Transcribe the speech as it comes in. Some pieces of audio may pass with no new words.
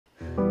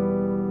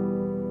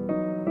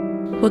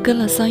我跟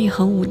了桑胤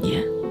衡5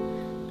年，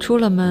出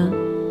了门，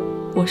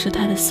我是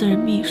他的私人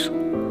秘书；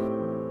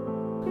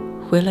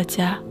回了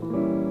家，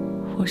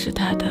我是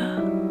他的……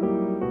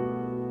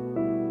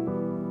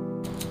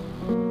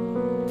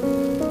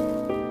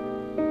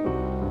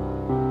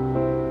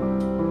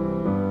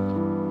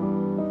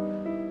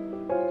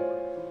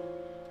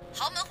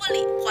豪门婚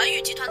礼，环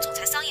宇集团总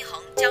裁桑胤衡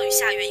将于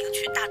下月迎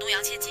娶大东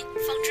洋千金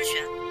方知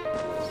璇。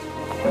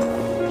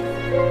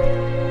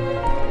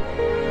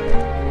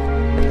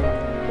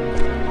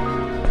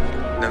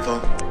南枫，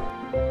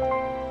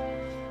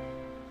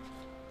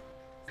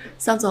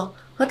桑总，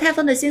和泰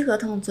丰的新合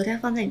同昨天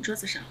放在你桌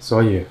子上，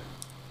所以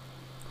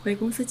回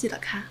公司记得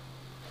看。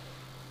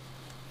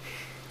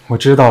我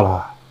知道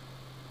了，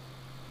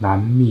男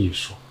秘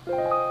书。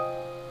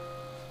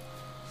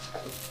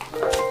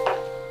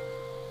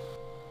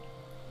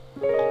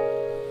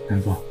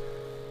南枫，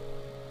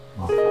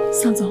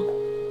桑总，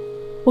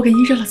我给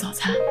您热了早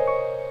餐。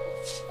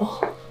哦，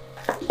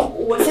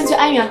我先去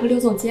安远和刘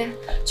总监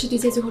去对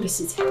接最后的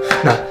细节。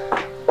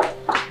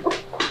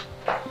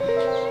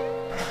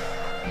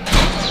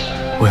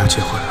我要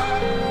结婚了。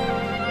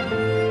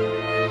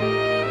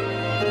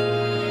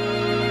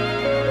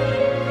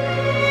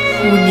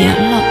5年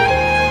了，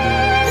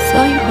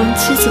桑胤衡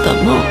妻子的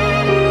梦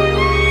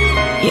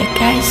也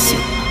该醒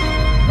了。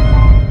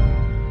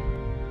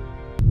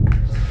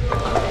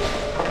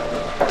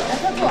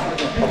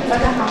大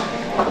家好。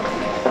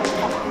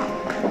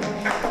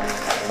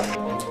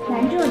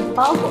南柱，你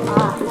包裹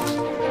啊！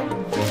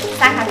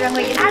打卡专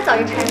柜一大早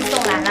就派人送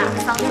来了。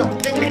桑总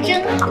对你可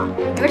真好。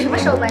你们什么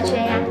时候官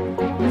宣呀？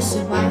你喜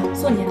欢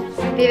做年？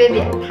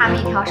别，他们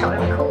一条少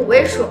量可5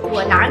位数，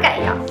我哪敢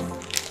要？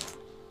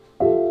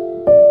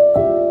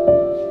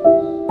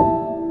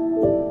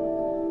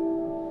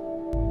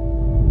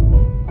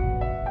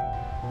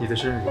你的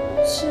生日？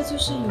这就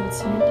是有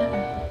钱人的爱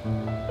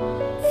好，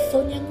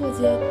逢年过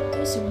节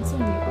都喜欢送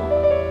礼物。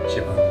喜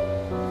欢。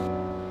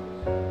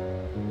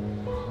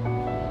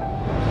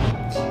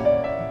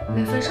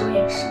没分手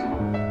也是。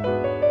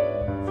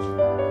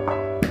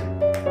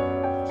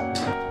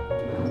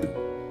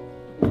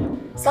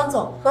桑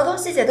总，合同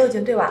细节都已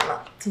经对完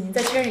了，请您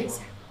再确认一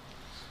下。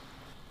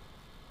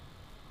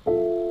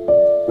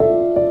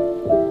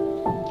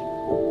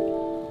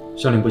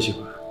香菱不喜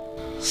欢。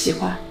喜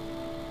欢。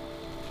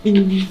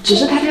只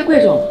是它太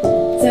贵重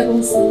了，在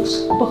公司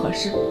不合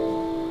适。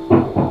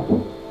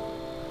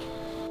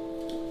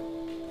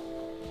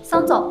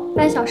桑总，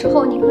半小时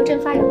后您和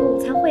郑发有个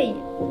午餐会议。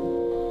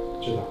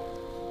知道。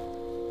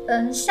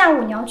下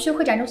午你要去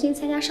会展中心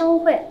参加商务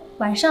会，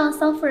晚上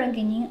桑夫人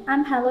给您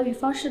安排了与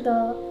方氏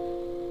的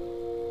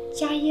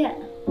家宴。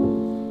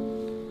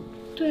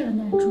对了，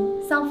南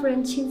柱，桑夫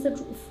人亲自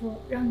嘱咐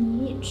让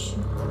你也去。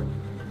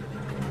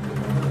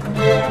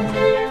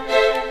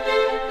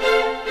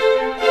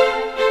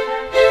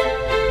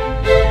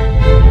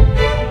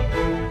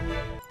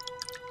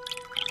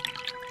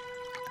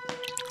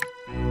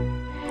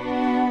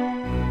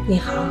你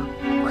好，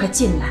快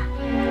进来，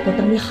都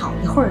等你好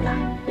一会儿了。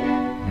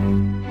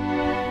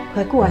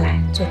快过来，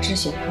坐知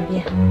璇旁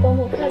边。伯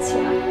母客气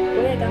了，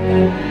我也刚赶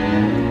来。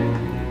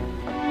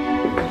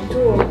南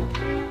柱，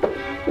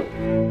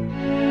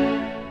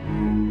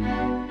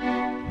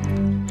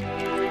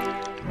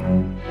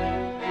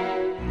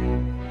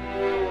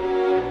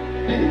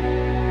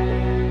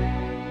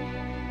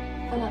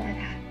方老太太，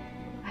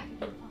哎，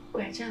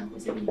拐杖我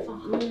先给你放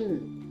好。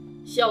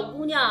小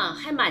姑娘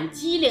还蛮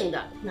机灵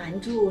的。南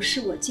柱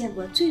是我见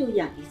过最有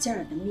眼力劲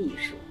儿的秘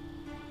书，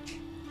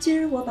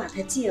今儿我把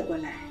他借过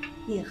来，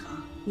胤衡，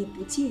你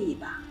不介意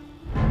吧？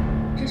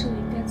这是我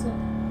应该做的。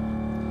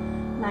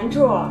南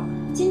柱，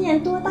今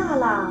年多大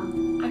了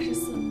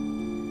24。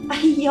哎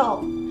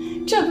呦，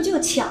这不就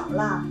巧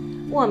了，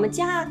我们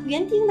家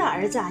园丁的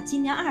儿子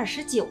今年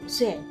29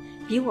岁，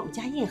比我们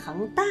家胤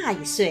衡大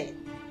1岁。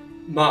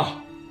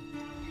妈，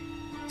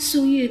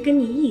苏玉跟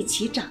你一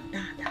起长大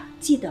的，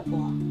记得不？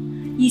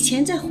以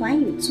前在环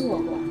宇做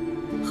过，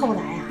后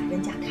来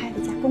人家开了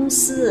家公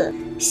司，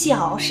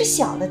小是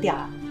小了点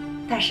儿，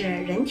但是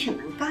人挺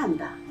能干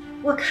的，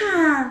我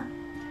看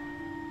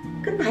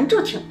跟南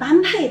柱挺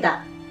般配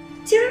的。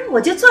今儿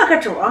我就做个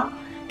主，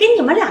给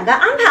你们2个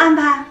安排安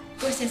排。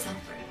多谢桑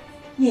夫人。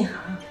胤衡，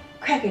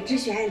快给知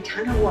璇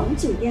尝尝我们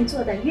酒店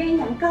做的鸳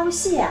鸯膏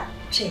蟹，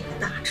这个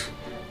大厨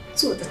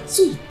做的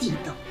最地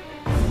道。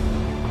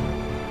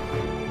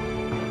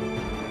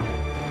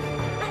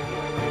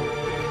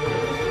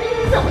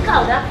怎么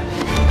搞的？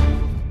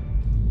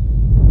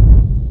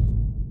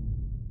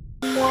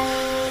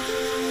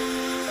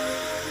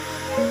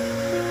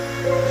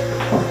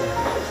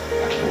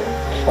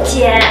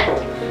姐，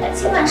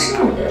今晚是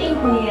你的订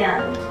婚宴，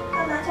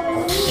干嘛叫人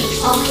秘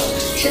书？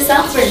是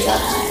桑夫人叫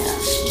他来的。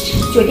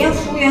酒店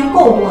服务员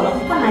够多了，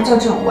干嘛叫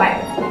这种外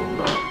人？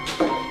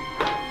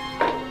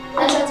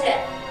南小姐，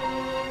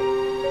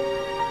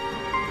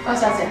方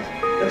小姐，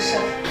有事。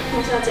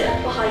洪小姐，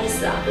不好意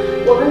思啊，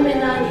我妹妹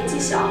呢年纪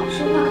小，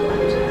说话可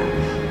不知道。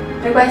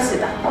没关系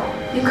的，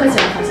您客气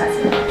了，方小姐。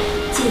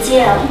姐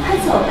姐，我们快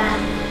走吧，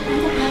大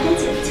家还要跟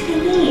姐夫去看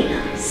电影呢。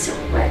小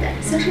坏蛋，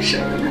像是什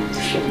么呢？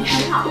你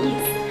很好意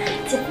思，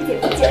姐夫姐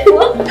夫姐夫。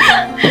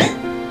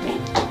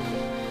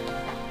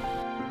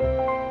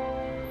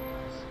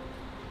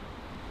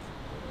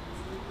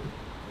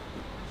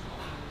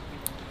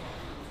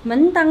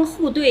门当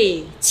户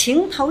对，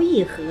情投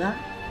意合。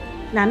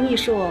男秘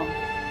书，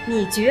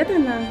你觉得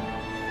呢？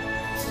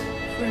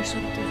夫人说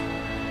的对。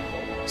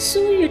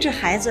苏玉这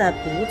孩子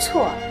不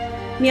错，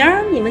明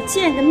儿你们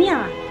见个面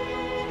儿。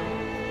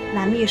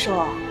男秘书，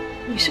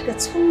你是个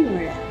聪明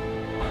人，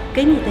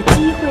给你的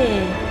机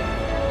会，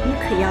你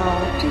可要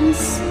珍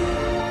惜。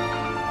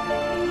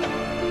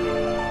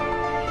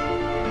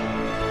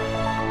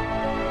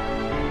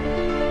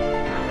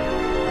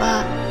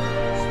妈，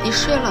你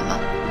睡了吗？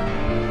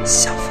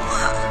小凤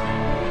啊，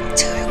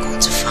这个月工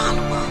资发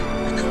了吗？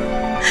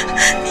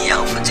你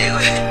养父这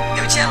个月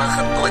又欠了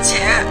很多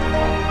钱。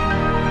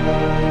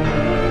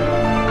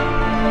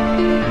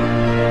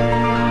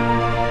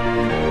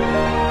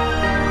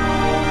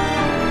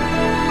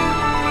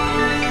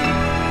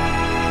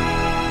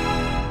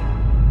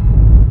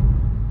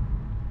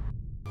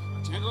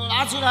钱给我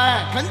拿出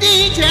来，肯定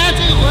赢钱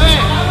这回。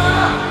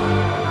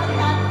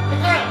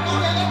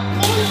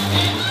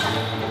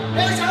那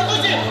个小东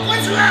西滚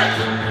出来！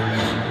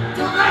走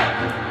开！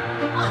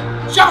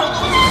小东西，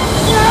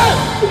滚！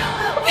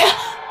不要！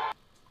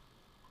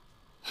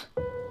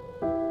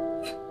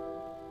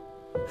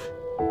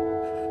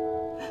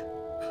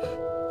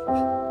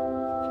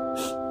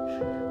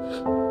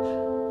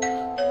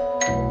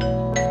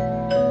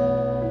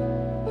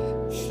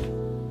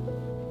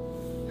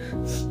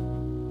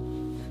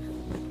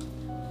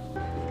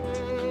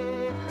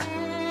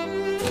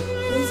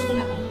你怎么来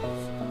了？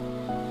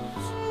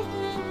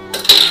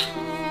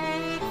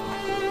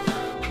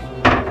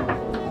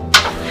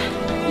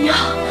你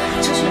好，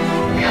出去，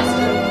不要走，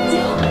进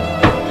好。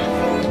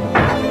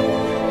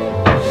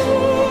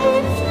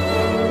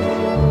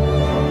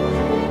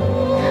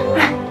哎，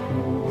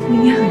明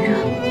天很热，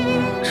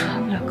穿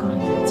不了高领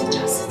的检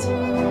查司机。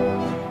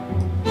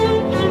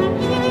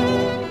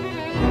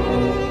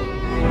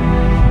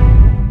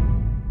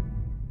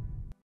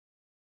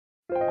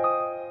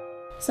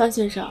桑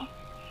先生，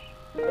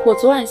我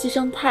昨晚牺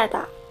牲太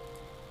大，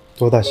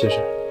多大牺牲？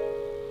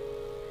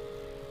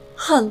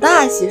很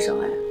大牺牲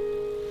哎。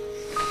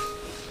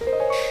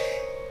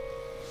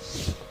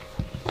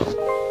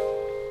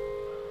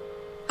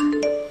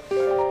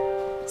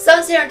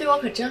桑先生对我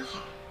可真好，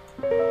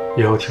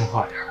以后听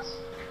话点儿。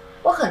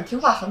我很听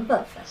话，很本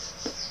分。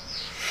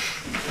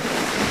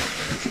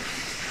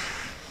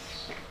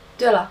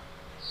对了，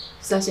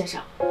桑先生，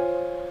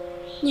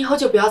你以后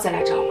就不要再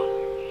来找我了。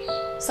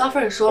桑夫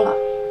人说了，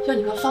要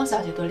你和方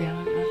小姐多联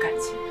络联络感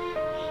情。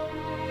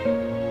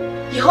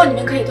以后你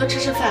们可以多吃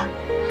吃饭，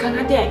看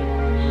看电影。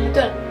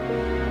对了，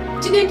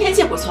今天天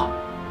气不错，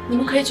你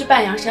们可以去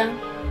半阳山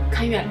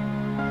看月亮。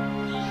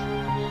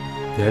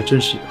你还真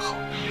是一个好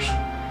秘书。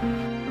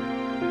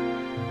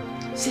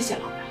谢谢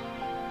老板。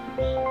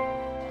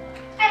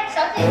哎，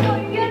小姐，你有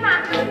预约吗？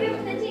没有预约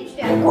不能进去。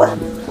滚！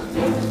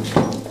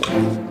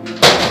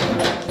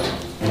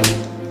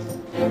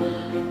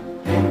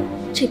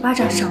这巴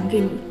掌赏给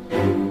你，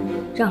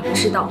让你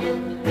知道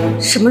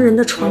什么人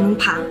的床能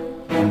爬，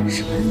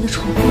什么人的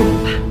床不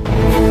能爬。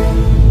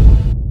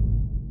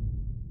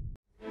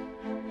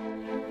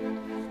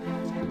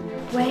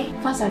喂，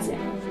方小姐，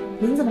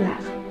您怎么来了？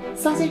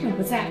桑先生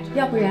不在，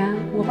要不然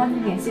我帮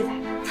您联系他。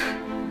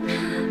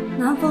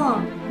南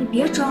风，你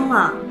别装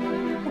了，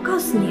我告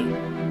诉你，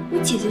我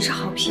姐姐是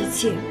好脾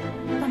气，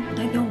但不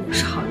代表我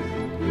是好人。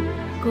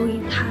勾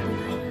引她的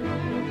男人，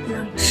会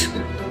让你吃不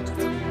了兜着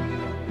走。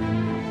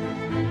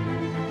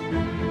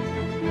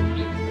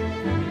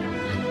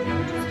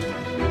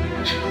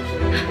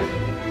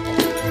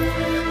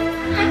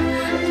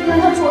南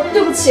特主，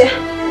对不起，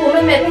我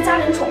妹妹被家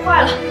人宠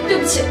坏了，对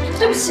不起，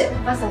对不起。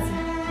方小姐，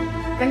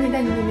赶紧带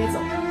你妹妹走，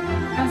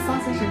让桑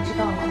先生知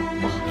道了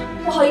不好。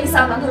不好意思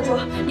啊，南特主，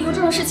以后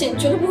这种事情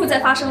绝对不会再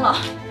发生了。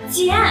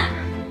姐，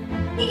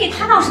你给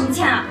他道什么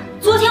歉啊？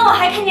昨天我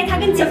还看见他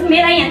跟姐夫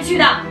眉来眼去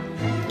的。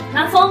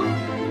南风，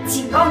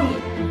警告你，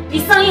离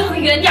桑一恒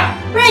远点，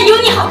不然有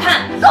你好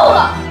看。够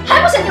了，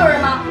还不嫌丢人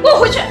吗？给我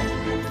回去。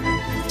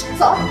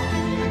走。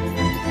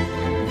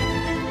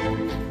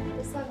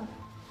算了。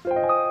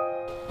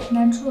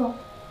南柱，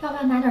要不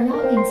要拿点药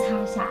给你擦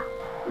一下？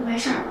没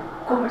事儿，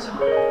过会儿就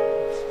好了。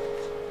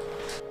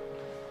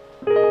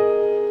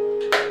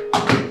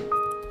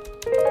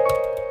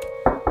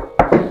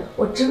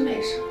我真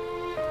没事。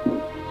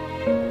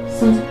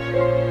桑姐，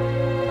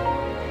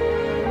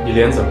你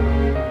脸怎么了？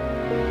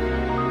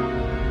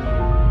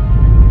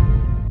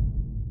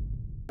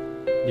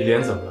你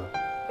脸怎么了？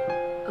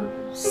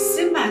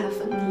新买的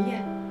粉底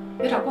液，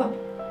有点过敏。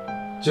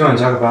今晚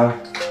加个班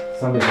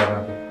，3点加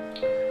班费。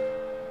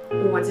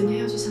我今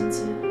天要去相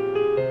亲。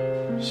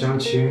相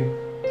亲？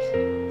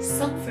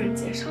桑夫人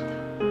介绍的。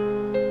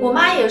我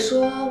妈也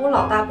说我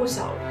老大不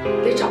小了，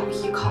得找个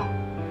依靠，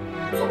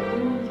总不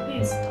能一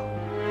辈子的。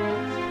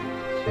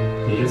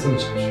你是这么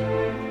想去？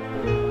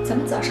咱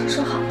们早上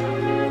说好的，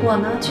我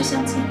呢去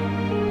相亲，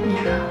你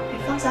呢陪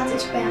方小姐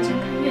去半阳山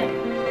看月亮。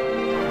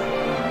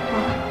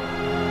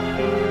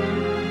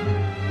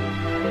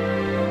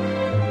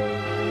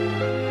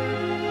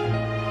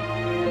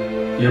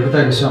也不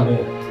戴个项链，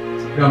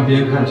让别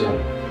人看见了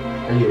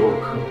还以为我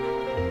客。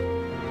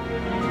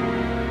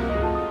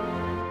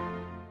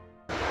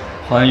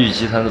欢宇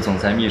集团的总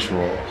裁秘书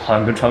好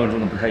像跟传闻中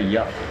的不太一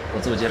样。我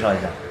自我介绍一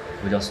下，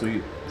我叫苏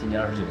玉，今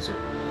年29岁，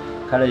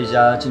开了一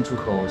家进出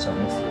口小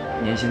公司，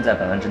年薪在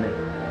100万之内。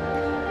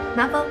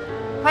南枫，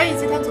欢宇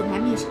集团总裁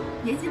秘书，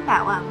年薪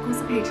100万，公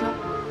司配车，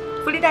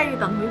福利待遇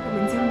等同于部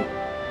门经理。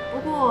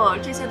不过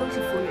这些都是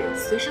浮云，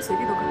随时随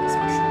地都可能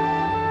消失。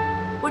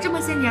我这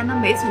么些年呢，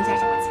没存下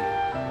什么钱，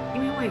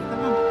因为我有一个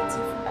烂赌的继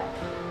父。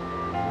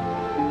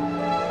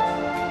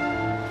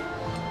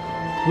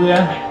服务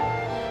员，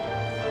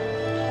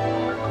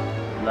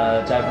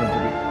来加一份布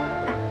丁。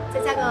再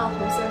加个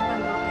红丝蛋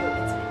糕，还有冰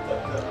淇淋。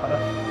好的。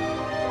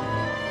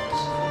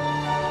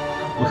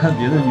我看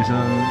别的女生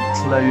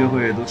出来约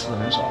会都吃的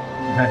很少，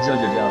你看娇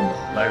姐这样的，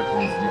来日同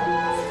你自荐。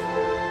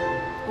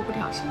我不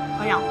挑食，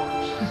好养活。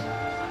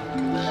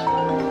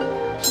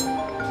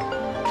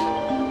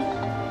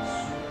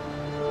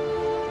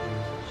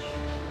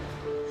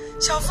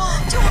小凤，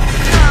救我命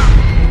啊！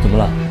怎么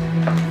了？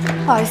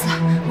不好意思，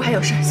我还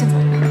有事，先走。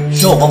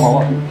需要我帮忙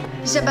吗？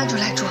先搬出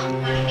来住。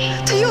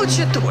他又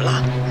去赌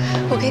了，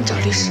我给你找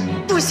律师。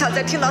不想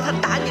再听到他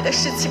打你的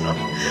事情了，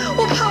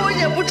我怕我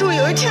忍不住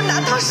有一天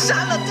拿刀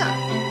杀了他。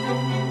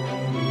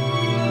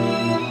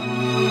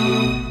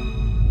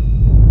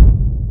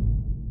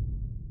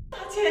他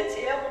欠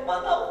钱，我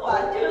帮他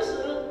还就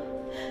是了，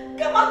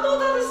干嘛剁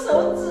他的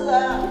手指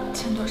啊？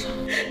欠多少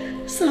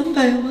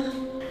？300万。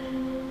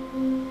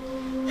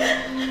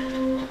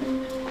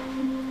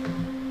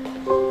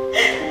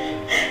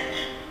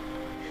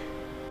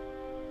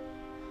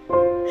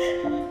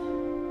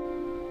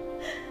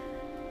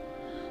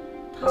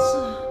他是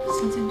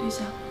相亲对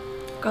象，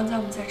刚才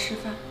我们在吃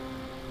饭。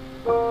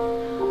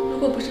如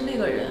果不是那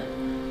个人，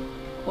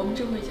我们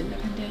这会儿已经在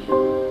看电影。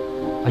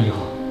阿姨好，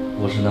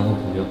我是南枫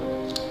朋友。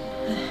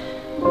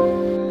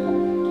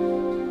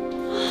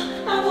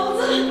大头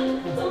子，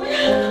怎么样？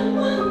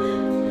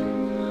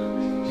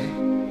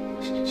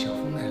小峰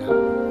来了。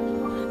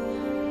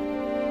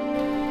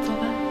走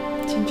吧，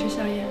请吃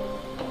宵夜。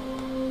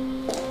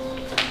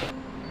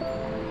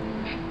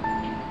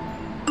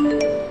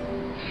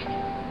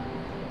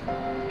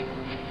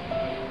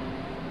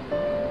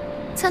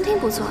餐厅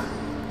不错，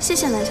谢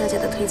谢南小姐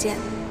的推荐。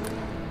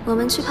我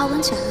们去泡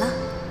温泉了，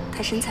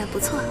她身材不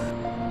错。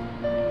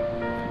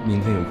明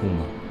天有空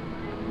吗？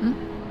嗯。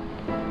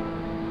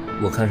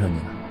我看上你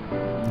了，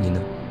你呢？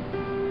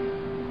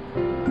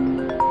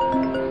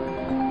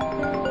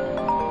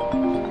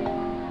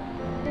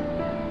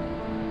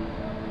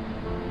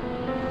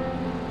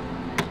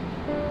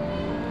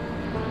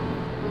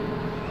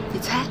你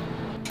猜？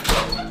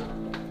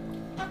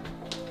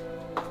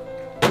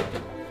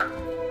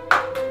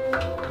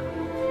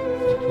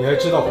你还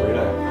知道回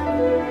来？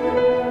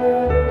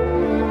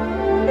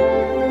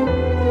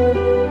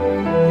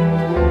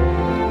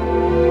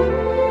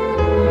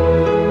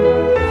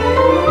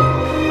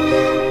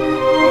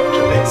这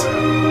辈子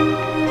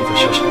你都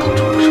休想逃出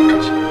我的手掌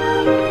心。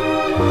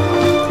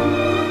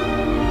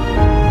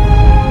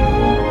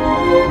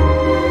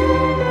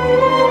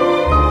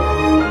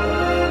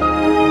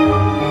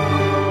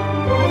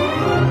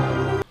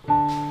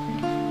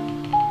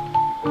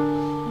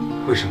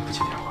为什么不接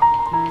电话？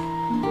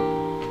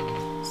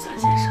孙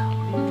先生，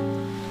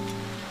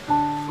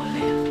我累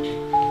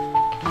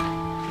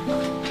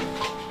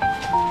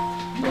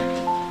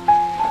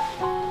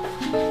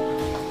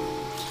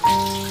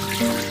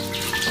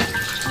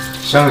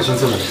伤个心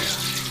这么累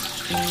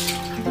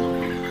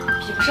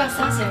比不上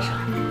桑先生，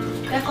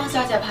跟方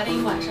小姐爬了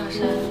一晚上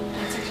山，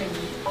还精神奕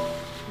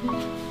奕。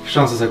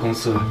上次在公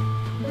司，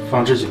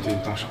方知锦对你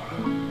动手了。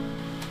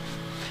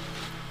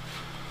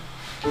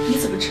你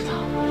怎么知道？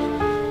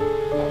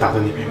打得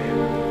你没脸。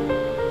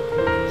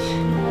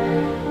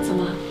怎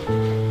么？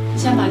你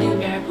想把那个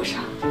别人补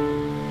偿？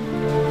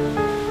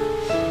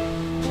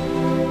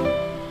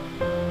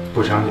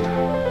补偿你的。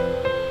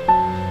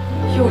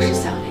又是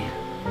项链。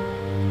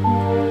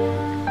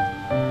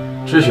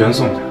之璇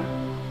送的，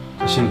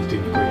他心里对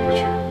你过意不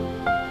去。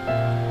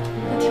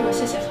那替我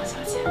谢谢方小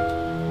姐，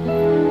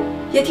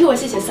也替我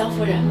谢谢桑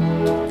夫人。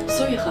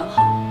苏玉很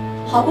好，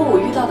好过我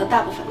遇到的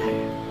大部分男人。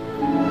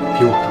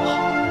比我都好。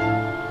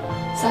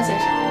桑先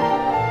生，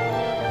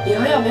以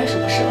后要没有什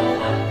么事的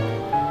话，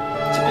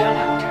就不要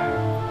来我这儿。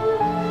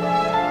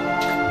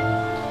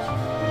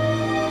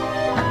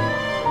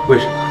为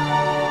什么？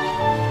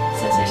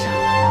桑先生，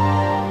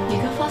你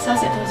跟方小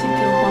姐都已经订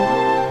婚了，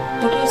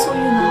我对苏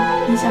玉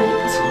呢印象也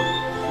不错。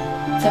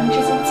咱们之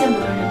间见不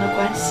得人的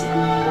关系，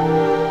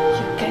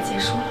也该结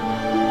束了吧？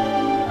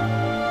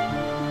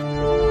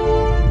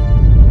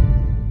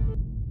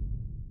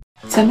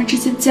咱们之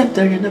间见不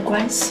得人的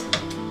关系，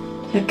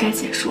也该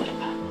结束了吧？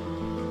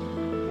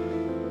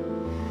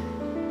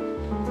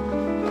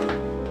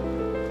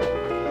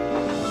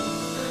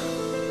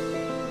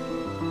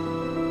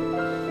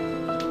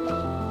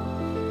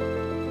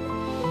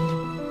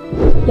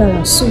要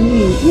让苏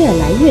玉越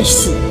来越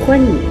喜欢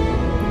你，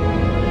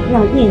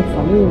让印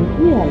衡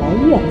越来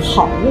越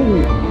讨厌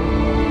你，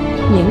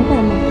明白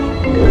吗？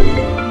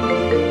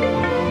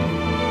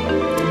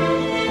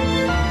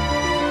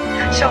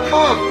小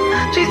峰，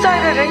追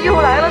债的人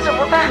又来了，怎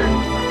么办？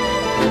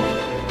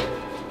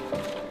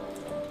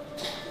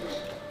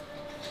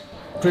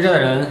追债的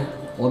人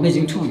我们已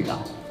经处理了，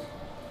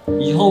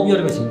以后遇到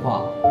这个情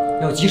况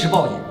要及时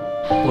报警，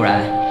不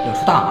然要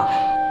出大麻烦。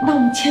那我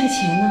们欠的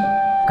钱呢？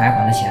该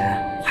还的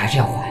钱还是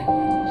要还。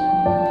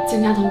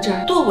警察同志，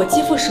剁我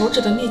继父手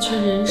指的那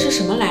群人是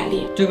什么来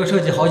历？这个涉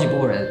及好几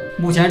拨人，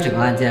目前整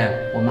个案件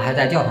我们还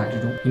在调查之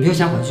中，你们就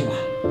先回去吧。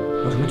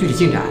有什么具体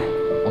进展，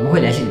我们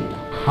会联系你们的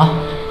啊。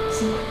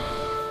行。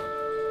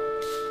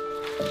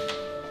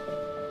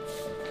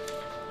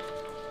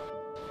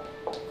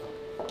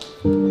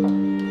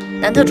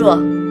南特助，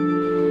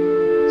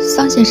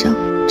桑先生，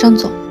张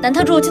总，南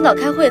特助今早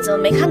开会怎么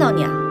没看到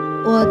你啊？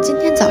我今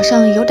天早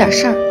上有点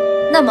事儿。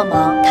那么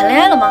忙，谈恋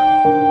爱了吗？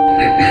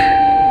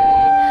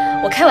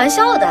我开玩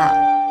笑的。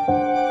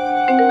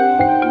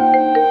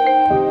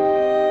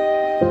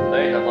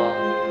哎，南方，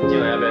今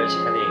晚要不要一起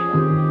看电影啊？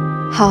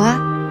好啊。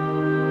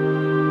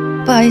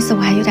不好意思，我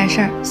还有点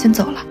事儿，先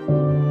走了。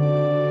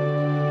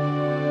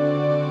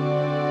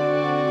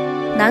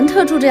南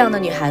特助这样的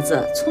女孩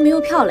子，聪明又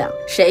漂亮，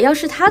谁要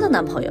是她的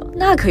男朋友，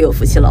那可有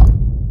福气喽。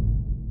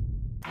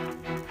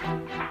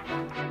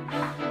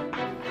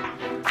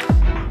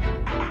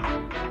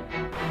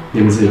你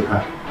们自己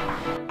看。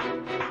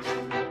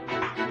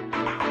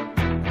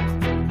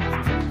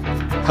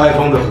开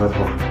封的合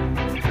同，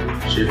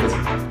谁负责？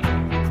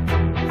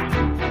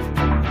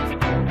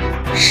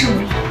是我。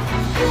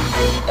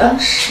当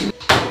时。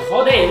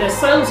好歹也在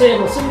3先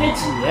生身边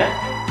几年，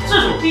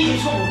这种低级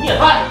错误你也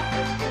犯，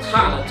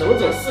差了整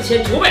整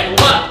4900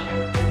多万。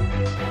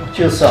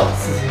就是啊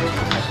，4900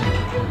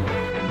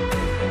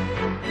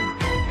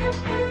多。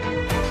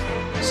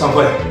散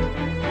会。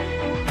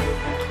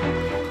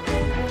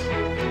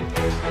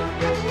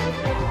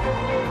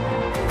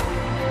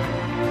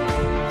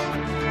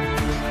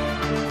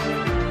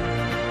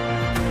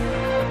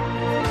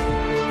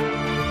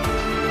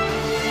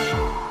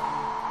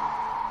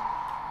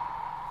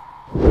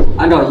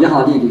按照银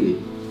行利率，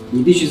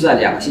你必须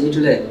在2个星期之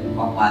内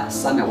还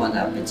300万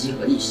的本金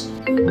和利息。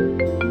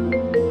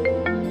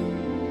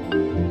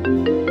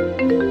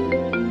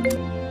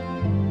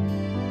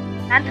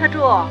南特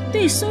助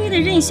对苏玉的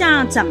印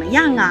象怎么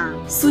样啊？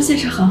苏先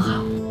生很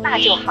好。那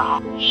就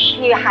好，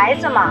女孩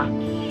子嘛，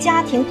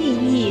家庭第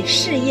一，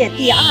事业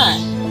第二，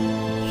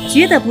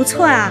觉得不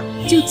错啊，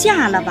就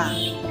嫁了吧。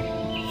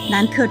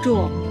南特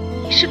助，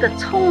你是个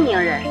聪明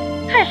人，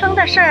泰丰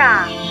的事儿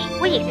啊，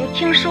我已经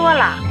听说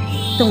了。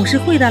董事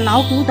会的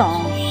老古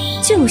董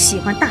就喜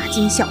欢大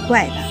惊小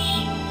怪的，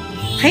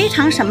赔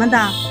偿什么的，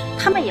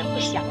他们也不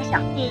想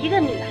想，你一个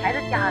女孩子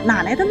家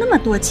哪来的那么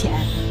多钱？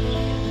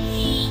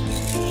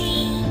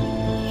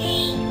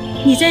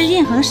你在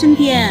任恒身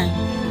边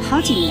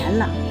好几年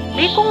了，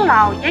没功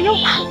劳也有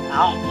苦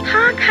劳，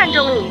他看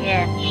中你，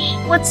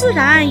我自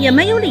然也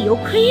没有理由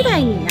亏待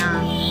你啊。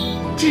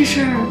这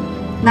事儿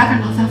哪敢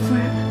劳烦夫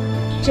人？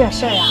这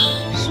事儿啊，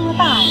说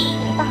大也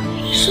不大，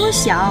说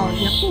小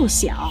也不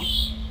小。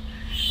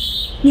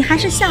你还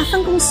是下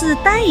分公司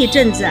待一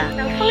阵子，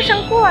等风声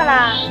过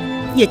了，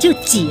也就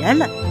结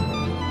了。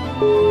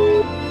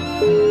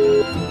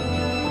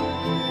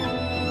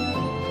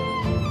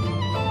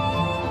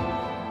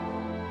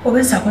我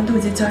跟小关都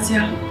已经交接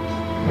了，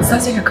桑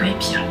先生可以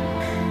批了。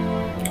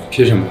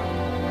批什么？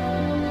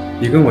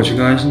你跟我去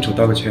跟安心丑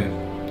道个歉，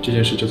这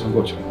件事就算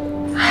过去了。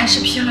还是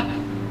批了吧，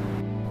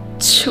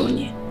求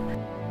你，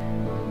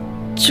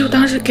就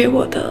当是给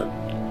我的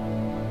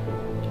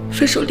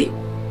分手礼物。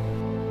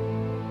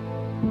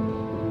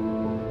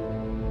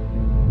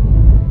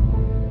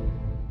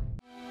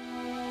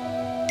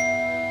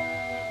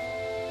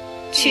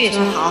去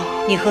就好，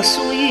你和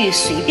苏玉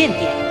随便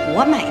点，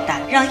我买单。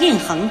让印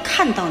恒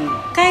看到你，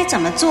该怎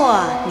么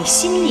做你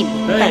心里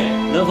明白。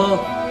南风，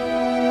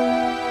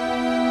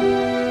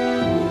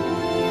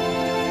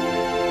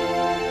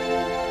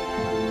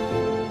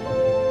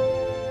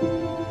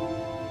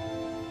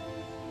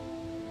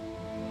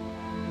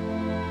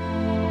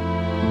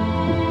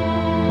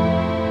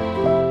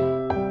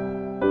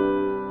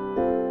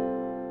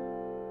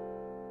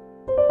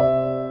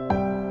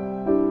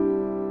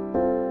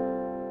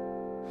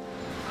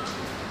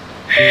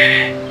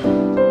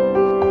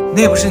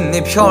那不是你那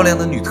漂亮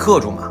的女特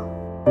助吗？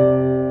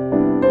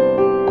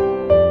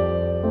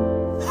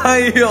哎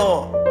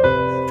呦，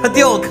她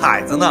吊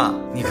凯子呢！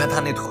你看她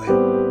那腿，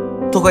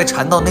都快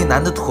缠到那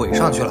男的腿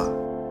上去了。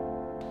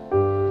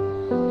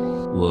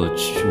我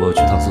去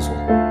趟厕所。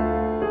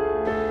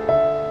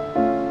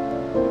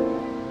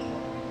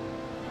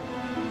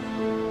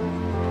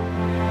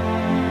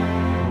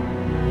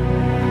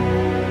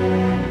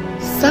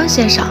桑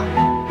先生，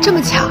这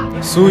么巧？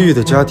苏玉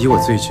的家底我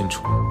最清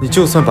楚，你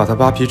就算把她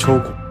扒皮抽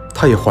骨，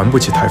她也还不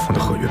起台风的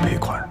合约赔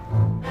款。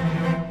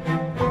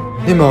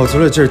你卯足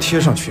了劲儿贴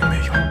上去也没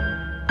用。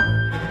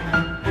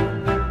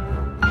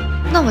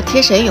那我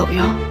贴谁有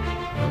用？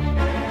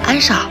安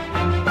少，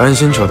安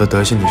心丑的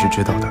德行你是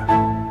知道的，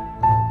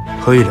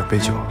喝1-2杯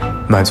酒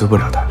满足不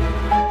了他。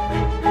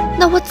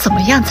那我怎么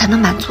样才能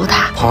满足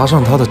他？爬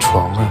上他的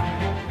床啊！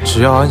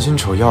只要安心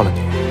丑要了你，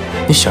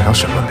你想要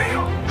什么没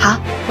有？好，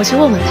我去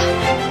问问他。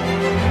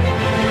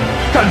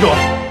站住！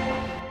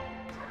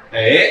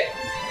哎，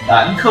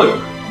男特助，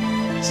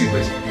幸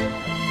会幸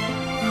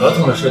会。合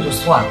同的事就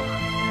算了，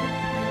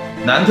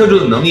男特助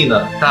的能力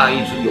呢，大家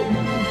一直有目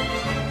共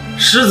睹。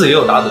狮子也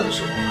有打盹的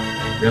时候啊，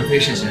人非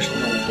圣贤，孰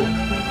能无过，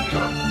是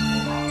吧？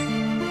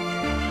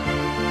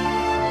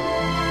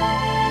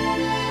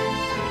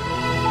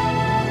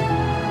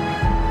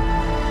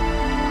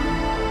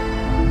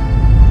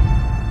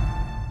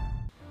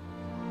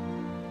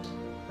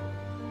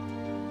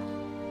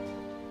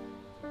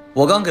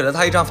我刚给了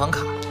他一张房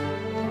卡，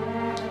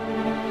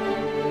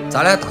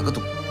咱俩打个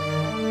赌，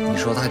你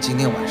说他今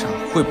天晚上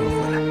会不会回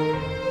来？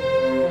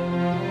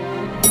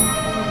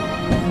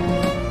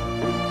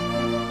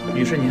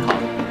女士您好，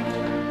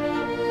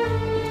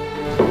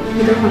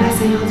你等会儿来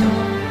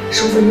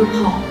319，15分钟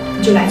后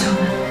你就来敲门，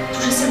就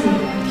是线路有问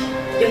题，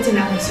要进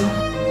来维修。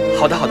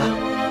好的好的。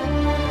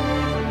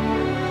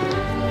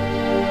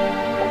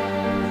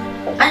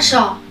安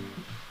少，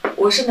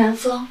我是南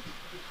枫。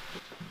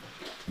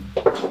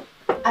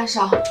安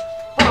少，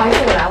不好意思，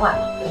我来晚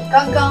了，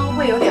刚刚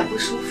胃有点不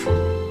舒服。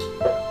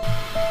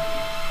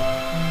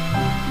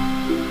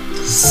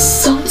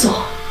桑总，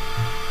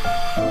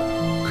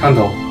看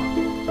到我，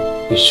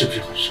你是不是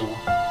很失望？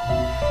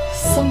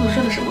桑总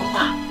说的什么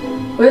话？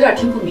我有点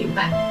听不明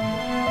白。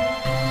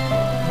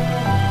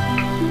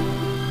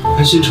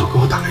安心丑给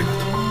我打了一个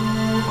赌，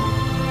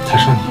他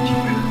说你一定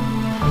会来。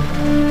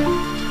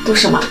赌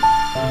什么？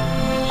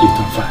一顿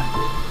饭。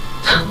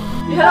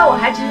原来我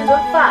还值一顿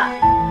饭。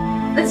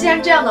那既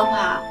然这样的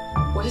话，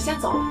我就先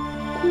走了。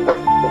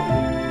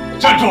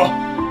站住！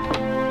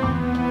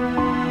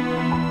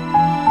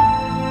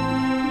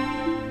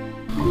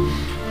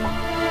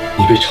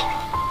你被炒了。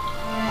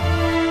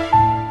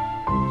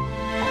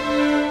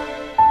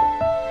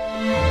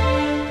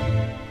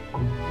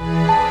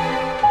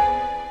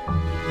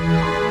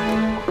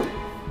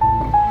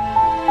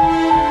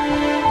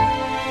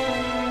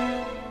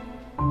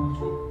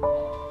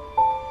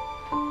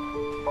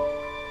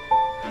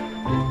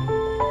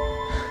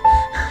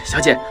小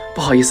姐，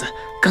不好意思，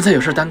刚才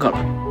有事耽搁了。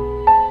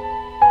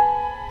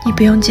你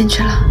不用进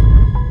去了。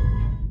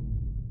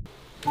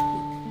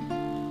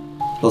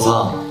老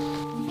桑，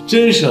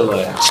真深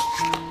了呀！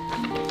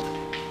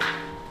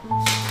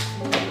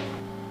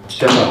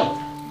天哪，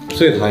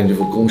最讨厌这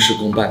副公事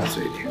公办的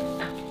嘴脸。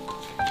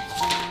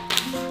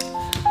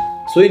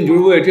所以你就是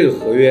为了这个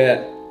合约，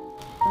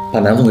把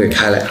南风给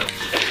开了呀？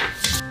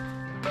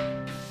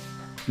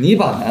你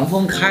把南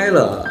风开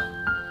了，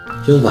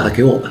要不把它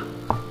给我吧？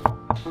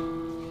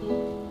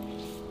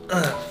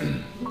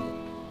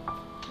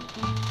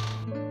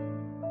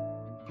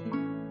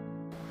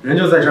人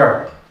就在这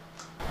儿，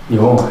你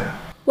问我呀？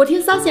我听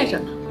桑先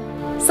生的，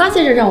桑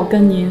先生让我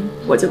跟您，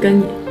我就跟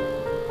您，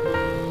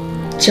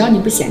只要你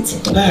不嫌弃。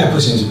哎，不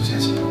嫌弃不嫌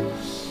弃。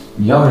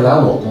你要是来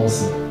我公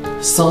司，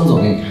桑总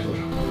给你开多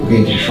少？我给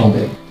你开双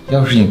倍。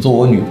要是你做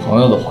我女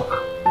朋友的话，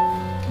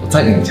我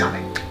再给你加倍。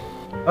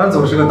安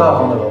总是个大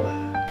方的老板，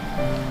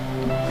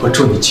我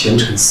祝你前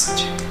程似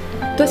锦。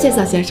多谢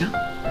桑先生，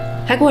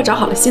还给我找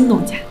好了新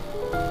东家。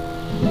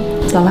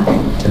走了。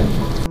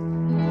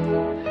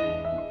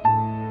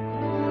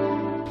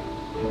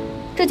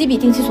这几笔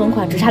定期存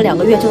款只差2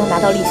个月就能拿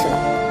到利息了，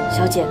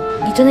小姐，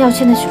你真的要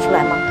现在取出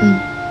来吗？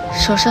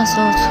手上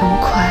所有存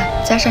款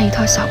加上一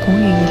套小公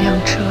寓、1辆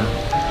车，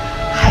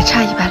还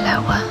差100来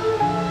万。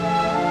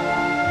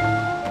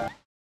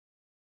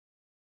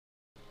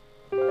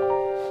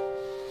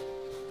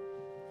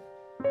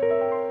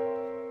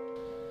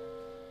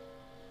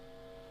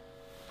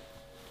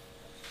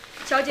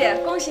小姐，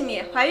恭喜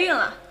你怀孕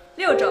了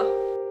，6周。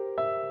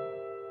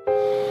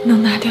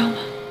能拿掉吗？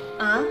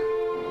啊？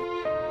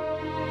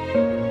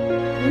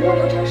人工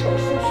流产手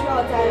术需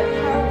要在胎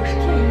儿50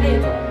天以内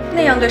做，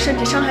那样对身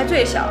体伤害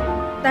最小。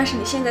但是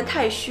你现在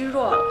太虚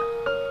弱了。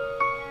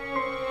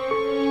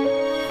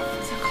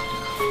再考虑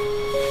考虑。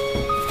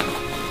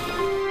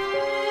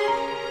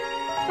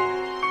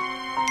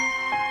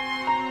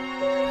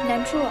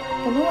南柱，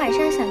我们晚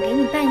上想给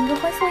你办一个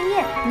欢送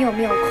宴，你有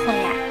没有空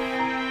呀？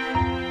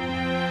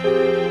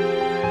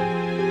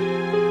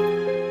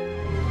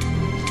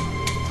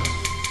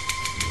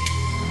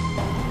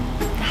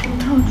男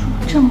特助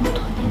这么多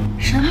年，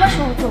什么时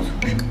候做错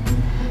事？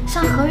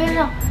像合约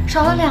上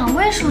少了2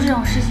位数这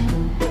种事情，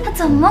他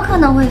怎么可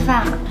能会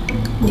犯？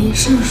你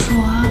是说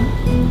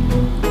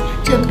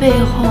这背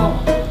后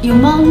有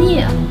猫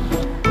腻？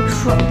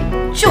说不定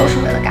就是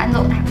为了赶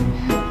走他。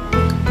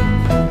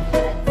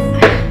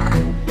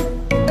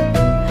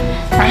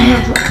男特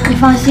助，你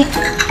放心，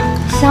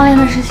项链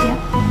的事情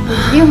我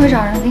一定会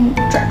找人给你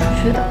转出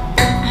去的。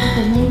我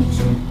们以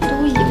前都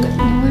以为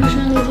你会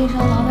顺利晋升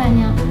老板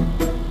娘，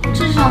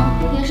至少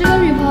也是个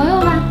女朋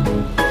友吧？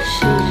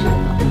是的。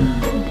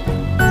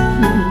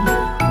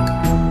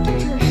这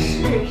世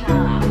上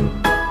啊，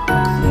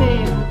最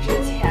不值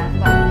钱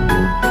的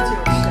就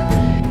是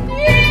女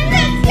人的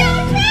青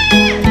春。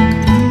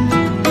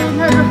男特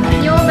助，你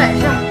有本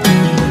事，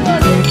做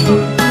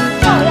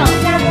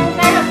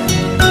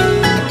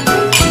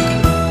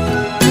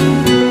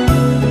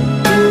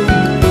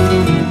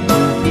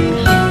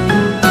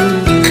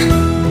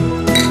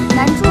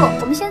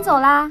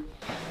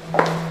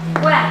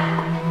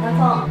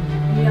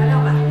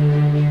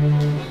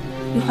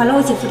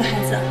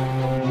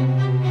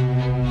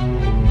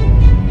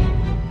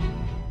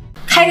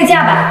开个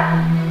价吧，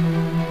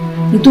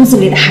你肚子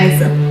里的孩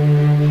子。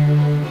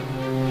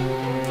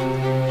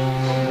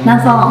南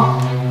风，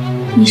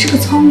你是个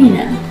聪明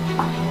人，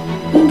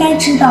应该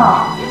知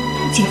道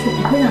姐夫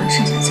不会让你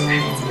生下这个孩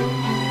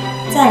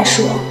子。再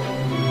说，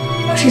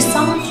要是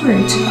桑夫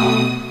人知道了，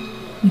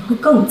你会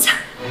更惨。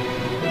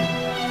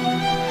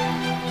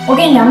我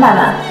给你200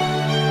万，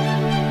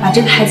把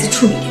这个孩子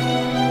处理掉。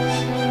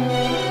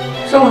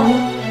说完了。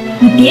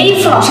你别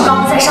一副老师高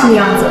高在上的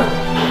样子，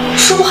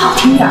说不好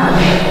听点儿，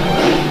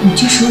你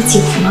就是我姐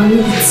夫那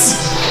个气。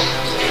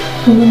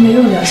我们没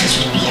有聊下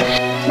去的必要。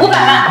500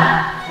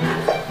万，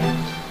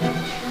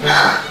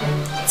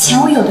钱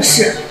我有的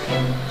是，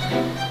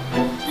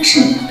但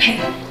是你不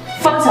配。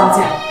方小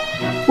姐，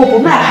我不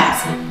卖孩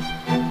子，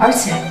而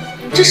且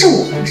这是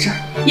我的事儿，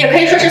也可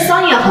以说是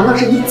桑胤衡的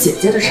是你姐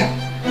姐的事儿。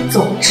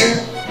总之，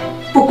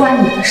不关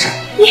你的事儿。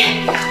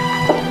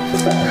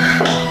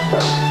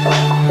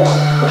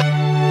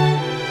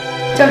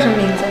叫什么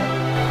名字？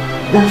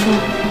南风，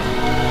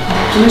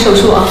准备手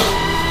术啊！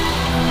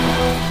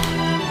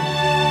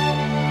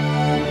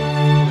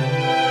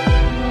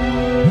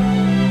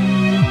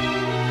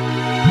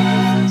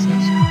先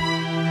生，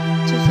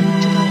就算你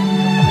知道我们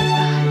会怀孩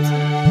子，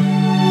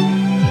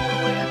也不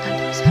会让他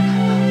留下来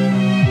吧？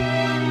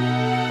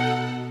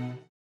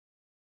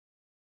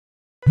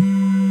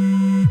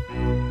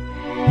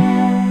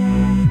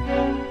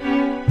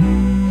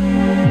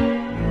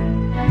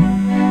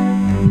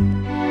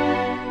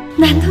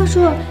南特助，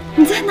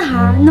你在哪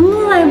儿？能不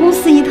能来公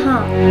司一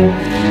趟？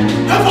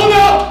南风呢？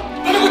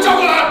把他给我叫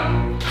过来！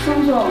方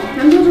总，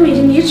南特助已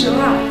经离职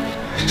了。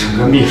整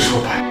个秘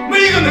书派，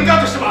没一个能干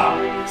的是吧？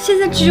现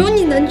在只有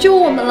你能救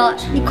我们了，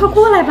你快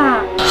过来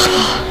吧。好，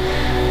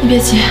你别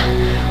急，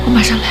我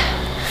马上来。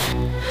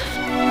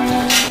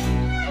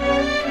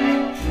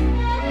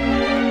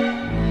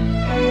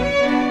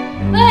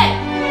喂，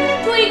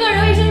注意个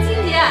人卫生清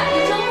洁，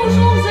有什么不舒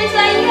服随时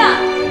来医院。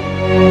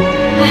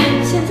哎，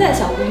现在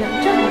小姑娘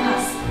真不怕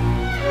死。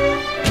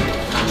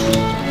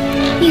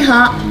你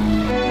好。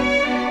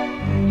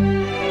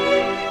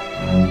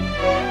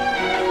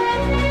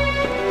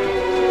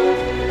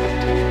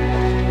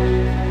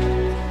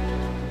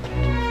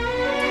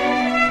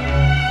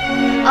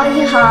哦，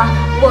你好，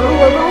我路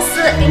过公司，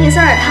给你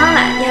送点汤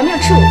来。你还没有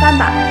吃午饭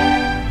吧？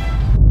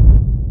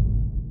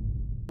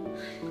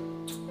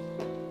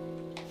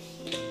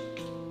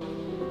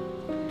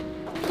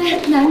哎，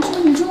南珠，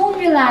你终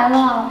于来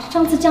了！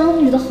上次江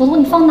女的合同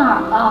你放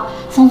哪儿了？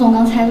桑总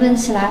刚才问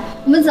起来，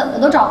我们怎么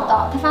都找不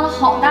到，他发了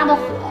好大的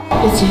火。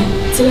别急，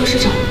资料室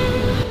找了。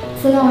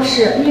资料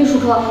室、秘书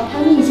科，还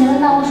有你以前的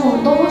办公室，我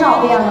们都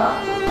找遍了。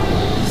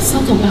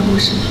桑总办公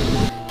室呢？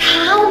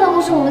他的办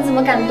公室我们怎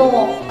么敢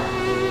动？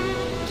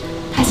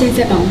他现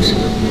在在办公室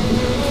呢。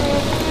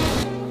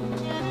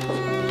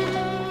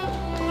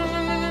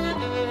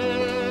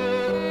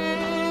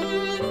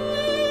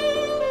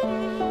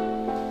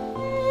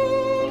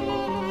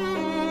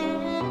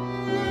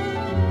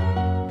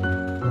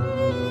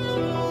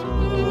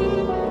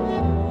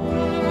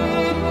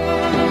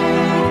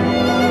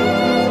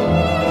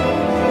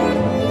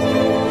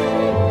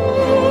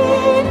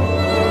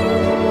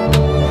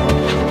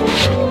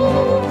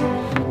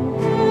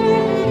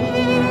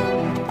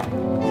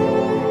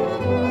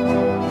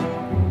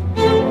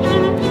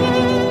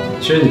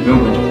其实你不用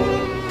跟着我，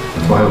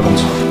我还有工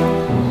作。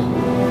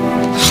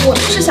我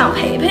就是想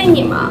陪陪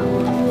你嘛。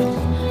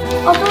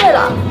哦，对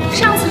了，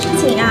上次知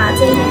景啊，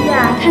在医院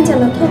看见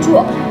了特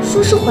助，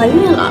说是怀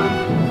孕了。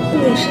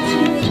你是不是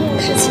因为这件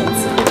事情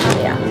辞退她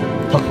的呀？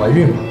她怀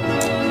孕了？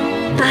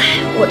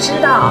哎，我知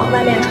道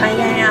外面传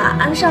言呀，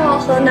安少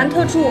和男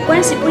特助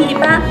关系不一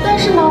般，但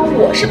是呢，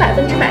我是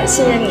100%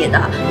信任你的。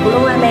无论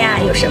外面呀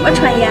有什么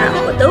传言，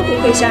我都不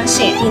会相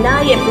信。你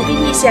呢，也不必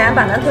避嫌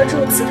把男特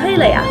助辞退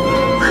了呀。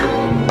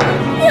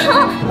你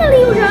好，那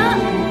里有人。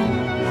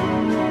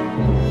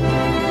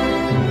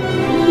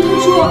男特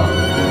助，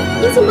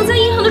你怎么在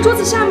银行的桌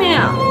子下面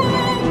呀？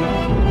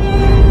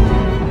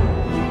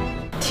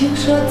听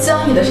说江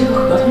乙的这个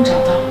合同找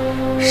到了，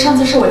上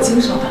次是我经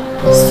手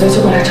的，所以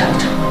就过来找一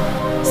找。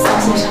桑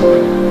先生，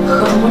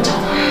合同我找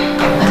到了，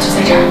那就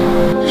在这儿。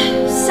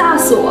吓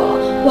死我了，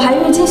我还以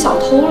为进小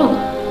偷了呢。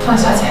方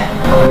小姐，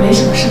没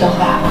什么事的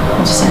话，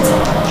我就先走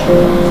了。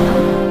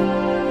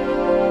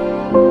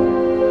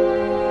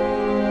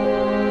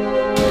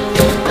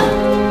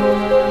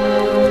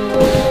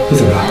你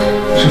怎么了？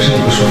是不是身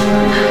体不舒服？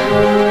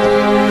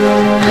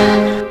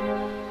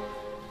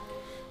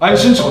安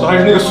生找的还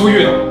是那个苏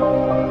玉呢？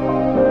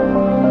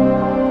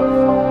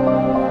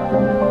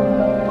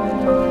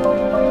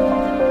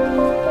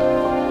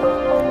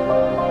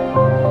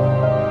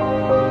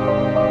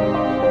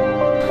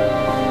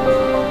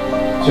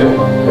去，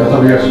给他倒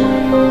杯热水。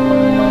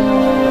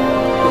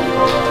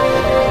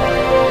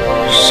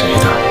谁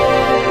的？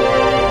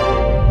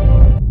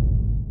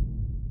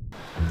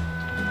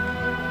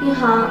你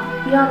好，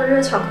你要的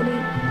热巧克力。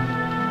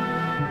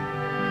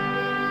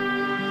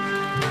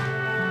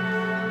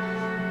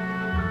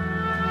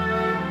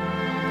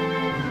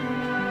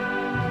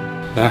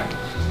来，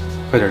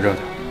喝点热的。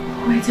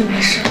我已经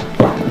没事了。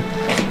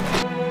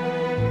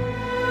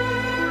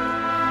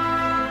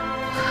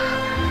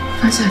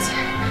小姐，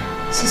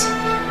谢谢你，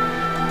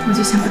我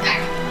就先不打扰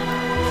你。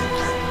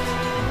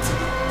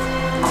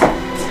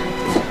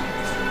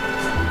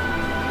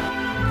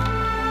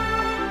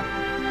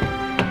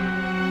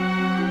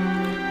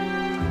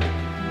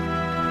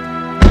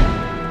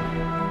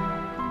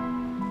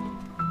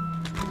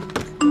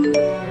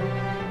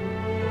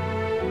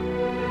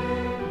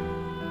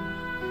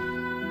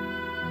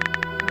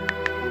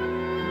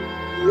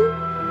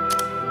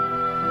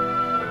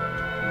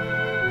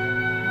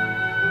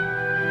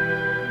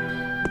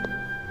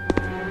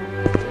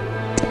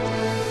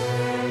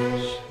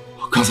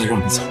刚才让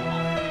你走了。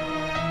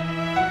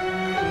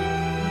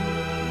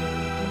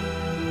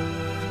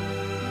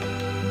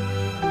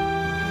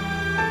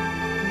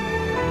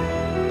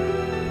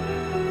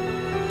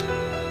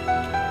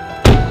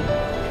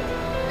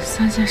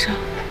桑先生，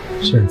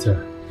现在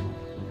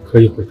可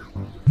以回答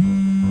吗？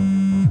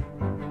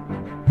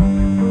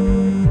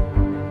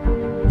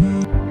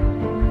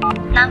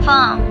南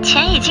风，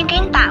钱已经给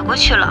你打过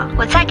去了，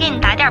我再给你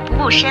打点补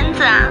补身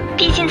子啊，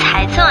毕竟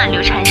才做完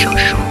流产手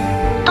术。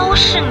都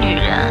是女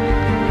人，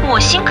我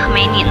心可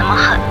没你那么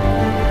狠。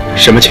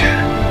什么钱？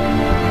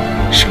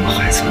什么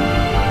孩子？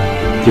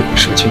你给我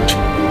说清楚。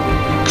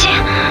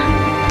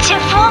姐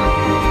夫，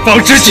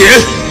方知锦，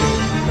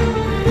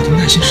我的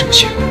耐心是有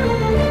限的，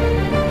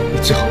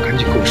你最好赶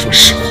紧跟我说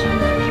实话。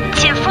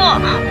姐夫，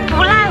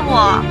不赖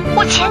我，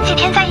我前几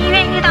天在医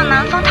院遇到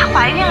南风，她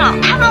怀孕了，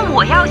她问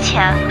我要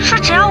钱，说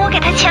只要我给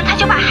她钱，她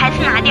就把孩子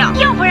拿掉，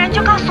要不然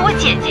就告诉我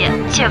姐姐。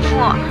姐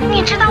夫，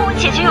你知道我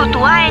姐姐有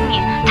多爱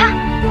你，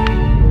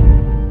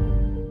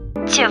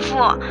姐夫，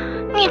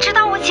你知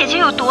道我姐姐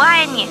有多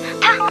爱你？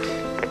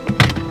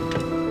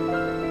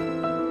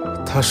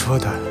他说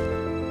的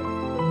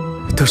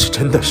都是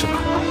真的，是吗？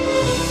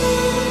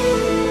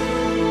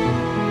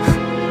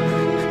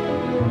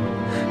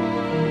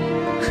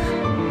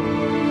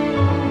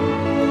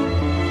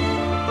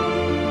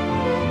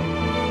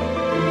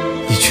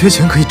你缺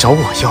钱可以找我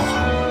要啊，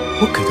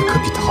我给的可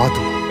比他多。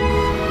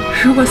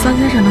如果桑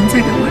先生能再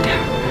给我点儿，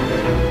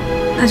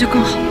那就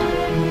更好了。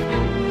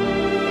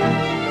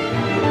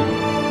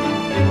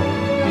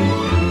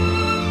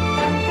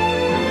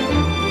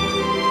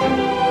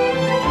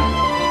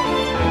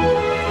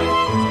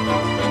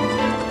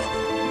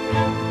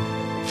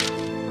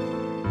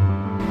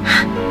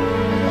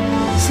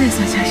谢谢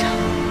桑先生。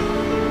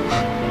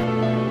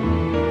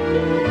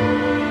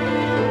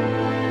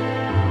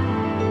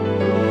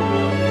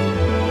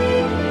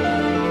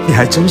你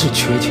还真是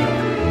缺钱，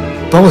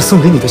把我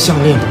送给你的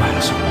项链都买了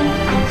是吗？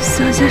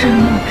桑先生，如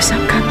果不想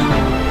看到我，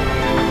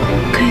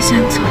可以先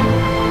走，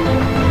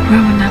我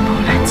让我男朋友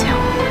来接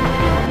我。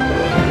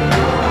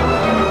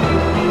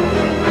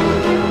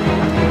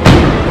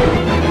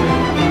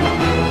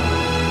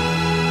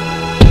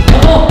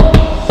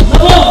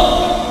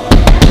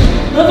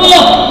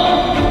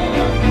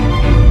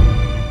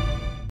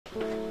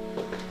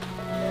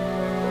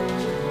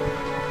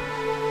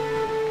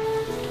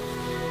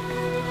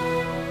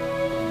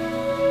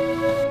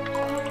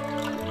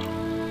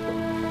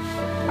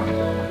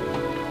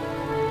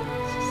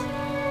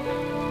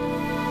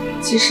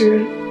其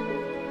实，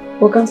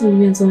我刚从医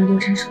院做完流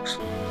产手术，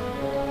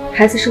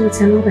孩子是我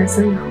前老板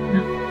桑胤衡的。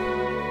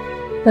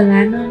本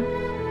来呢，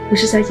我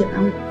是想隐瞒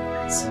我们的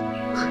关系，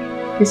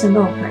没想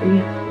到我怀孕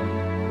了。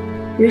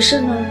于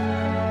是呢，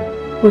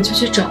我就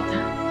去找他，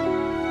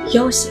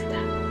要挟他，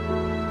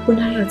问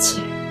他要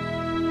钱，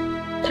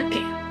他给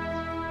了。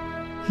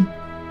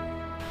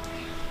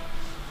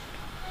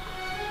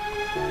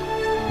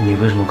你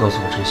为什么告诉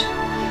我这些？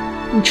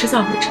你迟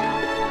早会知道的，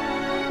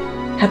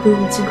还不如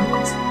我亲口告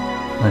诉你。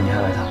那你还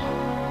爱他吗？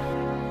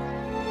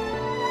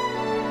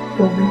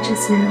我们之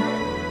间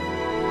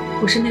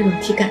不是那种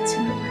提感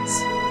情的关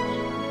系。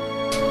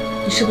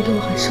你是不是对我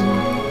很失望？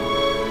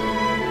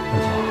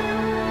南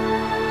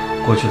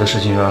风，过去的事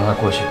情就让它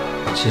过去吧。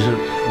其实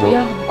我不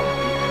要那么快。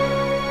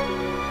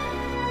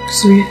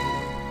苏月，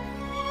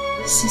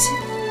谢谢你。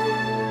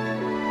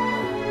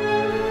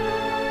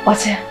抱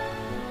歉，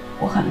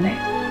我很累。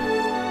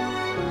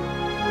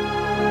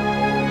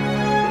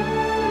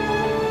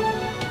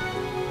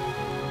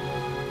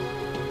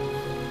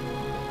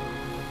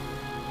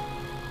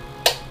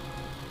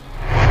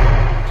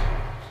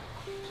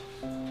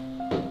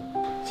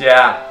姐，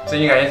最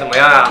近感觉怎么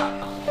样呀？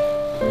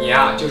你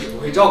呀，就是不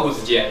会照顾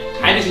自己，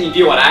还得是你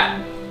逼我来。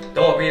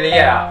等我毕了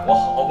业啊，我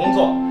好好工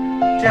作，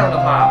这样的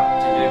话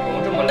姐姐就不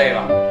用这么累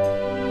了。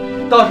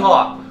到时候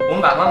啊，我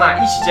们把妈妈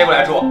一起接过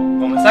来住，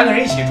我们3个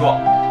人一起住，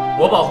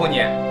我保护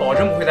你，保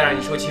证不会再让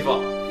你受欺负。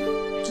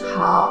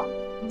好，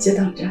就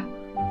等着。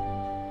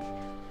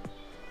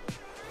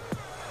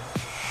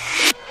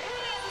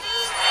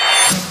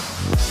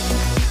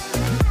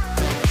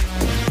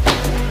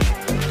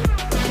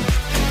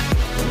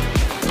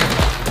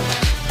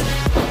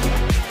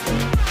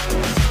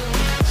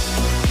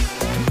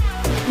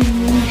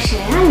谁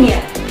啊你？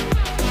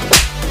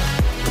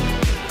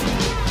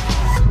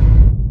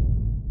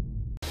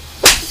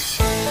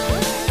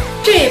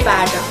这一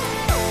巴掌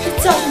是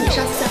教训你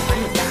上次在怀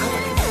里打我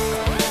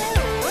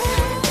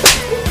的，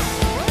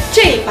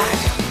这一巴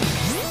掌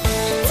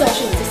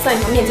桑胤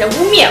衡面前污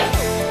蔑我。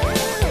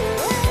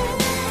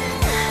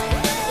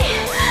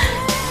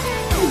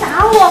你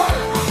打我！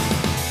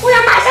我要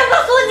马上告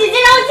诉我姐姐，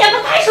让我姐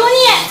夫开除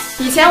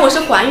你。以前我是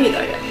环宇的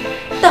人，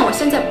但我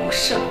现在不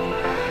是了。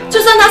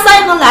就算他桑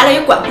胤衡来了，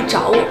也管不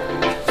着我。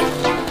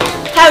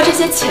还有这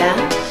些钱，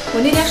我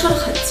那天说得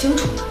很清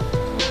楚了，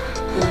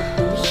我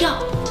不要。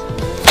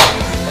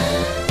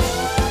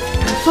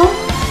南风，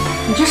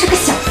你这是个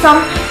小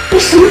三，你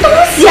什么东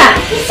西啊？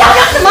你嚣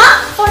张什么？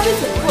花之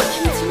子，你给我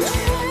听清楚，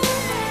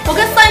我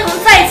跟桑胤衡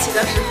在一起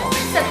的时候，是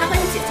在他和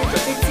你姐姐准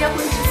备结婚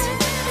之前。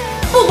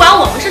不管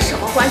我们是什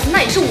么关系，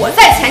那也是我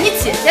在前，你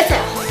姐姐在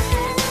后。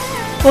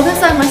我跟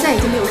桑胤衡现在已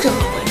经没有任何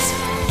关系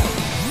了，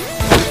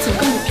警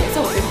告你别在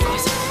我背后搞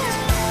小动作。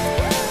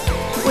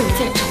如果你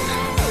再招惹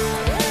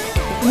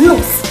我，弄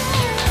死你！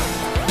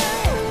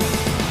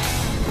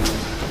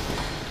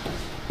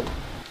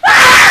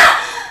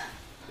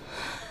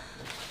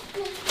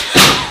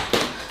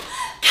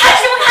看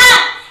什么看？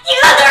一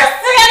个个都是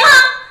死人吗？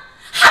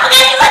还不赶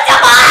紧给我叫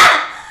保安！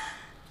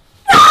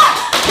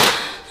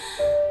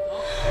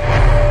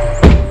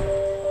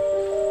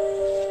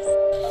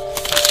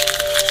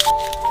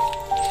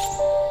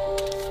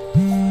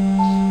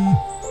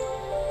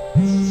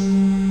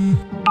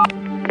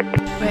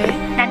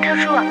南特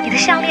助，你的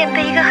项链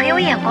被一个很有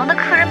眼光的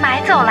客人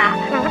买走了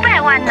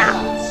，500万呢！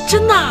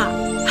真的？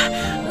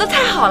那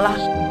太好了。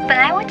本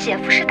来我姐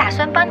夫是打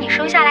算帮你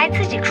收下来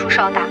自己出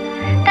手的，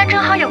但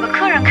正好有个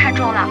客人看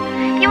中了，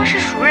因为是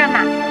熟人嘛，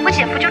我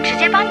姐夫就直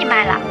接帮你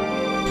卖了。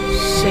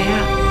谁呀？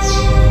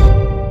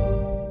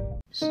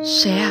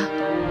谁呀？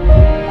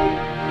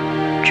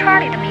圈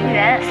里的名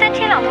媛，3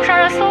天2头上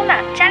热搜呢，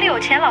家里有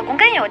钱，老公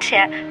更有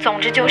钱，总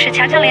之就是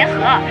强强联合，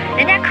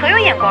人家可有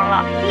眼光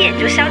了，一眼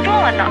就相中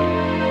了呢。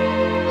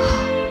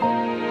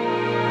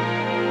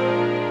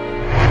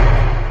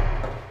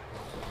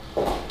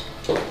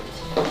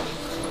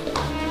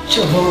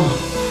小芳，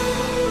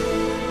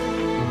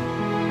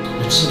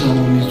我知道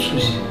我没出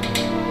息，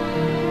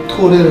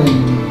拖累了你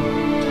们，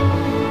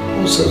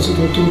我手指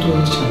头都断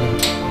下来。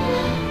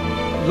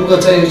如果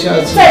再有下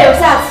次，我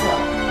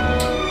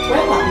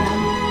也管不了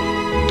你。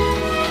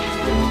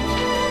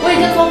我已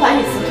经从环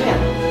宇辞退了。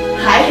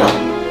还有，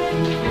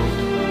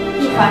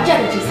你还债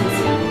的这些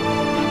钱，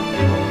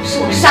是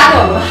我杀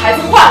掉我的孩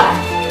子换来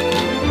的。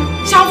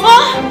小峰，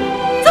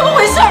怎么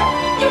回事？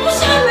你不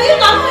是还没有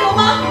男朋友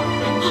吗？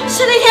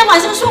是那天晚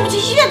上送我去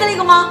医院的那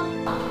个吗？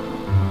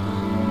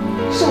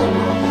是我老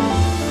板。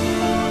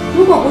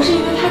如果不是因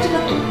为他这个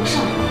赌不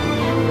上的，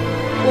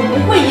我不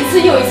会一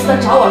次又一次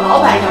的找我老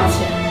板要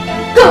钱，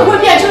更不会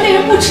变成令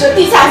人不齿的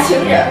地下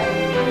情人，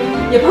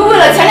也不会为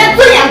了钱连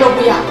尊严都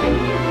不要。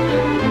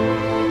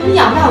你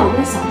养大我跟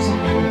小山，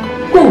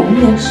供我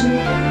念书，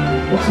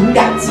我很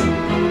感激。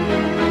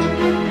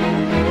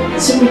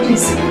经过这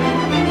些，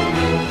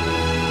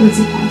我已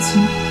经还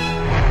清。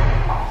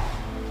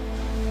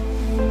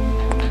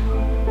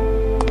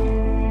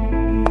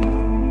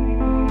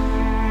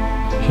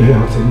月亮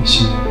在你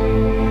心里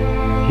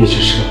一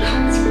直是个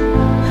坎子。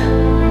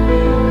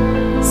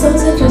桑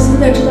先生现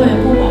在知道也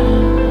不晚了，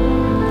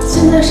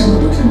现在什么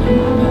都是明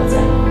码标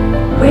价，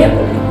我也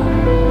不例外。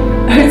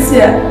而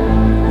且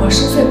我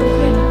收费不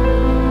亏的，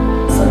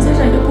桑先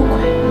生也不亏。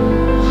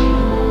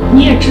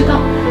你也知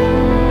道，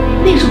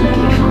那种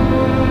地方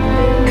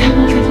开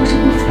包费都是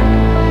不菲的。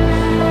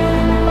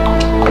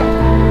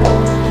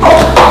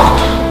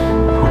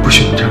我不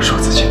许你这样说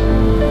自己。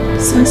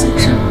桑先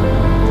生。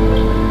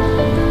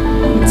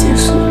结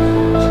束了。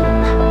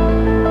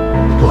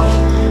不，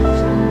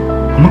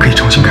我们可以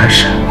重新开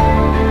始。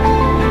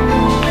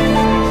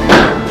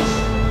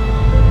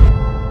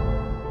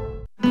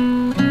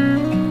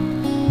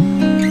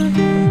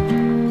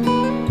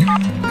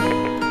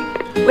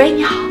喂，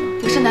你好，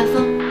我是南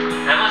风。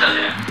南风小姐，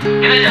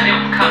您的简历我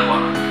们看过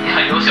了，你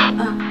很优秀，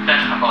但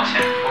是很抱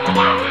歉，我们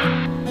不找录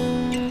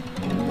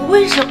用。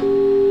为什么？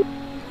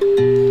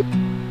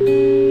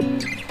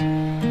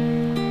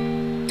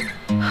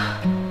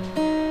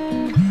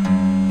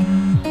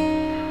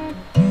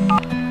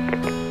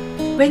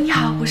喂，你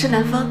好，我是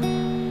南风。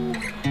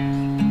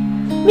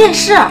面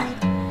试？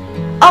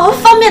哦，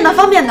方便的，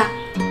方便的。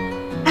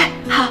哎，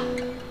好，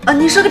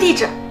你说个地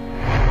址。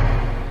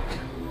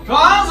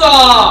庄总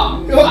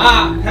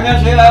啊，看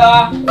看谁来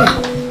了。你好，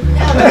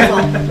南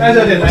总。南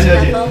小姐，南小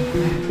姐。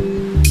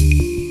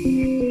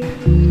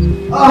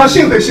啊，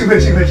幸会，幸会，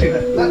幸会，幸会。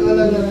来，坐。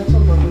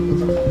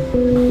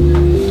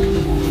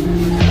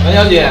南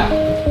小姐，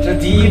这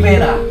第一杯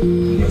呢，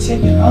得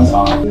先给庄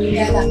总。应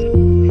该的。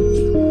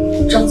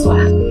庄总啊。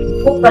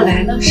我本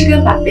来呢是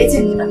跟晚辈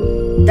见面的，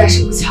但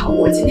是不巧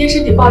我今天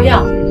身体抱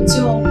恙，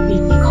就抿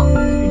一口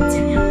跟你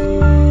见面了。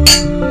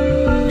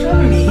这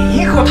抿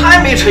一口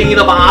太没诚意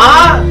了吧？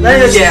啊，南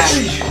小姐。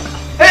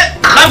哎，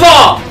韩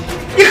凤，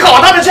你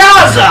好大的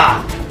架子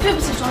啊！对不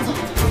起，庄总。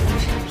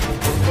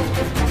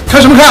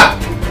看什么看？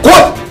滚！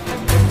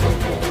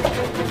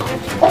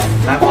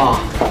南凤，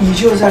你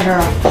就在这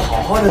儿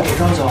好好的给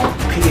庄总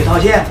赔礼道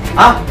歉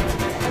啊！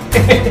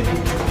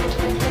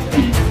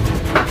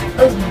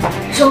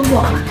庄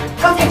总，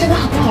刚才真的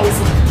很不好意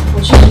思，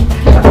我去给你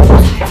打个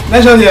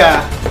南小姐，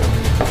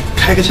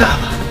开个价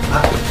吧，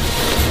啊，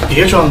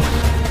别装了，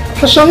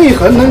他商议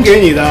很能给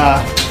你的，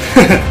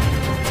呵呵，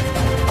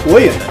我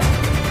也能。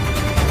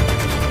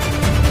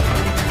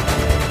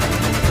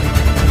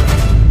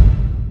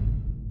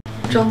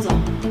庄总，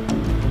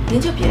您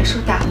就别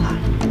说大话了，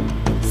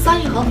桑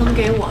胤衡能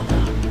给我的，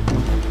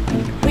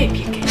未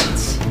必给得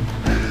起。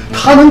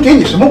他能给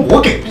你什么？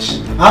我给不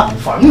起啊！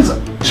房子、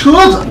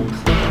车子。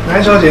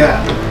南小姐，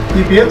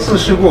你别自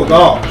视过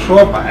高。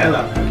说白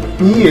了，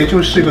你也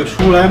就是个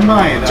出来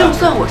卖的。就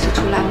算我是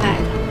出来卖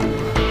的，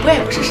我也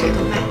不是谁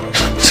都卖的。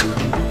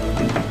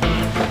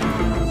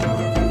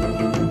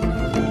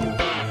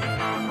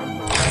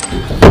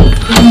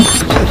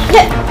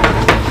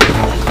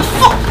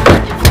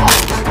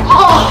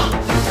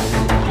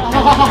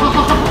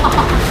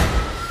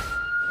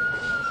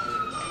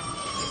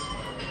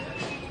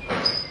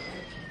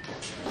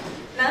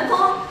南风，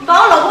你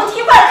把我老公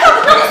踢坏了，看我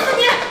弄死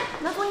你！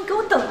南风，你给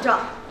我等着，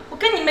我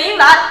跟你没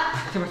完！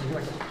这边请，这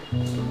边请。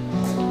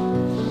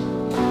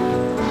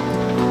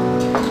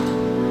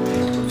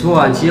昨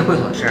晚接会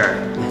所的事儿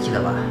你还记得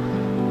吧？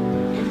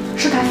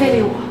是他非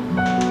礼我，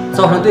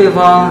造成对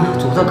方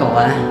主策睾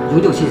丸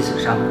永久性损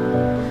伤，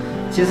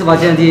经司法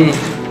鉴定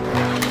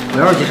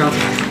512级伤残，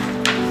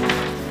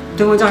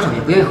对方家属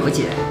也不愿意和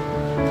解，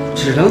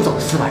只能走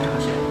司法程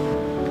序。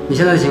你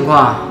现在的情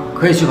况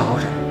可以去个候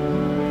审，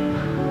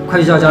快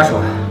去叫家属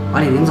把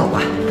你领走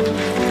吧。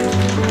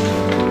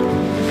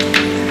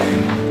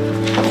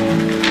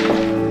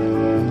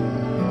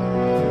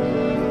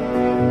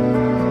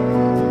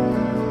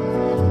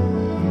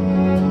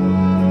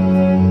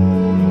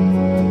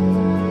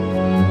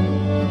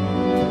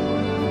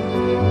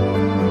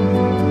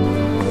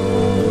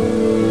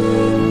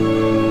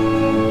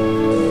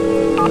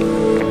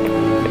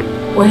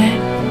喂，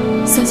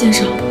孙先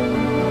生，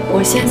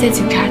我现在在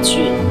警察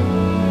局。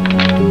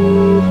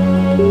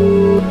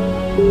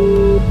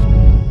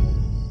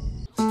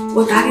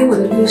我打给我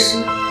的律师，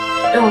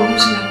让我律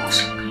师来帮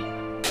手，可以吗？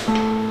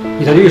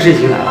你的律师已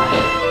经来了。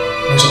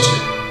南小姐，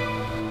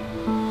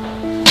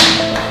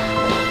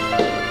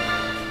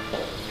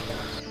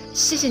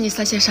谢谢你，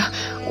孙先生，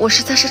我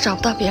实在是找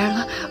不到别人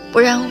了，不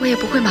然我也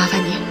不会麻烦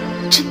你，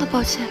真的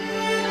抱歉。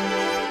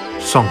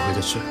上回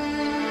的事，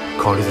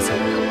考虑的再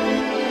没有。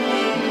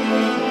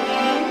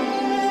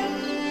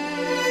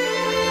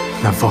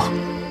南风，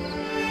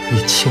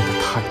你欠的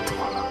太多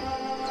了。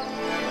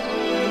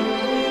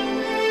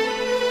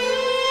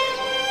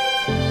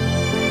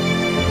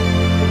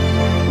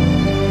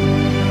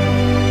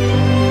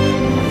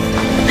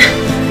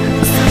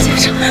孙先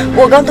生，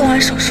我刚动完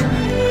手术，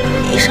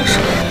医生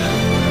说。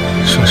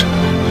说什么？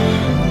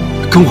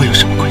跟我有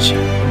什么关系？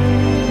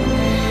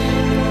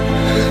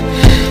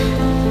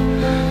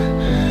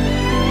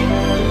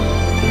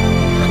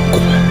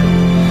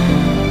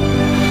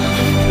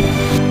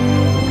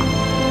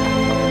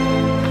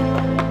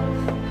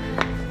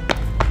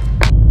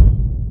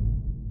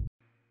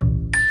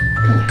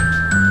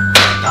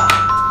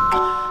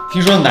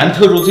听说男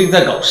特助最近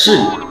在搞事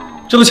业，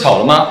这不巧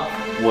了吗？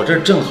我这儿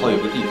正好有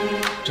个地方，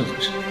正合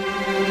适。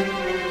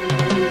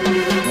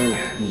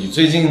你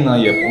最近呢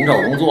也甭找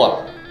工作了，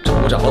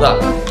找不着的，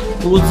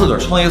不如自个儿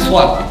创业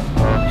算了。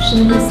什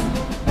么意思？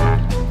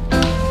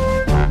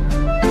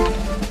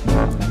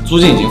租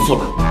金已经付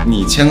了，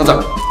你签个字儿，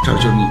这儿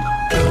就是你的。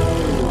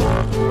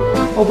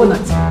我不能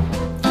签。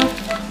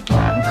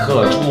男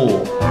特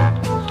助，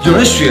有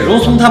人雪中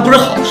送炭不是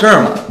好事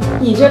吗？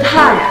你这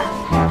太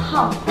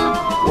烫了，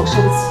我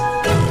受不起。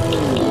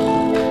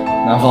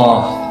南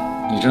风，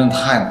你真的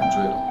太难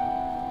追了。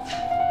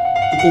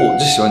不过我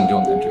就喜欢你这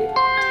种难追的。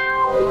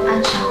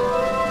安少，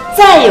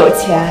再有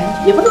钱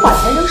也不能把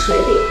钱扔水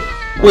里。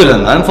为了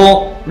南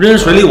风，扔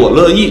水里我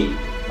乐意。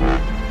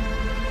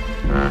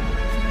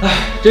哎，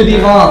这地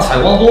方采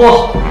光多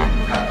好，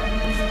看。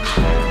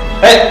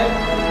哎，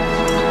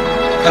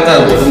看在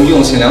我这么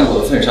用心良苦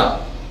的份上，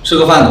吃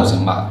个饭总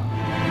行吧？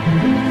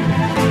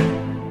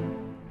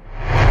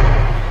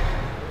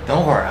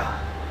等会儿啊，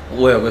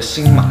我有个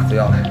新马子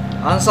要来。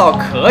安少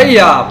可以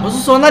啊，不是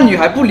说那女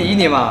孩不理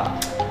你吗？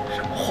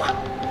什么话？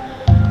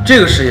这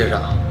个世界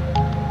上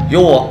有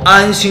我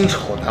安心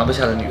丑拿不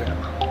下的女人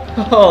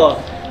吗？哦，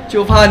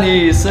就怕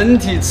你身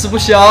体吃不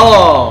消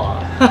哦。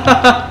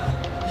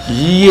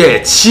一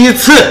夜7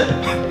次。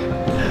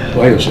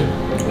我还有事，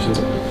我先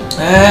走。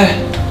哎，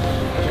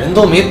人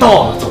都没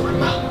到呢，走人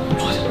吧，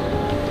坐下。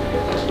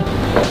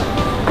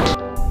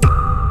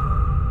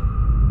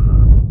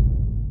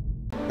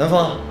南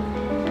风，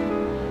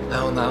哎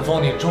呦，南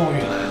风，你终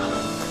于来了！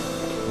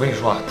我跟你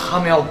说啊，他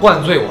们要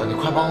灌醉我，你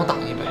快帮我挡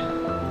一杯。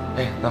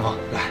哎，南风，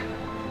来，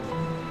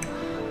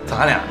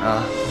咱俩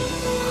呢，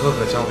喝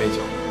个交杯酒，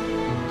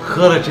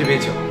喝了这杯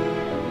酒，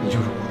你就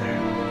是我的人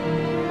了。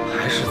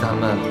还是咱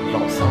们老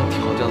桑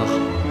调教的好。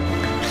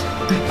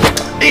对，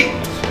哎，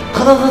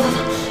喝，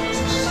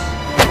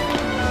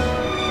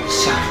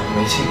下手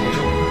没轻没重。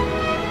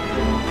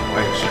我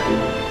也是。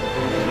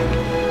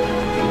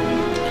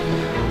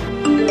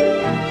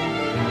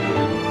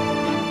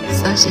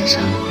孙先生，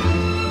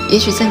也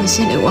许在你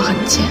心里我很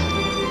贱，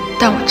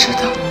但我知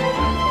道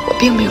我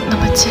并没有那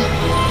么贱。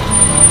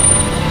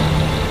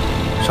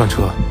上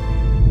车。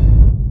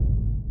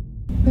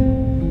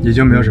你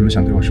就没有什么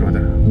想对我说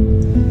的？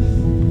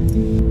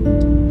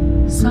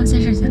桑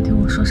先生想听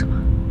我说什么？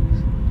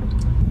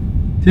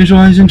听说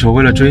安新丑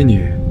为了追你，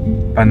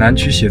把南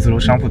区写字楼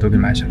商铺都给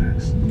买下来了。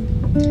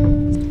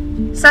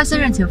桑先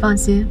生，请放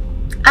心，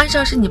安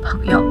少是你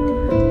朋友，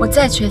我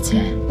再缺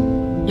钱，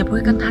也不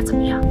会跟他怎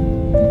么样。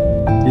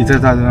你在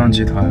大东洋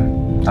集团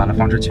打了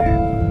房之劫，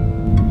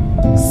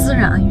私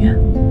人恩怨。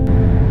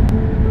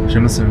什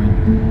么私人恩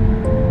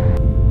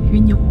怨？与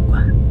你无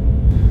关。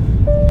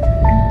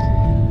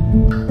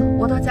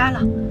我到家了，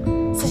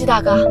司机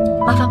大哥，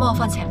麻烦帮我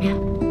放前面。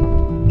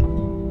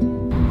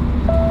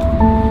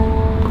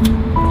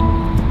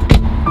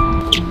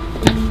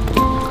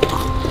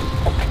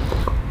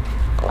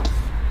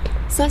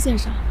桑先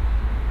生，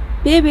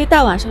别以为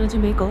大晚上的就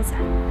没狗仔。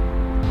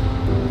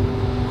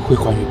会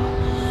还原吗？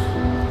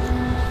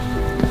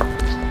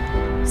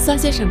桑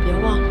先生，别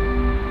忘了，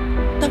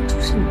当初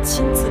是你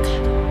亲自开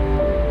的。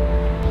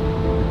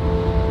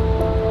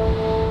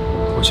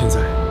我现在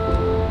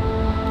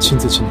亲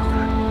自请你回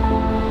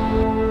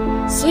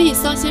来。所以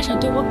桑先生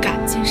对我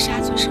赶尽杀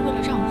绝，是为了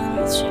让我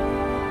回去。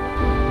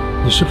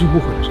你是不是误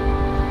会了什么？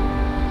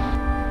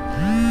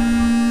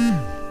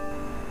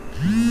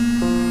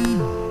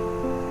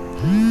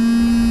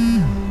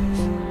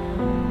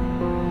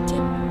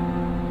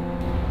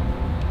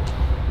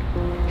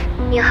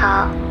你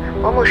好，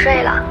我母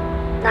睡了，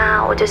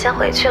那我就先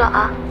回去了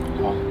啊。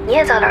你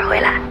也早点回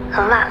来，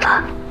很晚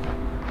了。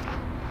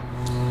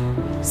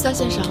桑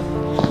先生，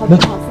好聚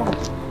好散。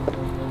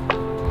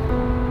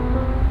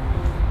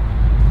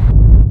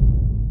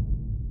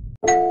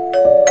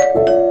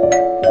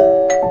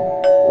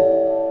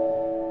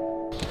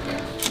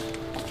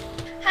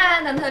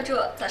嗨，南特助，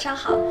早上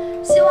好，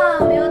希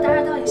望没有打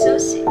扰到你休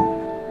息。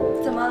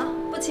怎么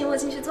不请我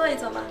进去坐一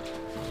坐吗？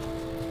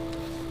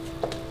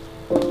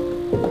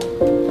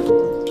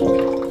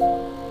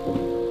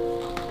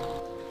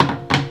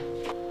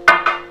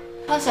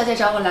方小姐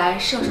找我来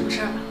是有什么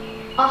事儿吗？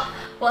哦，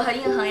我和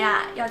应恒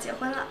呀要结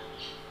婚了。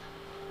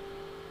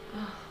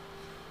啊，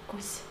恭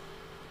喜！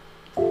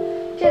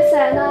这次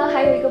来呢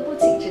还有一个不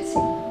情之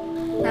请，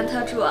南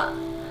特助，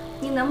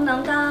你能不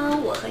能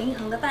当我和应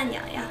恒的伴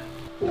娘呀？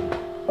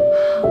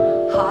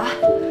好啊！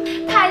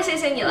太谢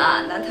谢你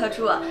了，南特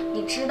助，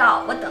你知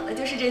道我等的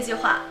就是这句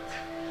话。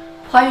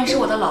怀孕是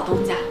我的老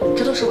东家，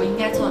这都是我应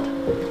该做的。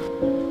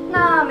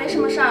那没什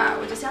么事儿，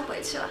我就先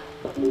回去了。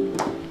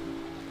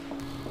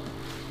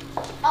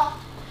哦，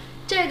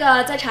这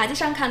个在茶几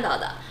上看到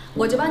的，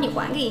我就帮你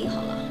还给应恒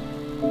了。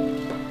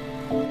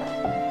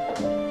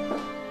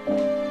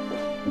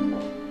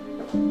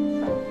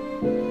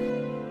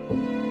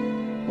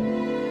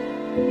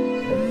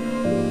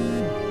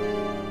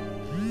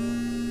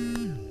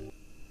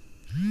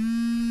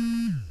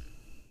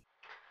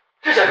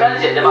是小山的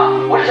姐姐吧？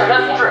我是小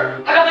山的同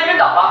事，她刚才晕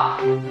倒了。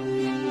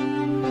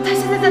她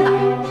现在在哪儿？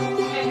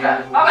医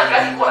院，麻烦你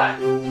赶紧过来。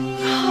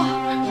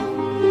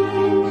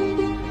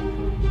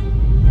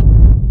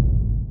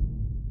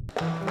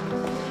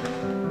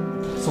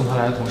送她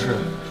来的同事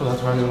说她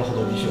突然流了好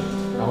多鼻血，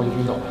然后就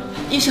晕倒了。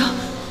医生，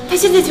她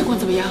现在情况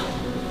怎么样？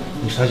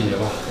你是她姐姐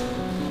吧？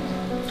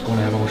跟我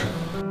来办公室。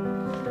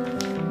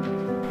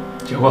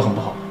结果很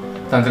不好，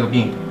但这个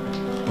病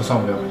不算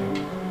无药可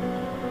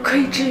救。可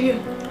以治愈。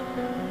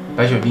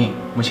白血病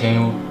目前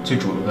有最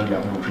主流的2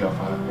种治疗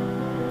方案，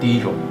第一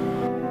种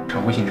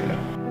常规性治疗，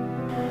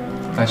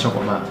但效果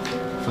慢，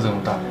副作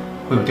用大，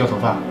会有掉头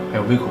发，还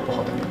有胃口不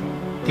好等症状。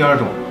第二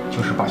种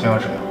就是靶向药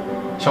治疗，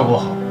效果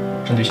好，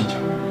针对性强。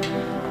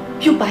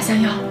用靶向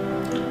药？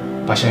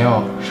靶向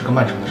药是个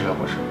漫长的治疗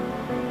过程，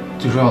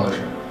最重要的是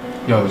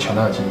要有强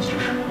大的经济支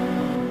持。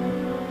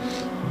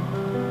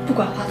不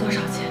管花多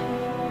少钱，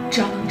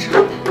只要能治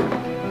好他。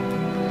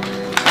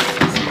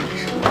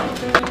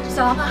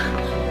小王妈，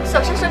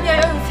小山生病要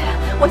用钱，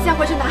我先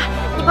回去拿，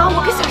你帮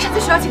我给小山在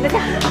学校请个假。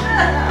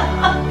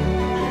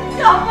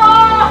小芳，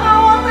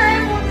我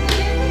对不起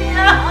你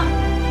啊！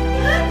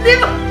你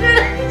把这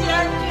钱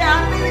全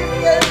被你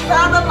给杀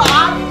的拿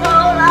走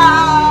了，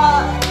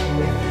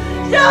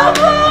小芳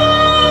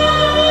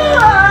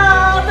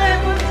啊，对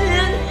不起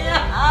你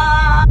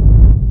啊！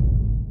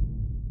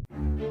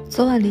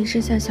昨晚临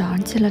时向小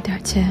王借了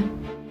点钱，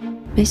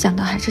没想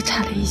到还是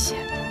差了一些。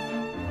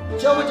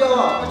交不交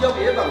啊？不交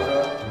别绑车。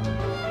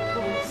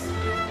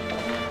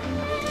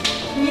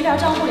你医疗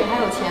账户里还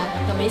有钱，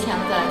等没钱了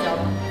再来交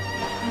吧。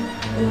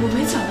我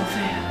没缴过费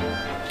啊，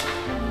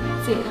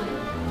自己看。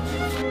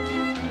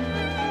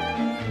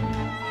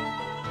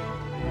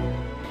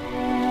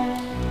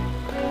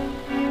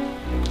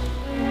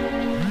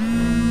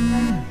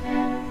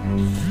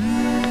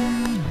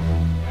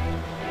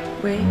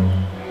喂，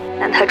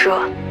南特助，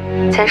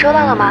钱收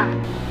到了吗？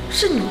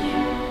是你？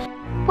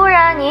不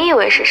然你以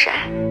为是谁？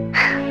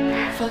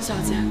方小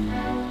姐，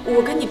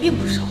我跟你并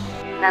不熟。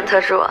南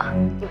特助，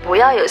你不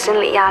要有心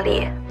理压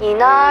力。你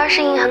呢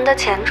是银恒的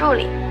前助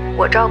理，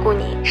我照顾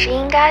你是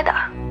应该的。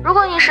如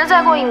果你实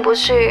在过意不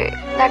去，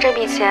那这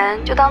笔钱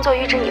就当做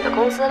预支你的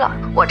工资了。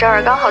我这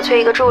儿刚好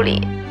缺一个助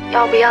理，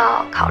要不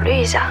要考虑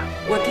一下？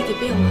我弟弟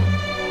病了，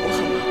我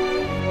很忙。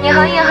你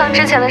和印恒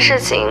之前的事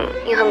情，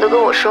印恒都跟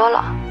我说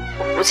了，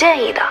我不介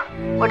意的。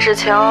我只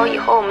求以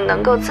后我们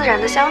能够自然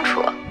的相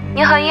处。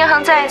你和印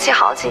恒在一起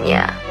好几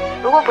年，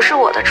如果不是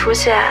我的出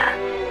现，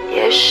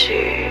也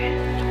许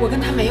我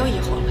跟他没有以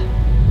后了。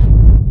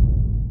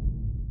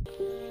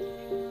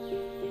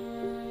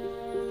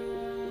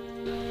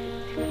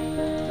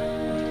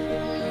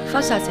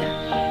方小姐，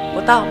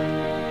我到了。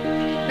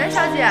南小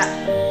姐，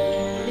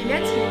里面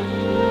请。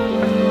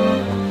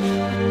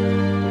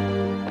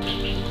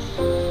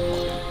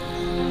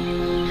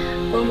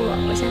伯母，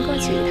我先过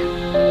去一趟。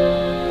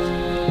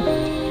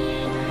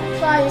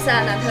不好意思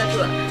啊，南特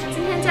助，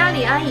今天家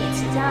里阿姨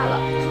请假了，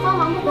厨房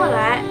忙不过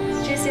来，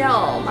这些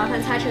藕麻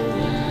烦擦成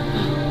泥。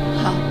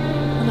好，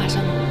我马上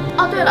弄。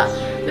哦，对了，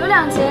有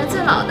2节最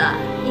老的，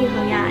印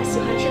恒呀喜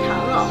欢吃糖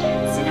藕，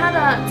其他的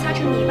擦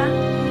成泥吧。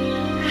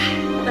唉，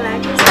本来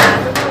这些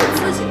都是我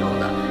自己弄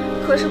的，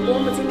可是伯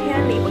母今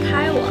天离不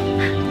开我，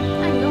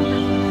那你弄吧。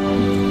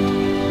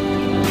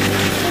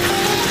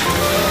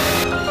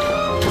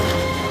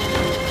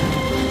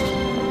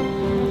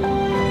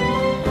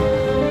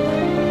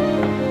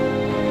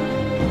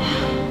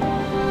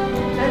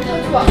南特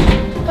助，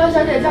方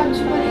小姐叫你去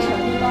婚礼场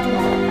地帮忙。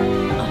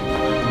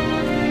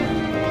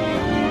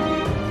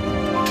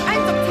哎，你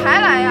怎么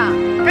才来呀？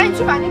赶紧去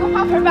把那个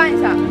花盆搬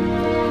一下。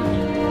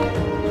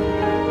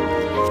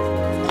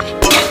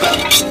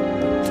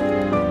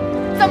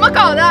怎么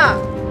搞的？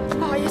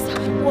不好意思，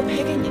我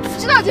赔给你。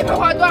知道这盆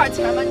花多少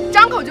钱吗？你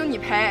张口就你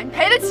赔，你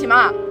赔得起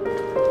吗？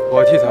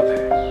我替他赔，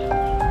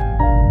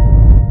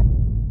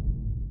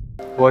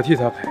我替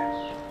他赔。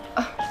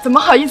怎么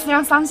好意思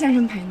让桑先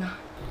生赔呢？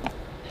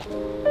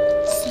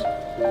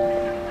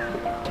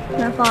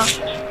南风，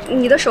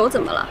你的手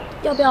怎么了？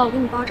要不要我给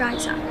你包扎一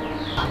下？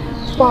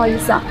不好意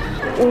思啊，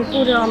我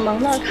顾着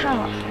忙那看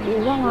了，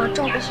我忘了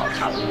照顾好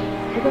它了。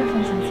不怪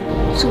方小姐，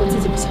是我自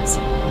己不小心。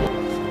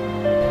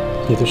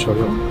你的手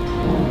有？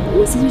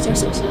我先去找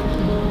小香，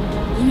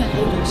医院还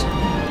有点事。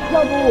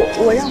要不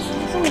我让司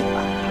机送你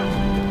吧。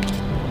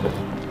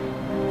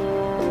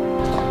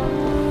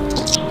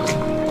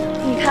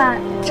你看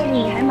这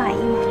里，你还满意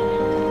吗？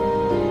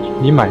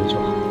你满意就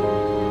好。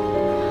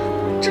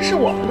这是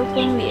我们的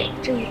婚礼，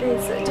这一辈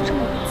子就这么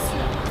一次。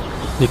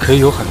你可以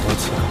有很多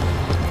次。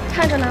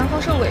看着南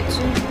风受委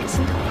屈，你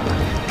心疼吗？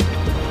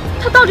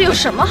他到底有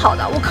什么好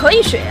的？我可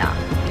以学呀。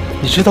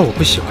你知道我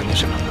不喜欢你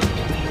什么吗？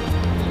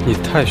你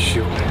太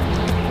虚伪。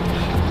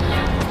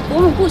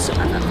伯母不喜欢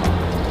南风，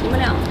你们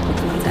俩不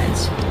可能在一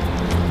起。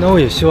那我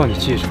也希望你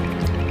记住，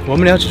我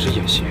们俩只是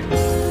演戏。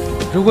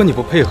如果你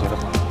不配合的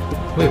话，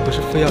我也不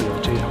是非要有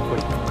这场婚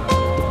礼。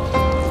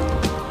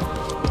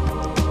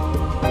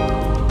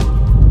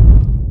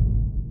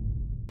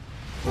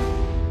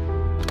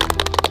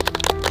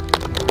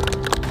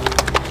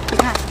你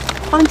看，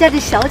方家的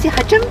小姐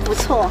还真不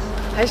错，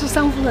还是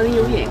桑夫人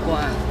有眼光。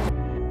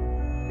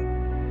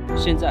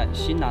现在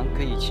新郎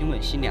可以亲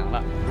吻新娘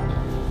了。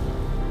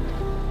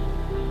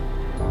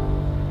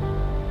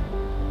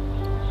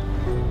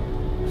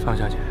方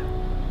小姐，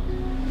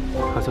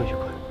合作愉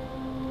快。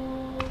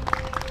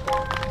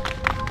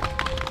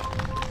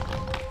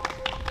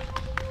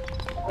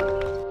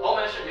豪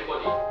门世纪婚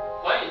礼，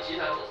环宇集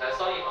团总裁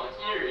桑胤衡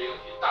今日迎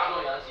娶大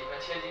东洋集团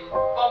千金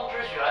方之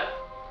璇。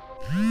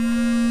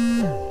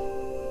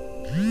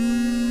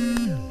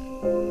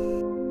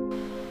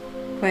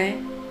喂。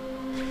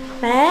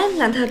喂，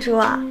南特助，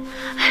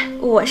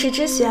我是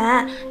之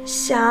璇，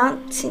想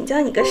请教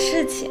你个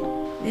事情。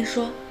您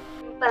说。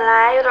本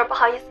来有点不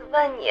好意思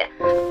问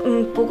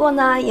你，不过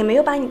呢也没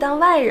有把你当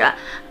外人。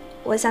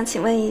我想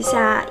请问一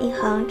下，印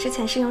恒之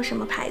前是用什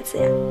么牌子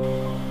呀？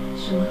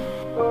什么？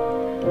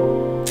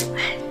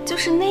就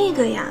是那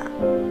个呀。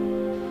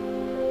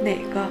哪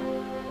个？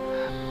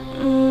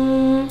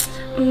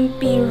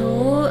比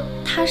如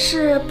它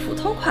是普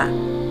通款、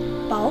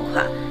薄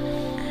款，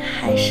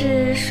还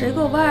是水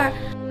果味儿？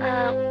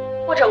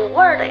或者无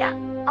味儿的呀？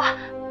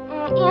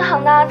印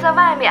恒呢在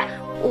外面，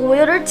我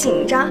有点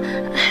紧张。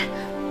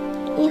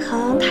印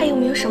恒他有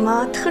没有什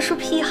么特殊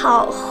癖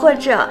好，或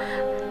者，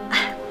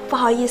不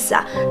好意思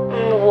啊，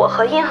我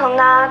和印恒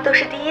呢都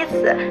是第一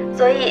次，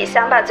所以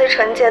想把最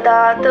纯洁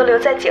的都留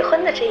在结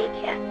婚的这一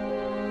天。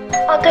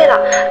哦，对了，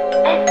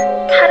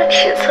它的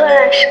尺寸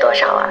是多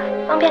少啊？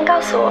方便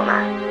告诉我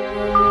吗？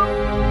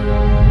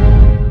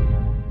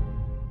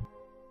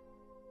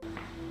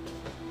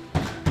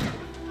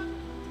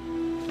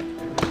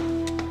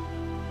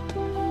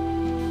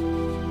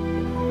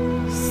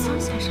桑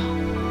先生，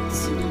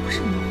今天不是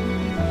你的婚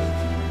礼吗？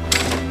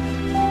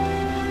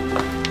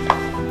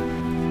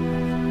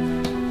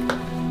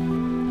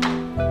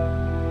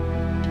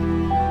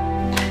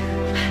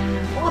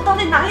我到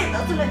底哪里得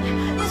罪了你？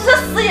你这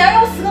死也要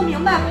让我死个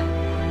明白吧！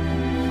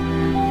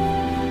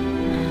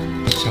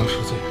想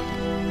赎罪，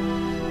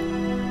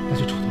那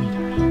就主动一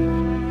点呀。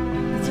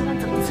你今晚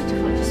怎么辞职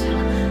否就行了？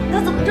你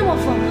怎么这么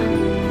疯啊？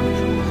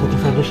我跟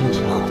范律师一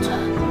起合作，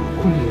我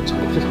婚礼找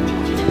非常条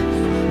件。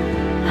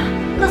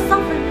那桑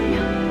夫人怎么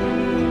样？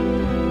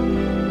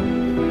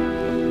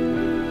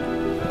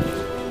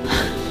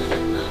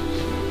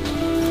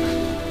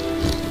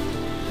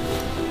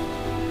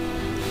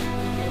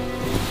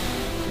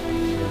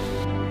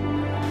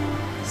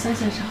桑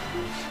先生，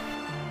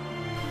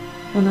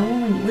我能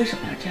问问你为什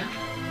么要这样吗？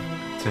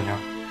怎样？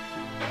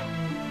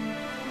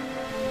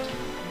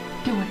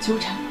对我纠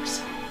缠不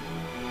休。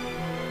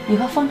你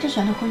和方之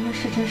璇的婚约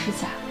是真是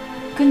假，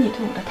跟你对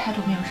我的态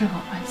度没有任何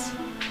关系。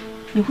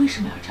你为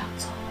什么要这样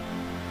做？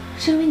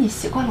是因为你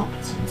习惯了我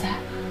的存在，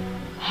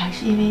还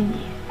是因为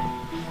你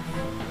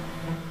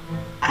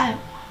爱我？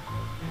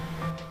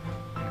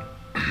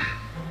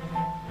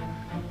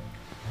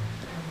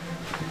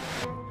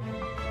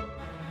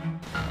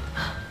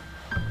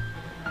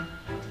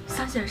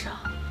桑先生，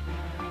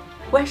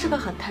我也是个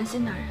很贪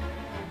心的人。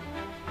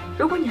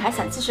如果你还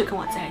想继续跟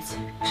我在一起，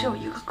只有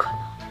一个可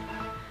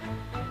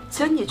能，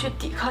请你去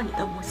抵抗你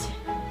的母亲，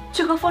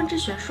去和方之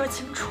璇说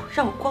清楚，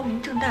让我光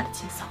明正大的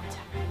进桑家。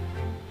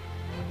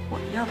我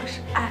要的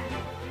是爱，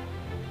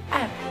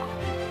爱不够。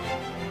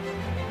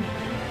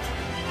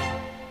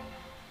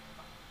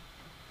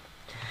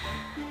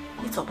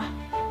你走吧。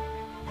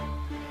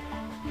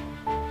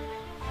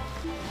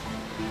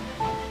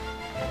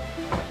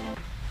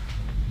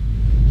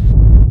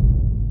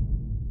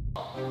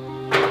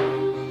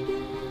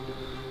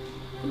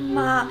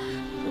妈，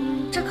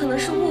这可能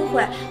是误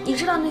会。你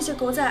知道那些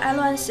狗仔爱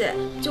乱写，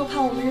就怕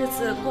我们日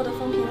子过得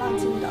风平浪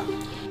静的。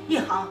一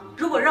航，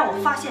如果让我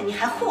发现你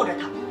还护着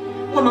他，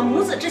我们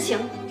母子之情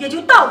也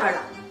就到这儿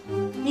了。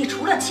你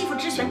除了欺负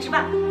之璇之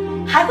外，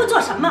还会做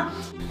什么？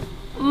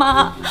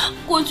妈，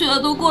过去的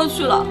都过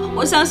去了，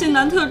我相信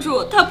南特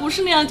助她不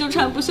是那样纠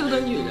缠不休的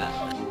女人。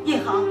一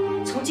航，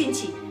从今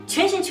起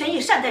全心全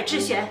意善待之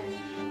璇，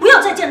不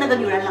要再见那个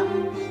女人了。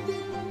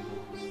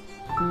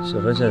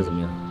小川现在怎么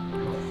样？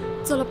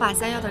做了靶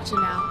下药的治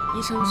疗，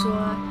医生说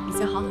已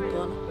经好很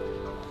多了。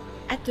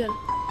哎，对了，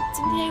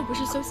今天又不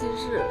是休息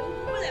日，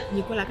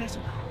你过来干什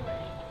么？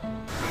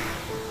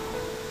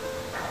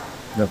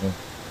那风，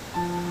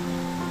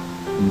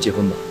我们结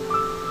婚吧。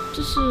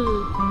这是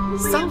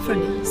桑夫人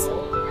的意思。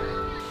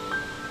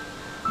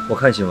我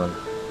看新闻了，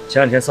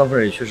前2天桑夫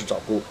人也确实找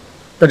过我，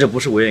但这不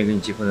是我愿意跟你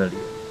结婚的理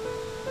由。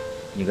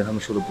你跟他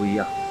们说的不一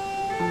样，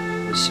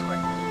我喜欢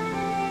你，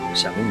我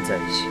想跟你在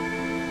一起。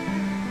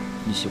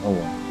你喜欢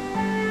我吗？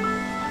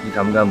你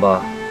敢不敢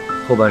把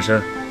后半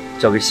生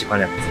交给喜欢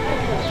2个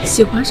字？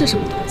喜欢是什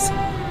么东西？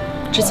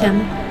值钱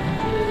吗？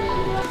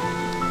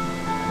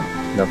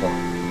那风，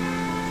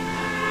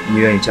你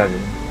愿意嫁给我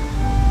吗？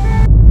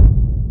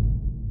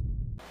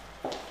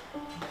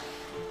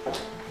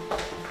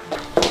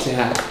姐，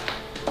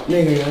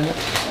那个人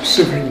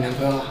是不是你男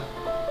朋友啊？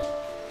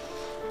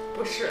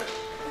不是。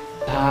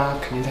他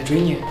肯定在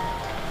追你。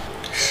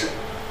是，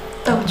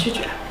但我拒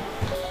绝。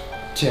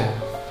姐，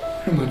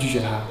为什么拒绝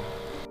他？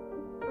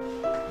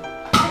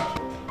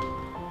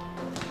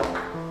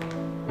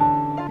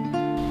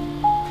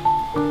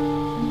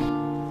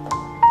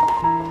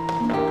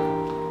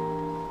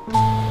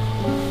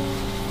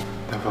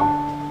南风，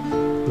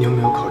你有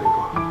没有考虑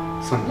过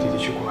送你弟弟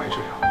去国外治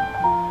疗？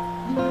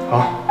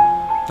好，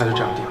那就这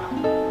样定了，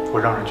我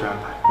让人去安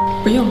排。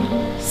不用了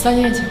，3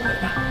月请回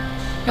吧，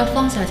让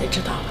方小姐知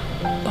道了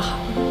不好。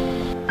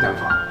南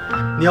风，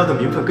你要的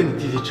名分跟你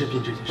弟弟治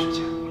病这件事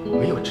情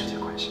没有直接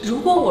关系。如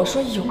果我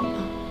说有呢？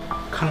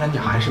看来你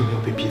还是没有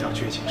被逼到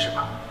绝境，是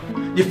吧？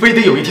你非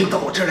得有一天到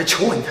我这儿来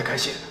求我，你才甘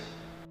心。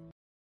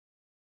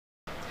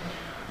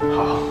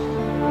好，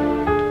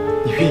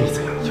你愿意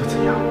怎样你就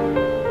怎样。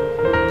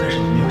但是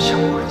你没有想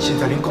过，你现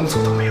在连工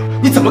作都没有，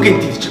你怎么给你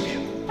弟弟治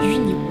病？与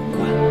你无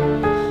关。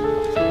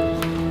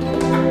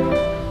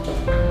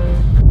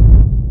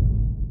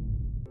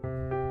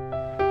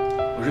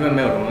我这边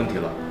没有什么问题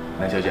了，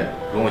南小姐，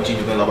容我进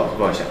去跟老板汇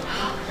报一下。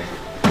好。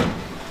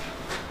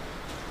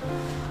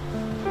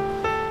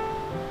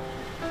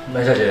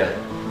南小姐，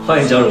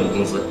欢迎加入我们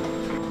公司。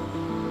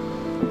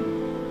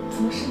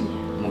怎么是你？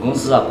我们公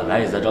司啊，本来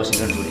也在招行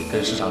政助理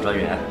跟市场专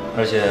员，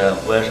而且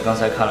我也是刚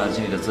才看了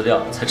经理的资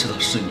料才知道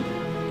是你。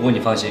不过你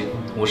放心，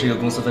我是一个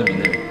公私分明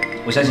的人，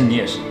我相信你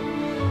也是。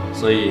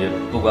所以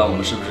不管我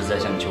们是不是在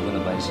向你求婚的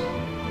关系，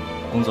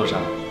工作上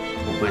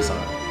我不会扫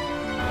人。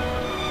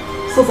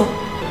苏总，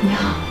你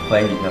好，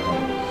欢迎你，南风。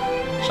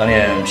赏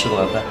脸吃个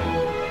晚饭。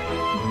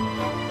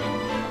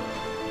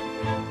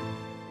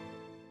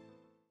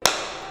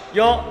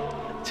哟，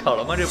巧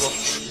了吗？这不，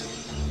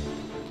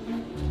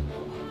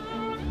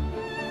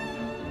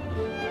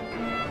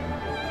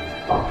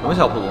什么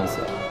小破公司，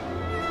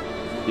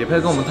也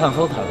配跟我们探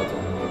风谈合作？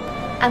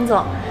安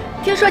总，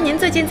听说您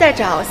最近在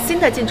找新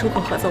的进出口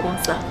合作公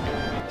司，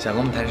想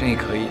跟我们谈生意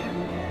可以，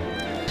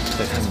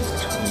再看你们的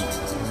诚意。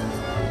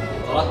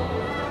走了。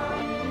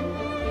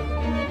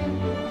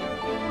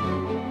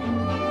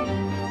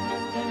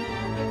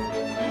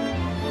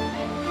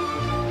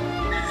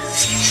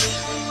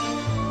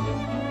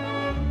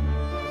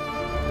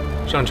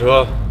上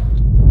车！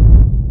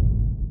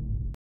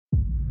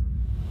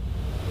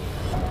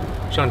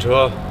上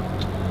车！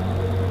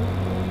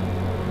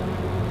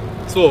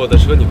坐我的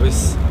车你会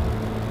死。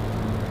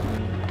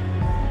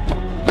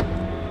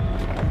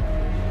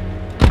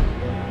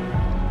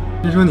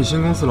听说你新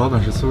公司老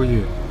板是苏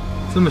玉，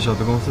这么小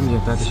的公司你也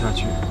待得下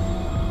去？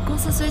公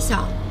司虽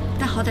小，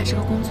但好歹是个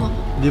工作嘛。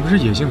你不是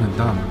野心很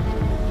大吗？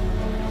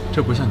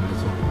这不像你的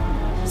作风。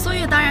苏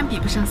玉当然比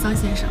不上桑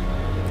先生，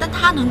但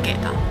他能给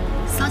的，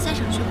桑先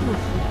生却不如。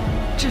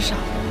至少，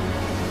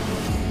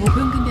我不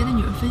用跟别的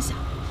女人分享。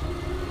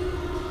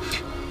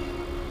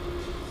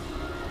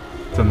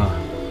怎么？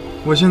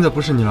我现在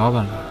不是你老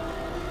板了，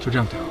就这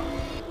样对我？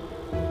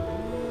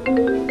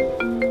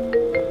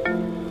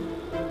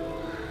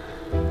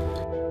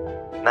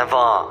南风，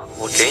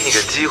我给你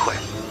个机会，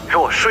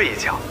让我睡一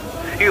觉。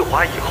玉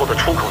华以后的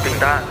出口订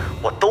单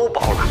我都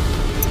包了。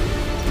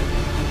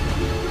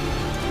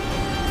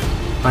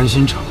安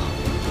心城，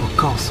我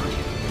告诉你，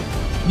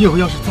你以后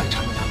要是再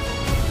缠着南风，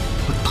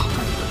我打断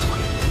你的腿。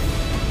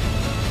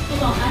副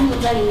总，安总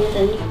在里面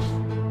等你。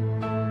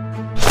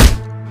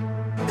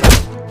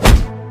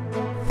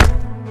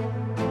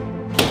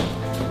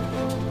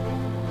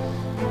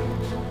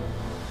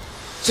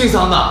姓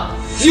桑的，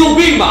你有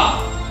病吧？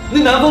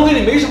那南风跟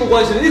你没什么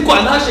关系的，你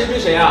管他谁追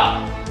谁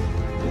啊？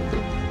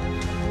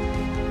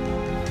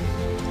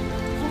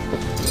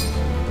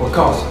我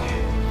告诉你，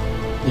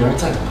你要是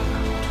再敢碰南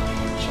风腿，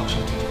小声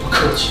点，不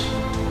客气。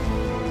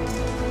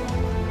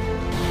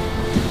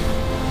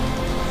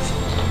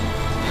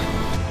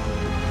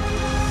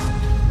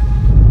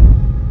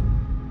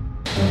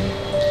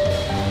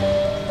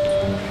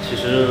其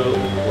实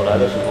我来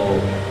的时候，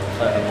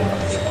他也没跟我打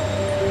过电话。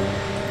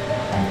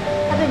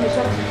他对你说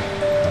了什么？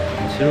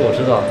其实我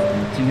知道，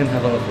今天采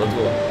访的合作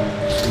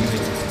是因为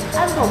你。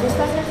安总对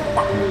桑先生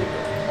打了一顿。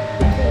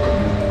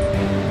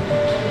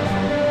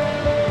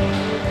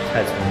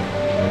太聪明了。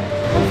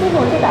那苏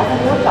总就打算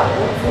给我涨工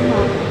资吗？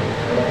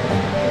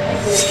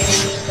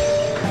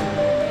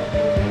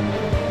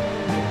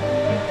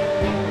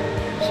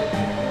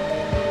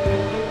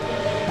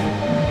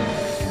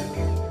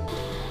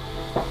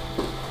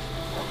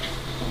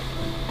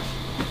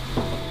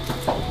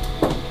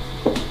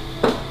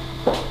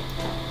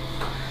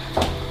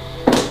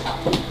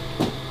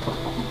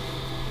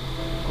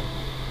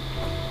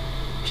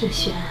志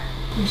轩，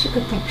你是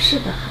个懂事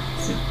的孩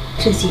子，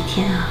这几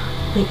天啊，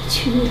委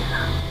屈你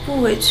了。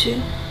不委屈，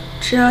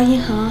只要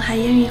殷恒还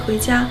愿意回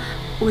家，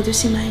我就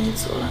心满意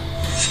足了。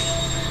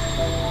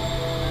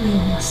为我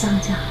们桑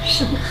家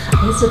生个孩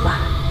子吧。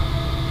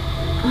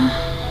啊，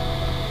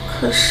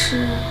可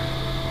是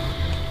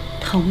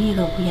同一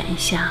个屋檐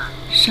下，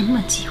什么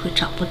机会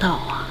找不到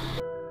啊？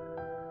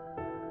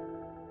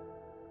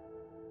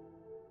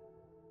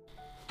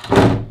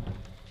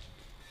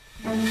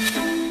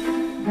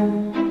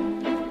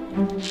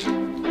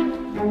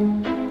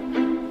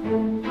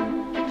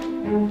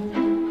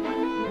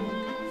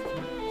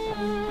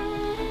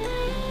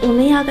我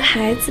们要个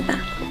孩子吧。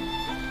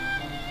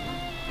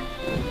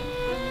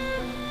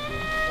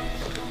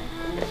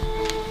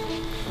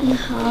你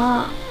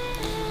好，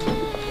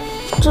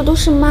这都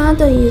是妈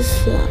的意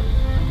思。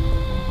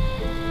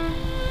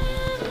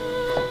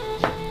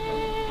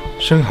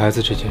生孩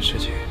子这件事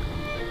情，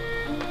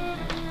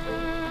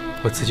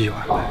我自己有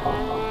安排，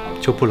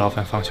就不劳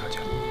烦方小姐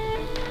了。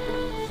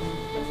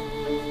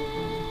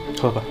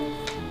喝吧。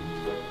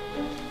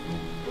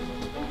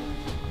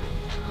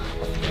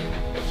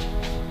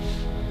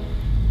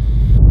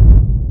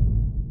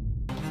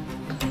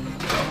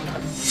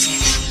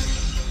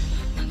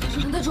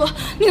男主，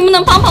你能不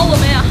能帮帮我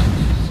们呀？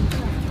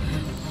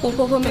我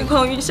婆婆每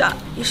况愈下，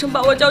医生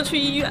把我叫去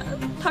医院，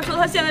他说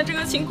他现在这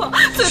个情况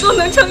最多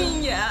能撑1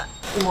年。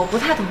我不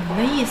太懂您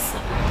的意思。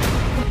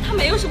他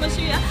没有什么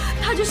心愿，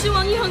他就希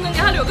望殷恒能给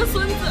他留个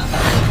孙子。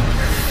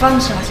方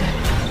小姐，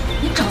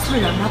你找错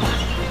人了吧？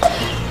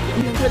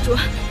男特助，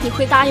你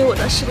会答应我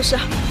的，是不是？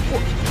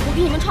我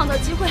给你们创造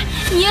机会，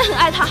你也很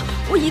爱他，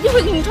我一定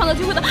会给你创造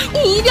机会的。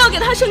你一定要给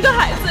他生个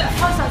孩子。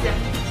方小姐，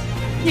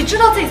你知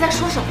道自己在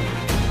说什么吗？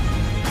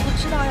我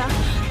知道呀，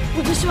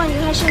我就希望你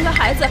给他生个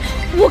孩子，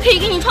我可以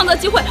给你创造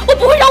机会，我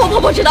不会让我婆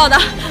婆知道的。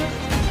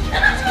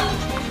男特助，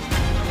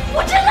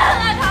我真的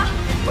很爱他，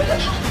为了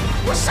他，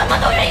我什么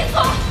都愿意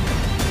做。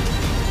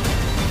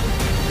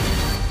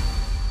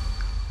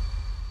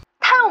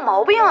他有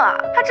毛病啊！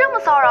他这么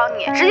骚扰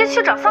你，直接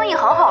去找桑胤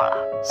恒好了。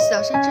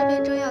小山这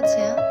边正要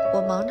钱，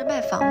我忙着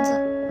卖房子，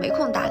没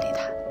空搭理他。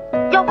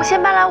要不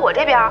先搬来我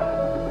这边？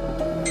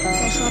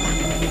再说吧。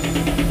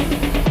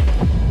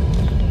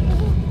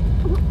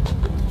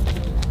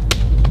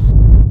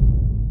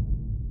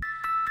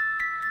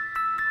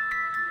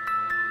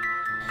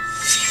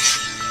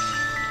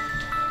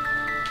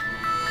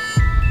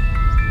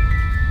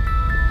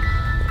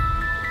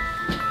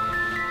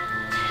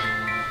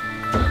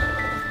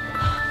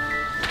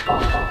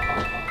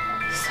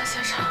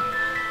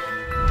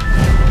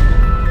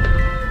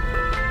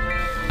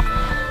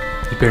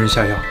被人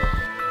下药，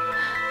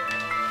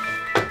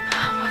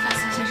麻烦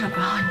桑先生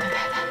管好你的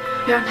太太，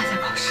别让她再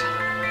搞事了。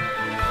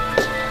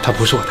她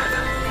不是我太太。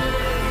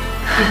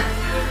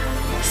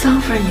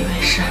桑夫人以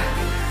为是，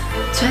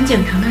全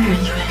景城的人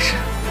以为是，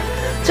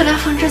就连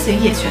风之行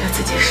也觉得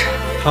自己是。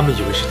他们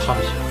以为是他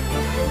们赢，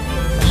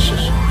事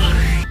实不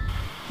是。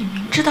你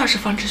明知道是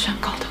方志轩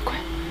搞的鬼，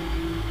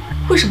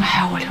为什么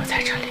还要我留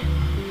在这里？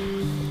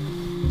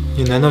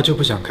你难道就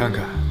不想看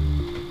看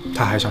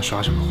他还想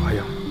耍什么花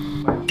样吗？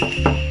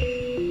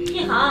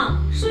一航，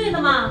睡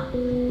了吗？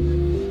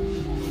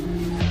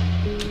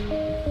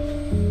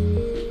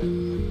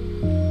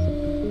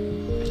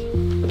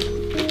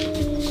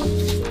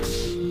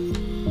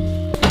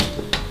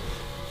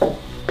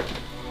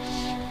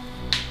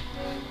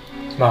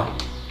妈，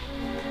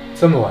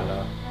这么晚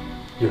了，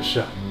有事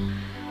啊？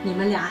你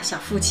们俩小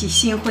夫妻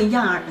新婚燕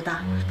尔的，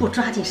不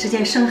抓紧时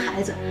间生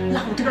孩子，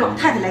拉我这个老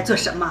太太来做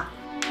什么？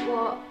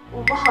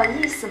我不好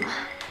意思嘛。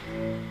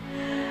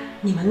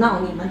你们闹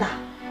你们的，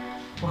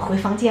我回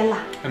房间了。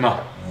哎妈，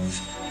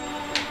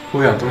我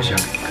有样东西要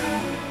给你看。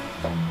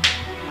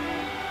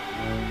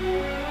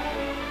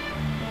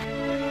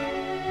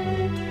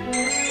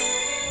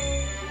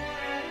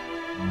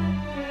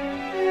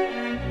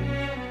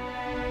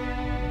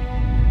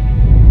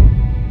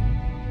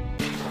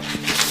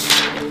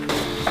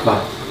爸，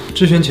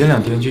志轩前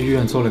2天去医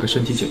院做了个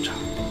身体检查，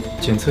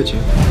检测结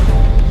果，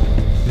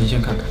您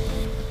先看看。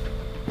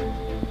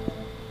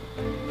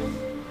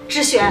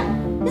志轩，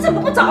你怎么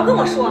不早跟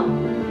我说？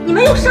你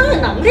没有生育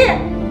能力。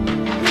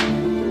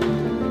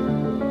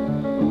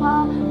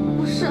妈，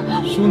不是。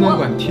输卵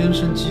管天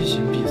生畸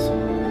形闭锁，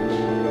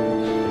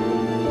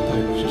倒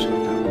也不是什么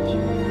大问题。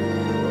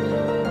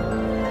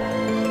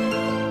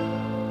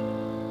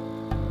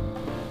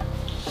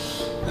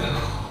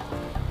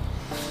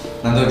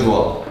南特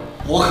助，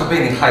我可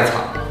被你害惨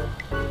了。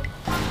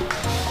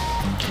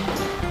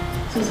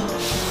宋总，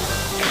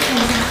看一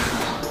下合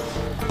同。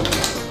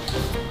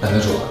南特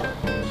助，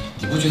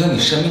你不觉得你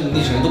身边的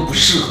那些人都不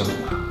适合你吗？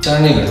像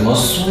是那个什么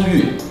苏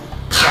玉，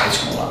太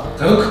穷了，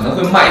很有可能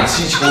会卖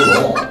妻求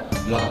荣。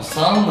老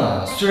桑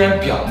呢，虽然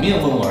表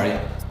面温文尔雅，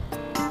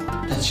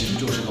但其实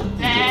就是个不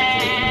折不扣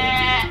的人。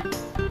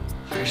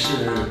还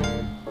是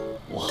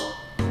我好，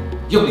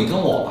要不你跟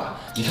我吧？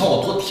你看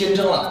我多天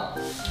真了，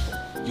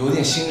有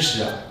点心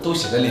事啊，都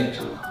写在脸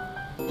上了，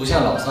不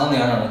像老桑那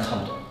样让人看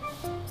不懂。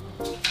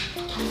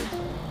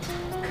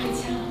可以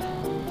签了吧？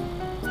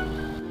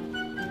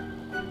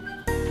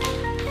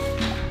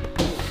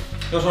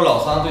要说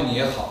老桑对你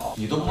也好，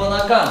你都不帮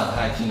他干了，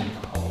他还听你的。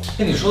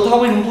那你说他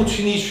为什么不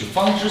娶你娶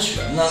方之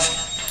璇呢？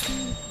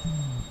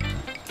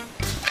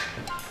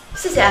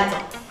谢谢安总，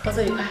合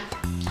作愉快。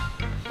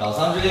老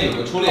桑之前有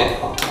个初恋，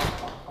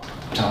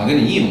长得跟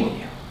你一模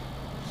一样。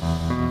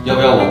要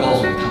不要我告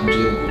诉你他们之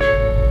间的故事？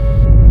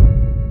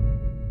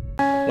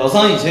老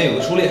桑以前有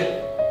个初恋，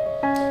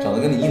长得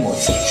跟你一模一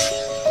样。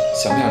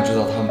想不想知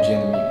道他们之间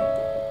的秘密？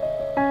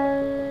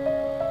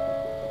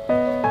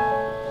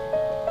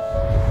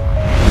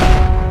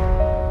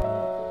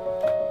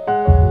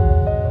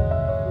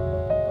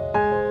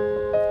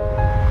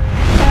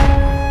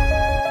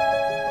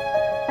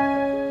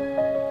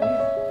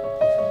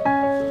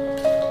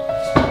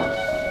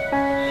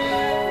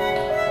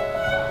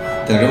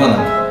等着吧，南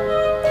风，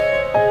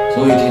总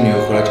有一天你会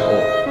回来找我。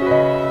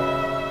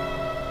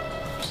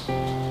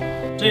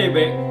这一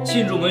杯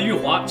庆祝我们玉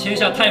华签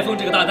下泰丰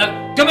这个大单，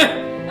干杯！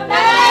干杯！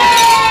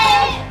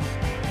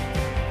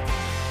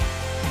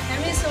南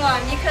秘书，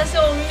你可是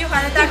我们玉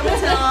华的大功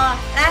臣哦，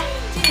来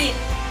敬你。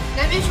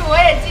南秘书，我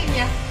也敬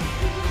你。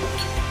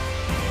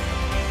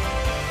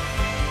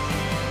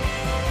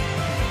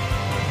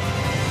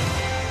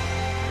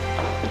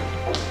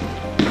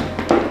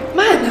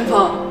妈呀，南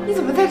风，你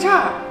怎么在这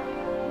儿？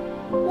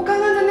我刚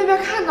刚在那边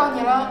看到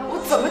你了，我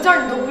怎么叫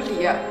你都不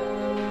理。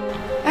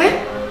哎，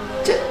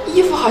这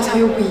衣服好像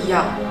又不一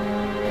样。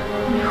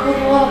你喝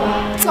多了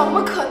吧？怎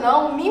么可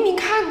能？我明明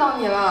看到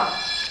你了，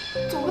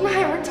总不能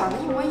还有人长得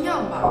一模一样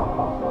吧？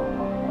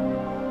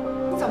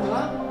你怎么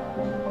了，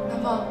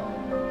南风？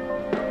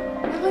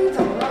南风，你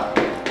怎么了？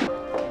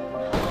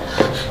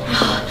你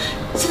好，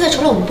现在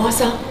除了我们包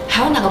厢，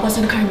还有哪个包厢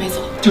的客人没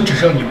走？就只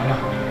剩你们了。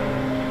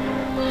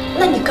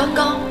那你刚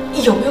刚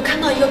有没有看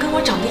到一个跟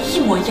我长得一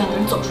模一样的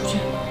人走出去？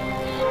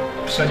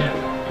小姐，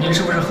您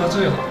是不是喝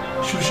醉了？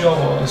需不需要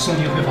我送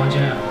您回房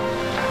间呀？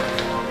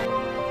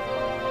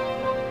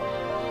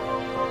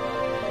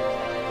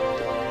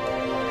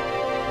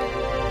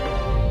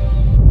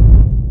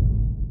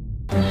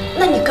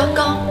那你刚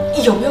刚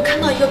有没有看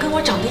到一个跟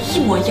我长得一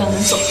模一样的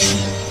人走出去？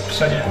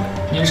小姐，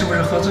您是不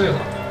是喝醉了？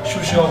需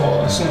不需要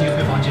我送您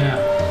回房间呀？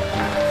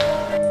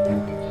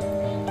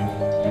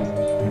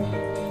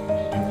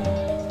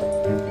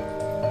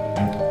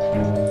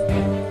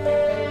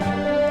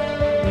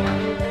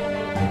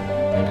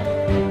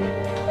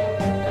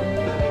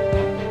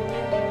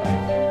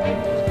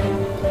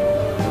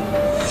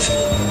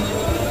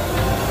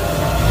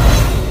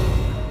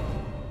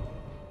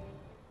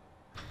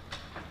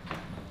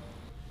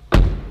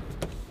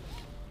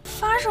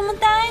发什么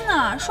呆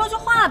呢？说句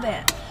话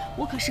呗！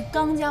我可是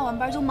刚加完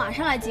班就马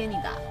上来接你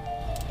的。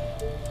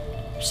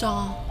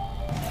小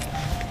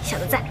小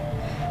的在，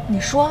你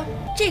说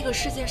这个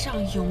世界上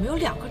有没有2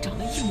个长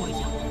得一模一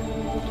样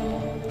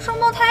的？双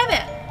胞胎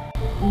呗。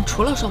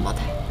除了双胞胎。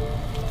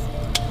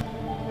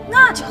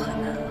那就很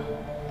难了。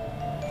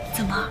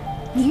怎么，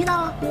你遇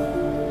到了？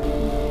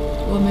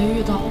我没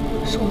遇到，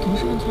是我同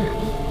事问错人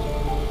了。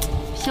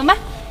行吧，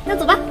那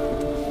走吧，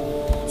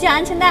系好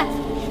安全带。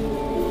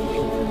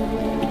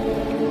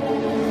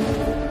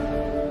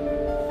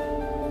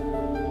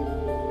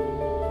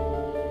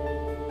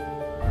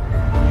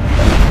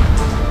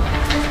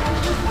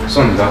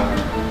送你的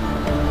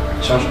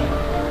香水。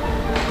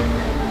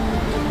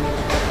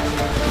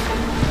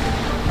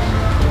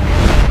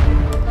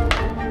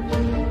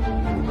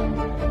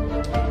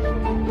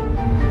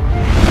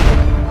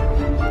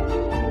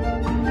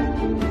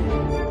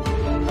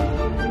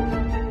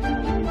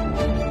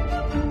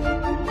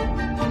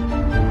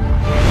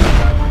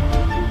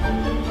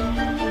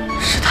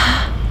是他。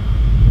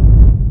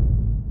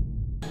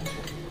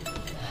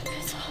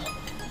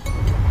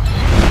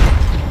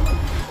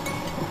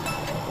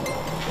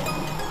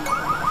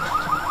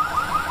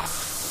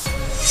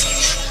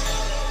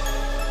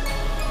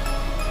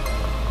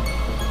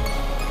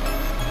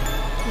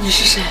你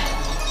是谁？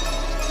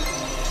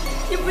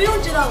你不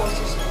用知道我是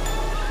谁，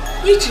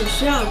你只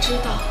需要知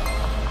道，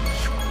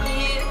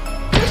你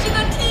就是个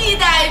替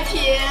代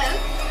品。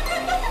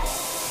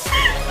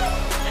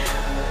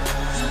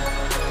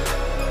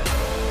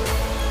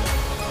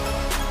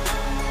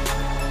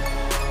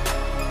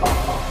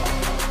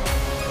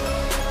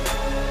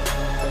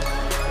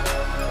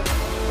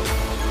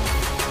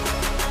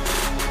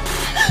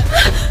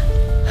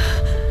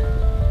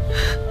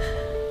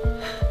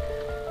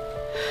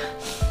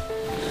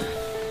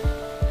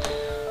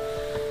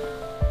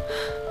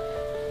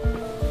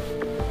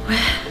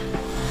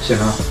谢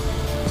娜，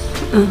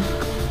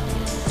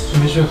睡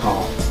没睡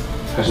好，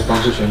还是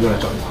当事人又来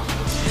找你了？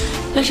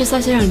要是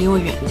桑先生离我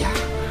远点儿，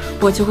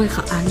我就会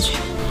很安全。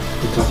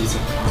你到底怎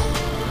么了？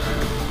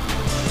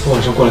我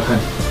晚上过来看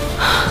你。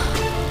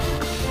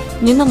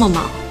您那么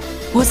忙，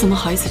我怎么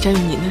好意思占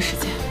用您的时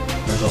间？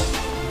南总，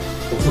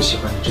我不喜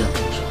欢你这样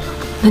跟我说话。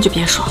那就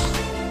别说了。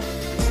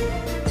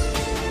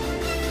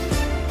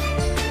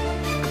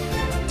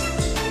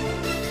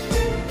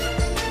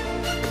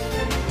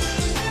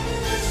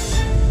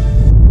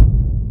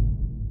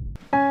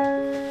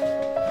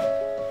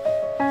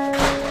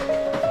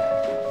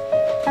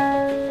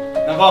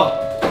南方，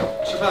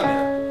吃饭没？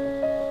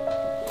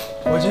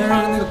我今天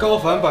让那个高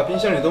凡把冰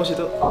箱里的东西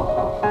都……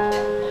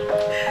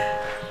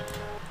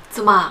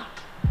怎么，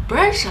不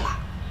认识了？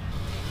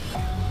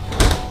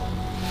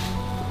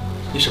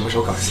你什么时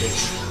候搞这个？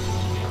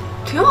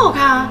挺好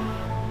看啊。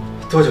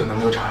多久能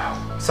留长呀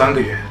？3个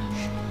月？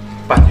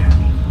半年？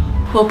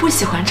我不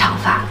喜欢长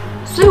发，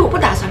所以我不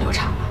打算留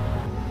长了。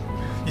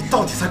你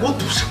到底在给我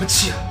赌什么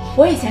气啊？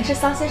我以前是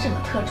桑先生的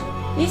特助，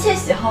一切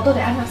喜好都得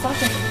按照桑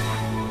先生的来。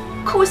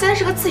可我现在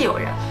是个自由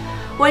人，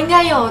我应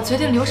该有决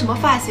定留什么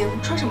发型、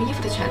穿什么衣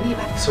服的权利吧？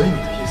所以你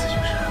的意思就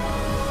是，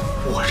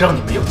我让你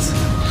没有自由？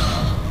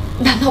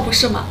难道不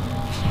是吗？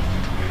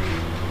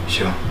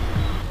行，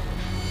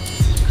自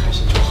己开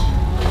心就好。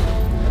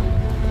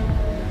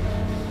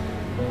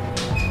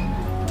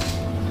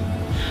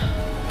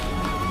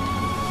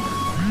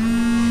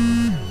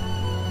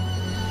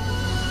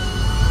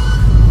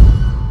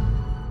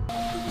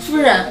夫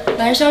人，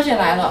蓝小姐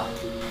来了。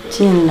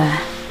进来。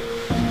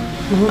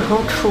门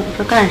口杵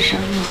着干什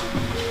么？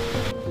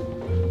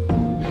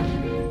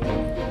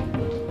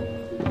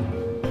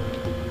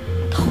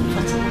头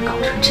发怎么搞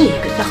成这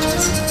个样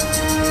子？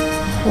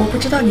我不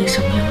知道你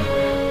生病了，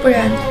不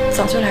然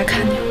早就来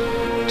看你了。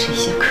这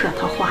些客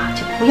套话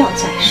就不要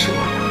再说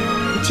了。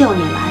我叫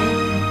你来，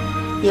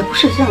也不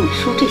是让你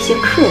说这些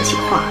客气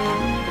话的。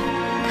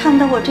看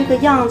到我这个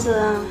样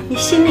子，你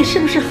心里是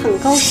不是很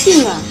高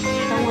兴啊？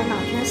等我哪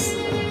天死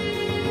了，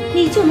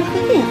你就能和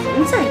印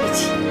恒在一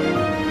起。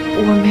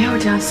我没有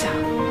这样想。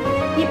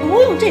你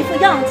不用这副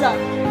样子，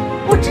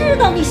我知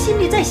道你心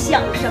里在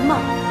想什么。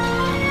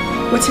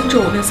我清楚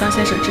我跟桑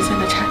先生之间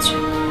的差距，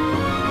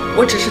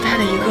我只是他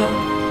的一个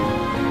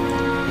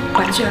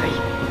玩具而已。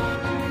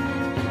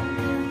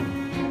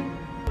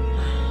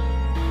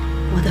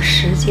我的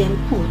时间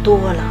不多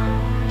了，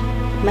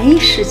没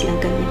时间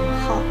跟你们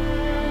耗。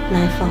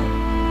南风，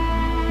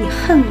你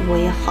恨我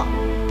也好，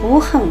不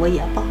恨我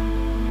也罢，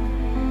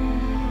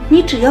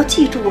你只要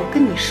记住我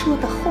跟你说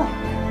的话。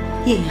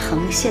印恒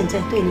现在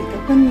对你的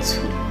温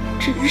存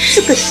只是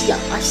个假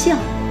象，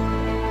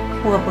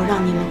我不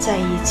让你们在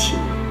一起，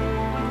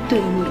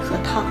对你和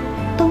他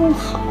都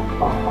好。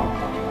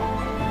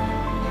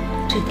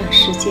这段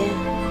时间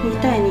你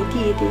带你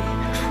弟弟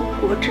出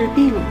国治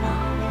病了，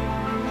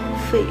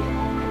费用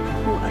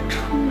我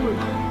出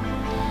了。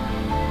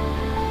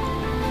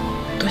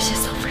多谢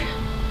桑夫人。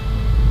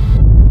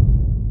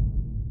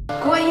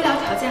国外医疗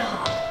条件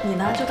好，你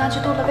呢就当去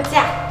度了个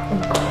假。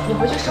你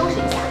回去收拾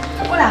一下，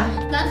过2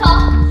天。南风，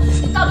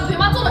你到底对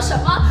妈做了什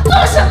么？做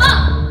了什么？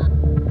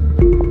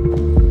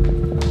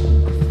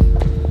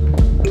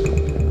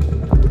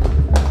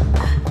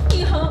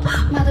印恒，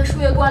妈的输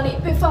液管里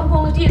被放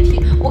光了液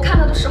体，我看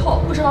到的时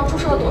候不知道注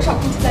射了多少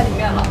空气在里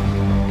面了。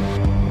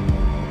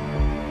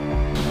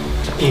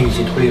病已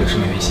经脱离了生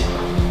命危险了。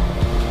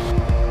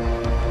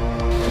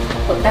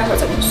我待会儿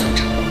再给你算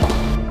账。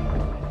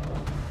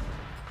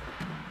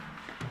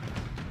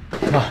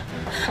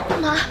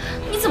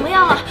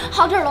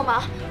好点了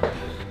吗？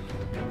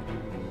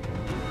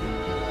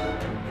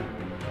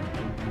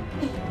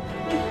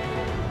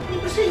你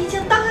不是已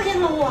经答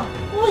应了我，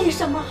为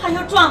什么还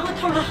要转过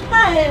头来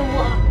害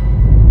我？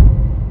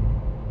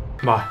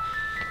妈，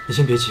你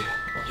先别急，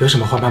有什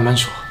么话慢慢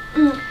说。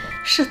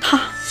是他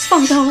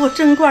放掉了我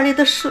针管里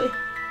的水，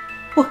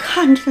我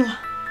看着了，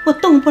我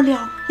动不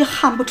了，也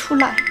喊不出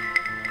来。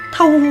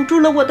他捂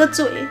住了我的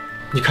嘴，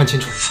你看清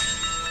楚了。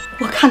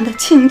我看得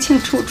清清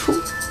楚楚。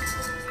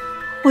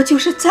我就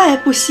是再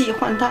不喜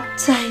欢他，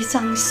栽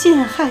赃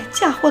陷害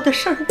嫁祸的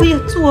事儿，我也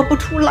做不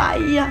出来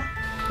呀。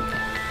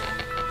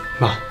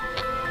妈，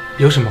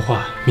有什么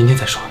话明天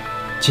再说，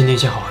今天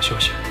先好好休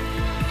息。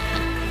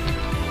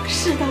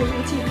事到如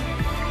今，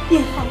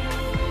叶航，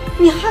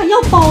你还要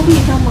保密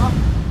的吗？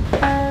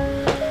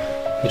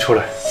你出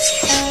来。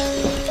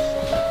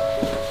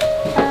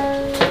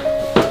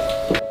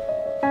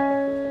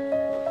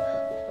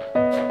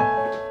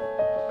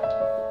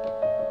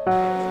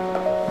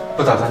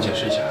不打算解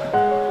释一下？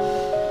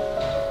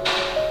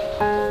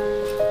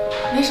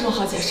没什么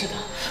好解释的。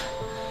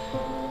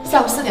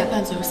下午4点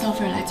半左右，桑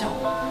夫人来叫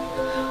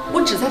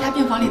我只在她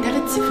病房里待了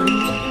几分钟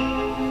左右。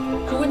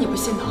如果你不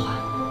信的话，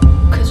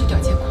可以去调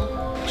监控。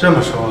这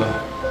么说，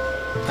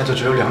那就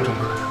只有2种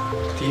可能：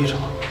第一种，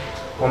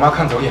我妈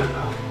看走眼了；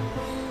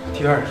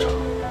第二种，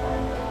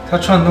她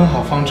串通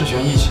好方志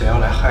全一起来要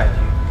来害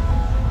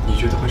你。你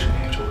觉得会是哪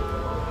一种？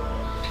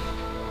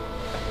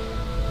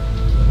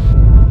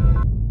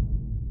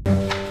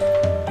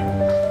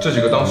这几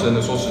个当事人的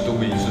说辞都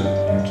不一致，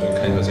只能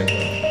看一下监控。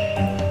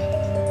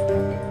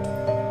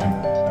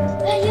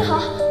哎，一航，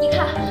你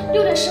看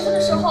6点10分的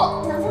时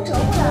候，南风折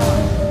过来了。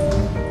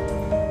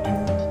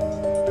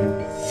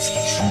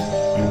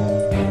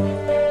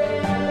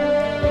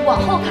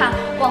往后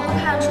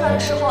看出来的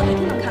时候，一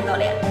定能看到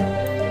脸。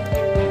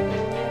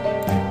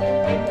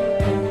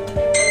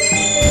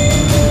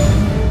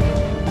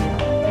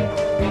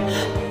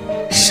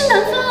是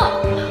南风。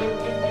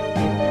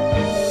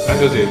南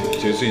小姐，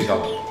解释一下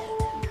吧。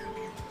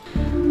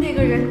那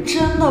个人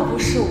真的不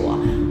是我，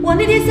我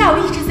那天下午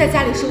一直在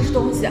家里收拾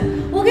东西，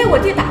我给我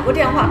弟打过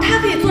电话，他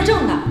可以作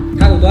证的。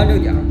他给我端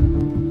正点儿，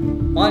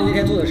把你那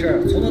天做的事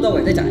儿从头到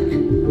尾再讲一遍。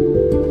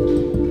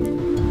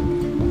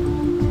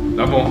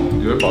南风，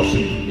有人保释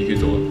你，你可以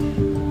走了。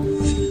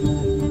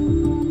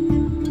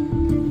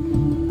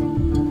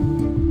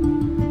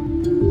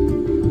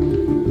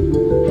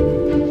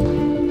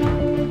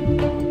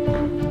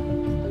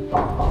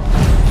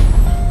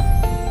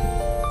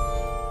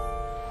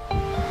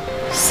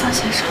桑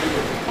先生，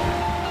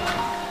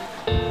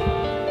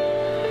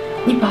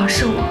你保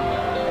释我，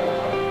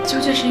究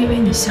竟是因为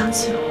你相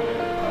信我，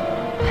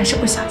还是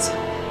不相信我？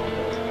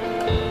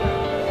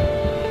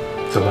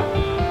走吧。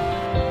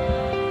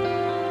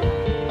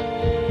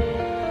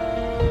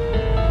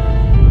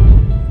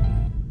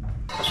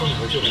他说你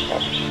回去了。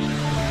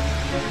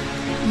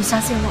你相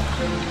信我吧？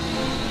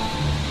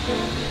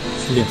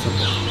你脸色不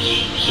太好，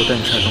我带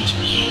你吃点东西。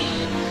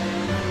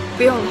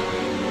不用了，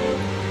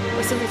我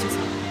现在就走，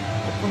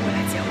我会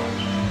来接我。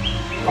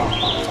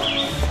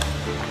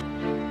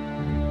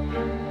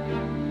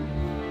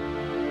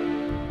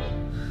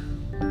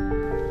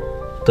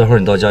待会儿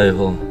你到家以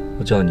后，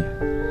我叫你。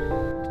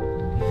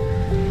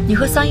你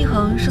和桑一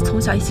恒是从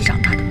小一起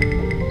长大的吗？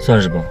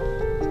算是吧，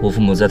我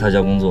父母在他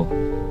家工作，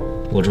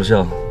我住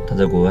校，他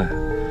在国外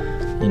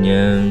，1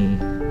年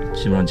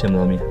基本上见不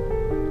到面。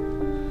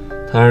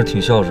他还是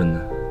挺孝顺的，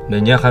每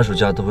年寒暑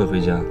假都会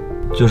回家。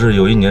就是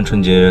有1年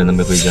春节他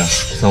没回家，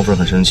桑夫人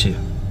很生气，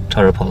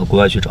差点跑到国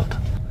外去找他。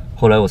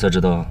后来我才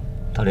知道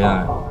他恋爱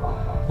了。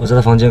我在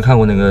他房间看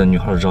过那个女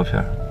孩的照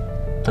片，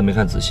但没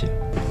看仔细，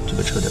就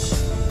被撤掉了。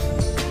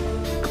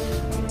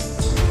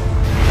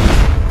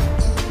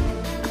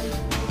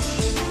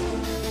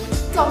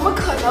怎么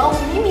可能？我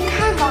明明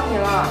看到你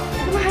了，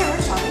怎么还有人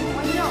长得一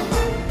模一样呢？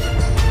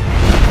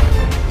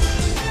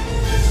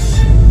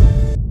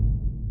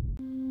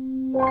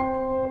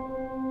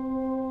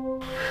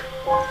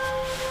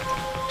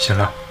行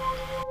了。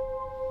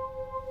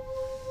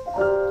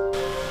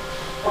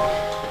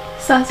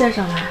桑先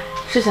生来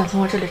是想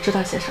从我这里知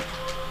道些什么？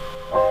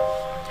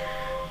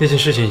那件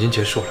事情已经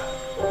结束了，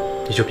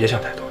你就别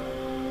想太多了。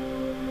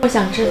我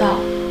想知道，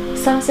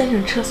桑先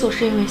生撤诉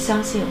是因为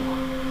相信我，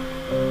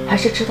还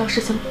是知道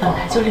事情本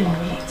来就另有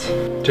隐情？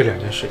这2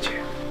件事情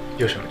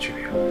有什么区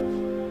别？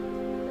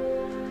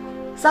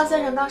桑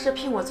先生当时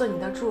聘我做你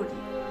的助理，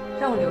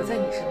让我留在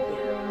你身边，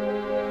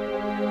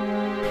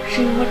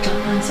是因为我长得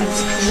很像你的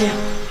初恋。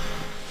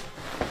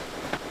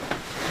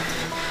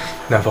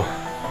南风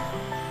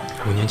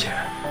，5年前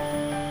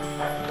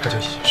他就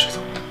已经失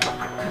踪了。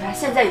可他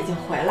现在已经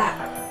回来了。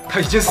他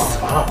已经死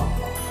了。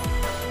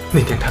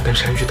那天他登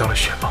山遇到了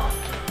雪豹，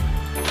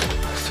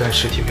虽然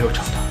尸体没有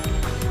找到，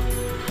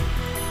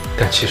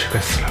但其实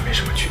跟死了没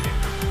什么区别。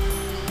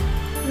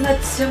那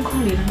监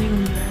控里的那个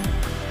女人，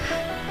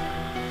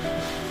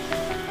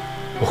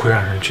我会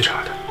让人去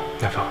查的。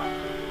南风，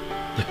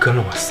你跟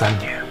了我3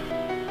年，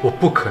我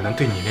不可能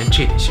对你连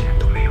这点信任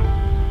都没有。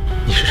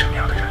你是什么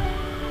样的人，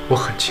我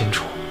很清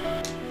楚。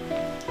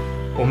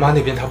我妈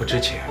那边她不知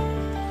情，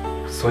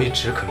所以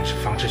只可能是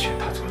方志全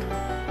他做的。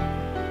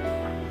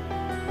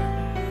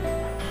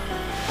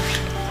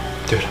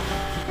对了，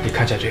你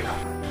看一下这个。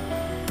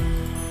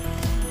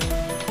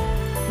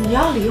你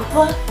要离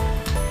婚？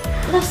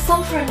那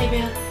桑夫人那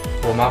边？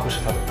我妈不是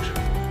他的护身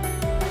符，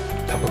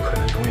她不可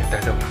能永远待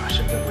在我妈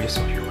身边为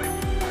所欲为。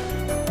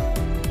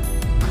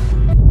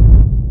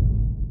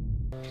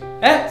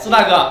哎，苏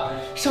大哥，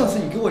上次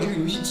你给我这个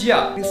游戏机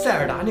啊，那个塞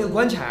尔达那个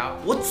关卡啊，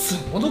我怎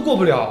么都过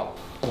不了。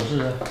我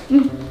是。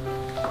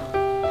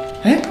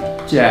哎，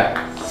姐，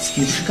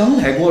你不是刚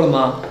来过了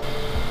吗？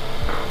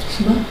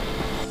什么？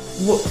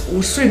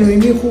我睡得迷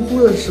迷糊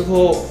糊的时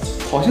候，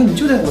好像你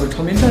就在我的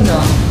床边站着。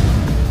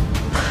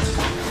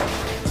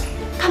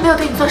他没有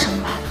对你做什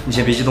么吧？你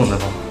先别激动，南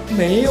风。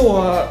没有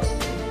啊，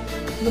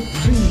那不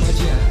是你吗，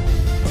姐？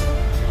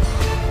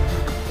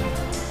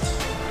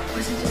我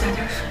先去打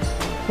点水。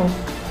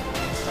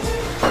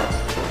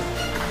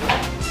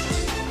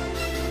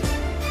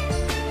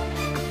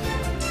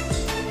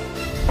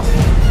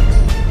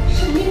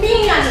神经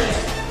病啊你！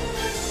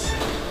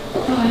不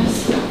好意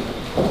思。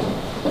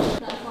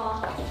南风，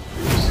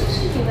你是不是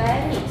以为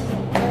你自己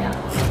不对啊？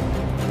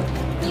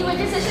你以为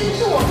这些事情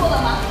是我做的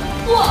吗？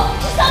不，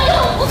是桑胤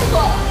衡夫妇做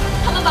的。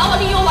他们把我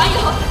利用完以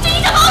后，就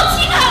一下把我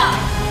踢开了。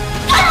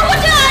他如果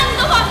真爱你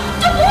的话，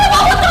就不会把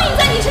我勾引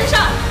在你身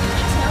上。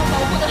他想要保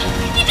护的，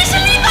一直是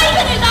另外一个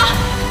女的。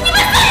你们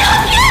三人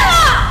骗了！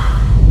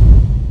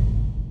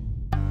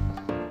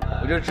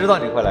我就知道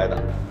你会来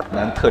的，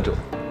男特种。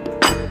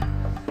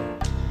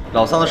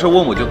老桑的事问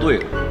我就对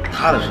了，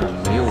他的事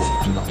没有我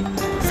不知道。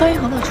桑胤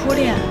衡的初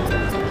恋，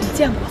你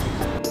见过？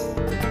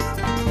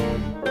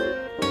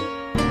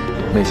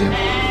没见过。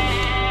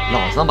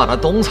老桑把他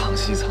东藏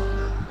西藏的，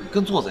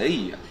跟做贼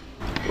一样。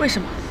为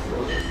什么？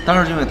当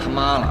然是因为他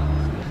妈了。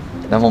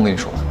南风，我跟你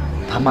说，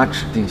他妈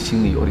指定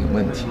心里有点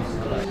问题。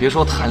别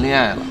说谈恋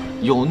爱了，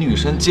有女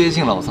生接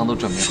近老桑都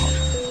准没好成。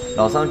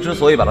老桑之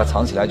所以把他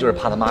藏起来，就是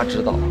怕他妈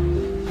知道。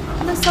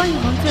那桑胤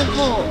衡最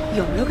后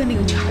有没有跟那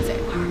个女孩在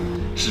一块儿？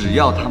只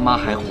要他妈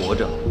还活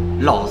着，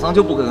老桑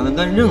就不可能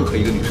跟任何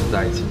一个女生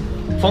在一起，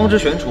方之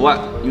璇除外，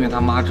因为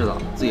他妈知道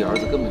自己儿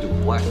子根本就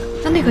不爱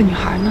他。那个女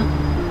孩呢？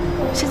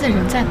现在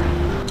人在哪？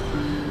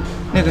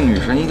那个女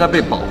生应该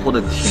被保护的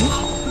挺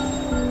好，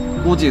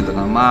估计等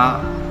他妈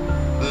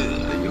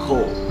以后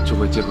就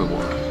会接回国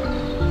了。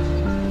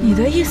你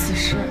的意思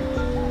是，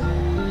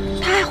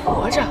她还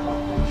活着？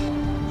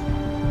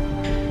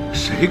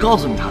谁告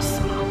诉你她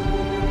死了？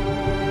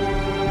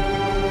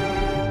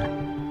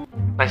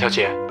南小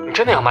姐，你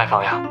真的要卖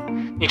房呀？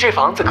你这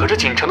房子可是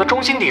锦城的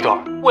中心地段，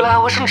未来还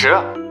会升值。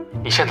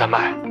你现在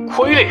卖，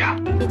亏了呀！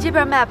你这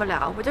边卖不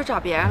了，我就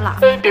找别人了。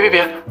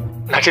别，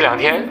那这2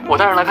天我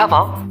带人来看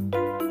房。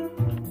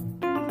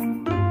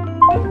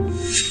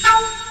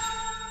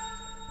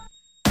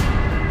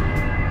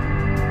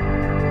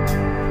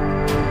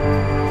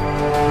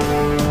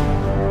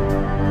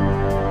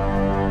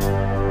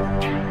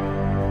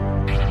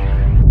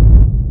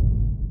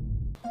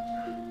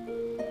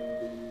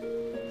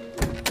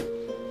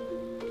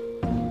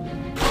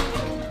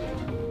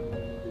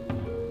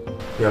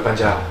你要搬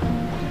家？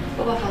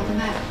我把房子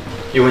卖了。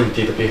因为你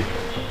弟的病。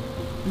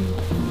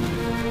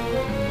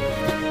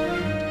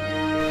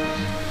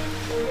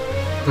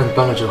那你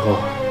搬了之后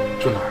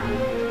住哪儿？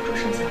住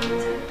盛夏豪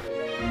宅。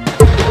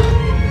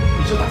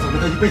你就打算跟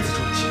他一辈子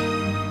住一起？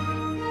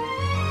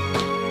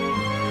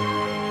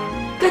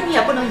跟你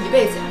也不能一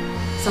辈子呀，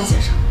桑先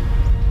生。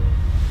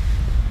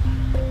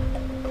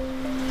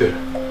对了，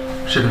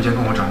视频监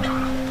控我找你查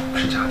了，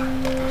是假的，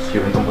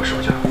有人动过手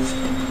脚。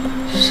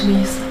什么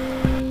意思？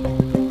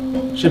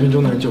视频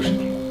中的人就是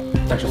你，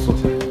但是素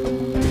材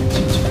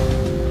禁忌。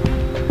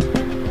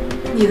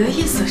你的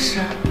意思是，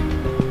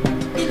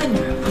那个女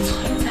人不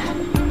存在？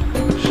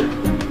是。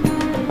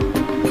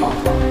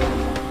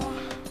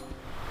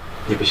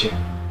你不信？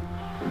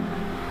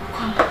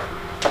困了。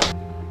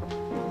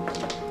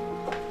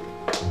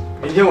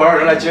明天我让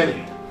人来接你，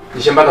你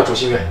先搬到竹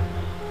心院。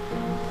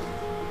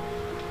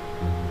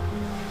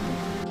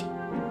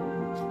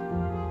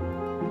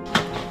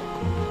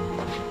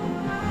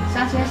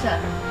张先生，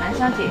南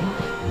小姐。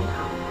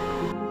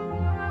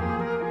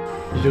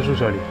你就住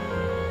这里，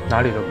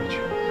哪里都别去。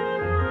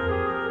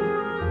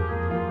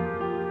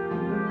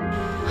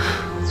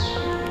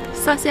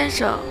桑先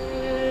生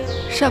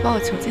是要把我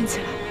囚禁起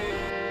来？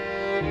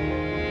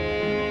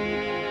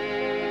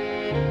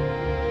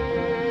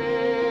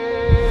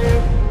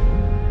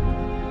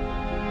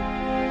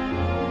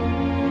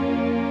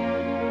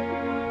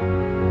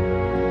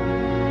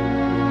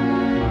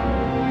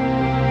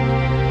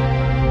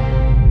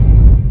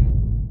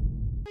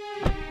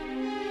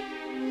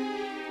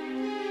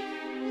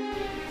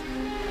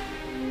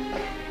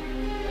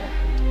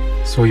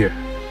苏月，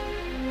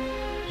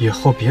以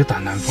后别打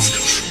南风主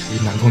意，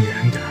离南风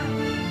远点儿。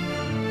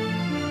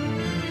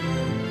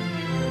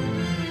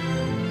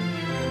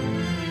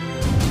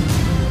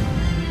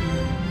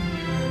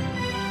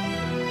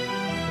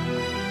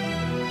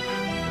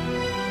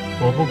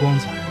我不光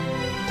彩，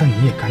但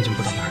你也干净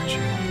不到哪儿去。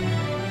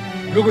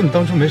如果你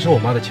当初没收我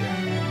妈的钱，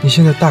你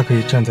现在大可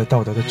以站在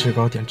道德的制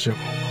高点质问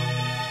我，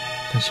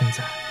但现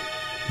在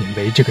你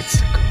没这个资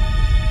格。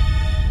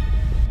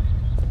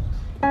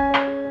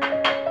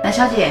南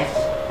小姐，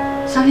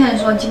商店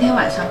说今天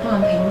晚上不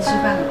能陪您吃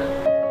饭了。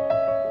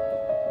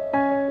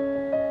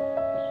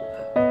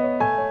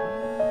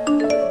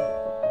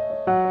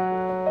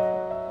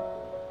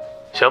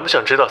想不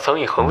想知道桑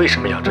胤衡为什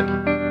么要着你？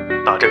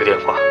打这个电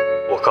话，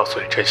我告诉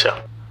你真相。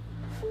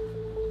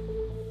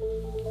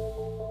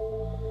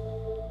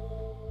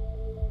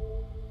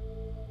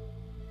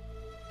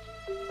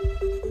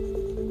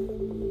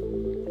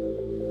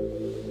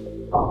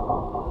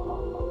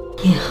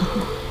胤衡，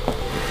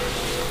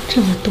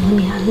这么多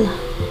年了，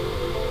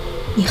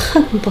你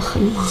恨不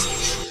恨我？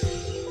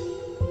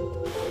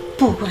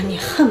不管你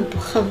恨不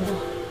恨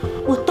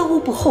我，我都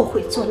不后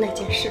悔做那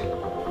件事。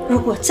如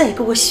果再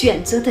给我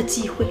选择的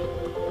机会，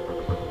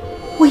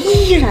我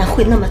依然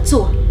会那么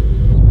做。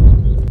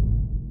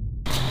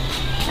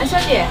南小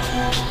姐，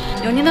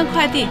有您的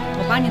快递，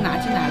我帮你拿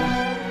进来了。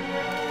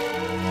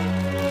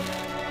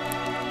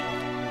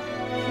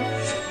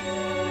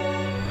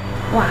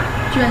哇，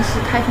居然是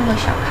开封的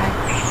小开，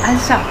安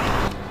少。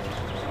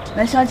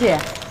南小姐，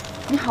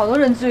你好多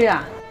人追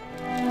啊！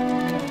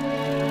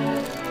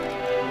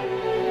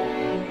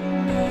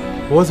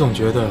我总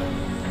觉得，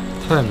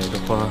太美的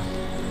花，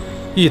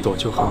一朵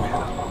就很美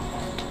了。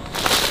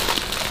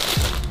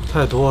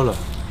太多了，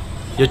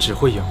也只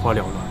会眼花缭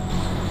乱。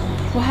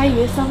我还以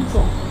为桑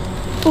总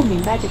不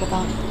明白这个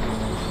道理。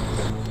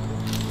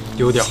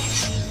丢掉。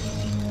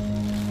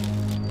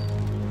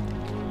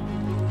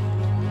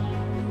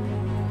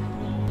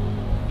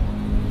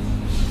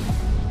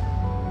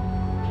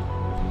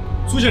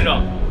苏先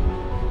生，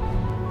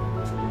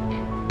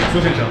苏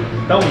先生，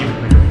耽误你5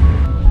分钟，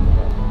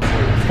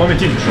方便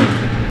进去说。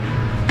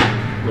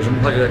有什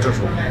么话就在这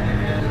说。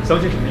桑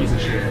先生的意思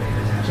是，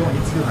希望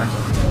您辞退南小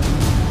姐，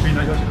至于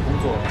南小姐的工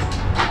作，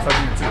桑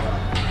先生自己来。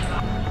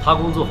她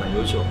工作很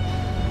优秀，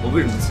我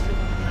为什么辞退？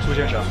苏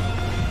先生，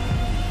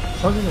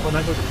桑先生和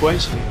南小姐的关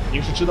系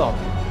您是知道的，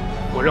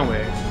我认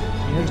为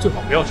您还是最好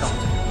不要上嘴。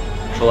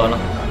说完了。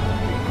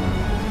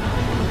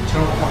请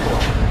让我把话说完。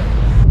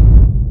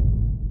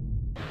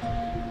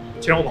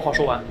请让我把话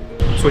说完。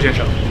苏先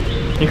生，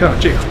您看看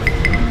这个，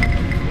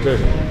这是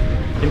什么？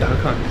您打开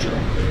看看就知道了。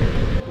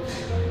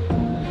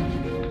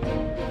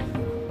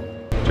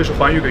这是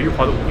环宇给玉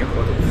华的5年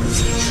合同，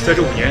在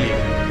这5年里，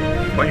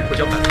环宇会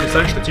将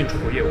30%的进出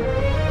口业务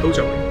都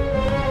交给你。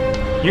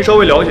您稍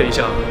微了解一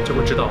下就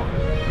会知道，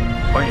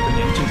环宇的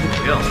年进出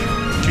口量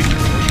具体是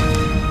多少。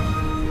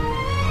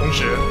同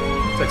时，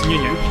在今年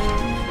年底，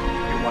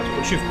玉华就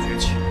会迅速崛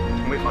起，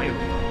成为行业龙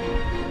头。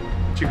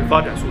这个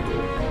发展速度，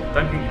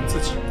单凭您自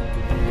己，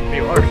没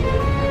有20年，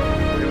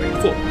我认为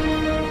做不到。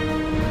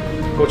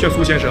我劝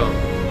苏先生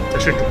再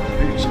慎重考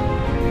虑一下。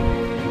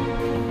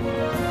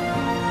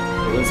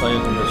我跟桑胤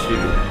衡的区别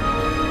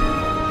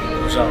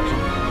不是2声，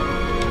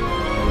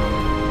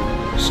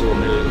是我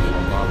没有一个好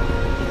妈妈。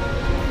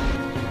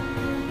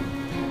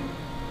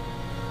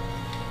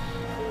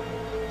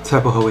菜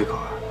不合胃口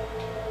啊？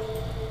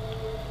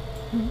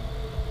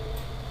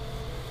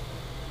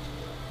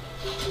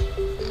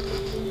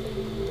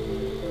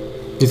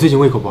你最近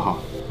胃口不好？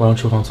我让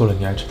厨房做了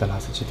你爱吃的辣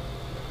子鸡腿。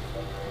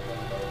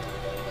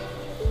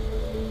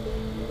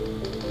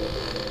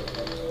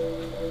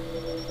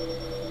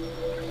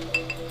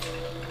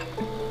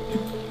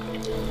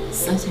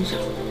桑先生，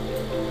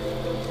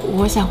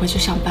我想回去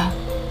上班。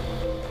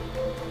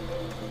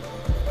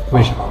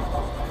为什么？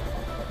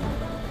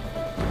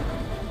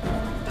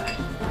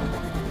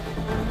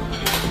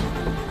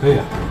可以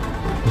啊，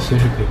你随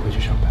时可以回去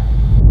上班。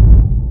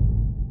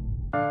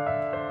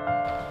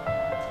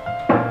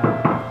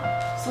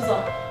苏总，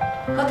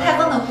和泰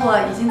丰的货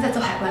已经在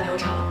做海关流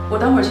程，我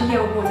等会儿去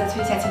业务部再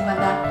催一下清关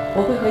单，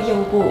我会和业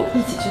务部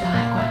一起去趟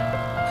海关。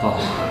好。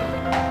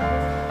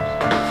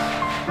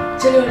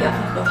这里有2份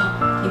合同，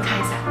您看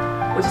一下，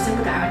我就先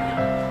不打扰您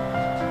了。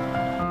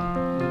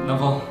南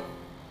风，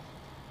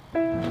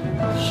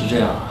是这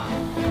样啊，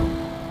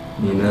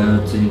你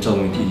呢最近照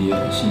顾你弟弟也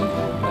很辛苦，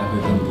来回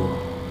奔波，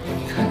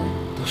你看你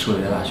都瘦了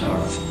1大圈了。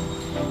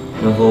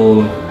然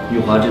后玉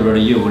华这边的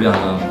业务量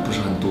呢不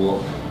是很多，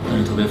但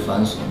是特别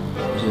繁琐，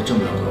而且挣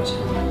不了多少钱。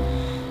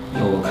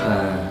要我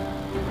看，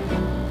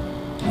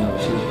你要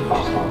不休息休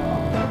息。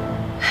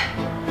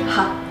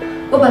好，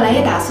我本来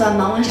也打算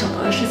忙完手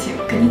头的事情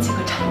跟你请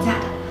个长假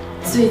的，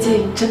最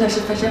近真的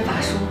是分身乏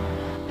术。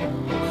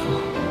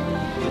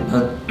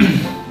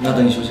那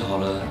等你休息好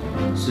了，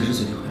随时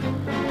随地回来。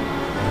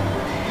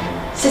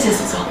谢谢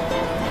苏总，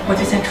我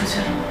就先出去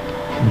了。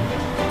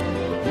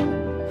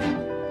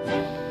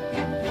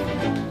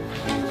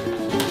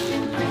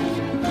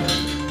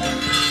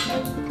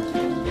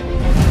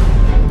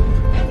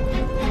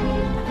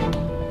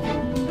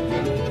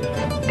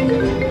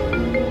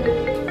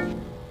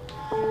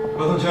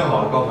合同签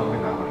好了，高反会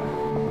拿回来。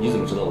你怎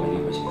么知道我一定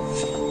会签？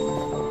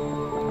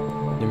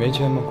你没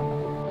签吗？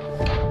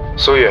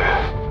苏月，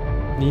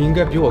你应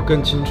该比我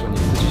更清楚你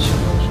自己想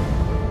要什么。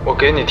我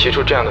给你提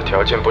出这样的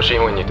条件，不是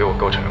因为你对我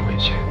构成了威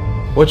胁，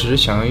我只是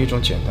想用一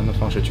种简单的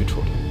方式去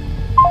处理。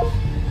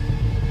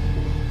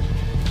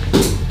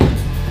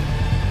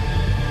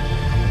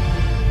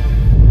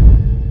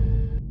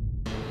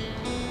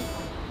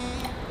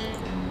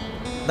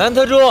南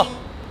特助，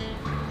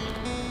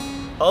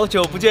好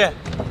久不见。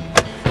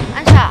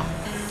安少，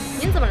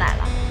您怎么来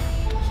了？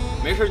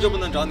没事就不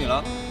能找你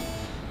了。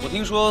我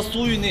听说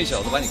苏玉那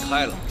小子把你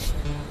开了，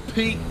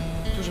呸，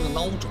就是个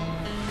孬种。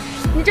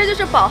你这就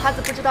是饱汉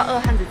子不知道饿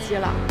汉子饥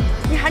了。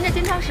你含着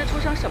金汤匙出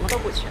生，什么都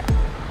不缺，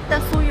但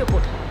苏玉不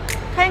同，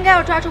他应该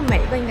要抓住每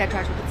一个应该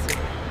抓住的机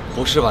会。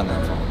不是吧，南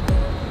风？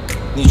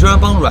你居然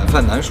帮软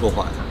饭男说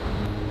话呀？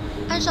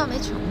安少没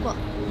穷过，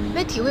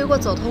没体会过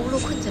走投无路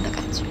困境的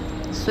感觉，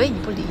所以你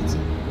不理解。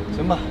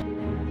行吧，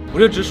我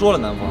就直说了，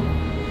南风，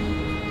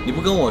你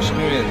不跟我是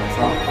命运的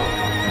丧，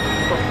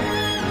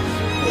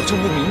我就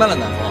不明白了，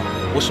南风。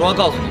我实话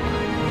告诉你吧，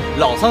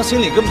老桑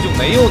心里根本就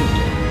没有你，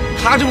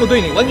他这么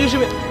对你完全是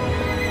为……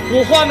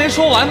我话没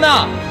说完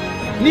呢。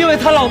你以为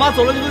他老妈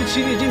走了就会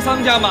请你进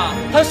桑家吗？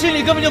他心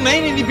里根本就没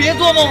你，你别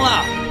做梦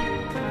了。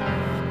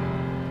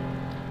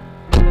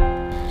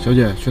小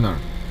姐去哪儿？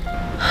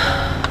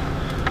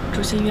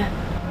主心院。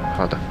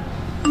好的。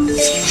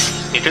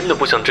你真的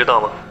不想知道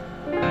吗？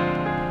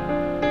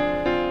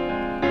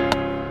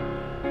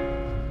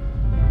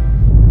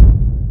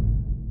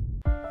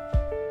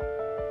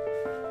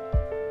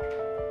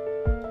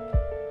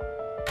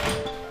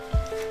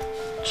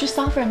去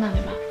桑夫人那里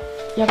吧，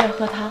要不要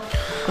喝汤？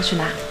我去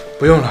拿。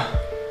不用了，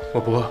我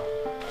不饿。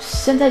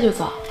现在就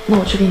走？那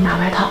我去给你拿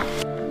外套。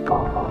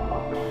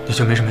你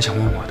就没什么想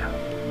问我的？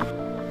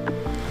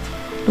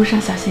路上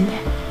小心点。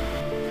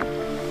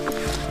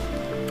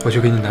我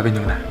去给你拿杯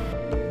牛奶。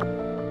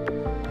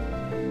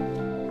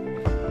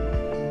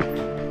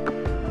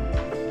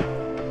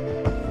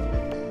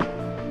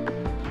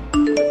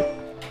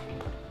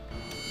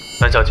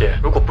南小姐，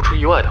如果不出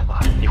意外的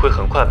话，你会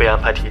很快被安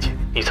排体检。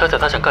你猜猜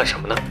他想干什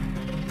么呢？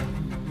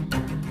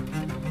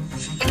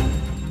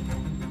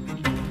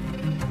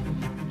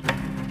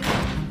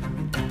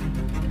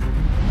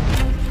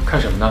看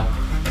什么呢？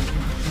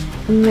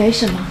没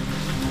什么，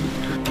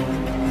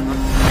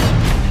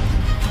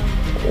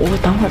我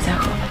等会儿再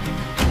喝吧。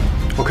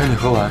我看你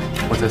喝完，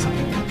我再走。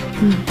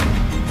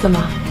怎么？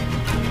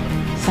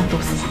想毒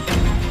死我？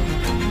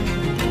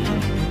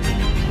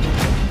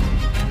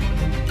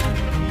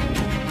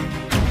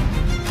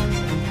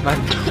慢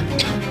点。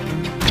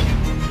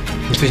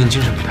你最近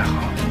精神不太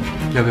好，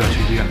要不要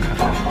去医院看？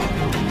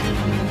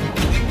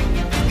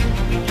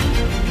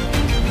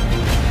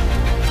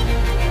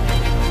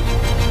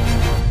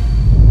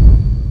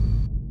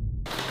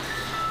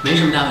没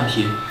什么大问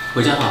题，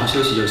回家好好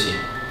休息就行，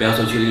不要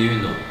做剧烈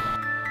运动。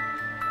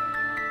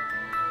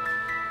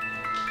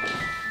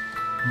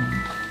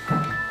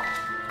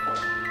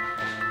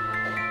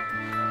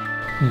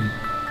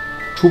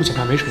初步检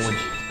查没什么问题，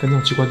肝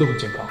脏器官都很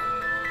健康。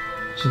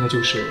现在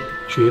就是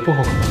血液负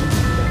荷可能会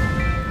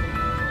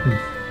很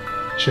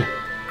是，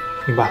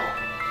明白。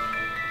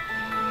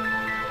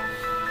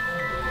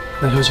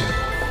南小姐，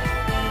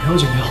没有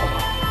检查好吗？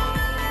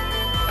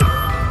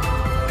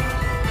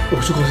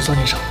我去告诉桑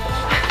先生。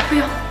不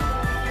用。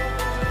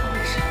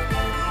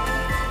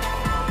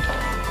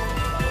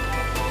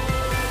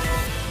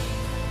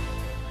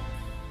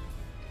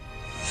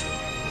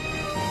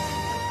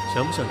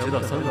想不想知道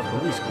桑胤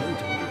衡为什么会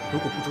这样？如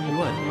果不出意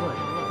外的话，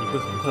你会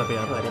很快被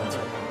安排调解。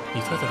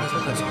你猜猜他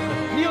想干什么？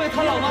你以为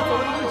他老妈走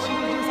了就会请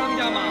你进桑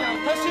家吗？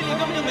他心里根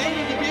本就没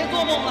你，你别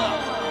做梦了。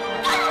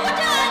他如果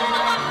真爱你的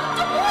话，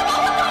就不会把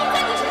我答应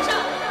在你身上。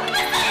你们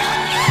三人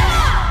别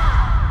了！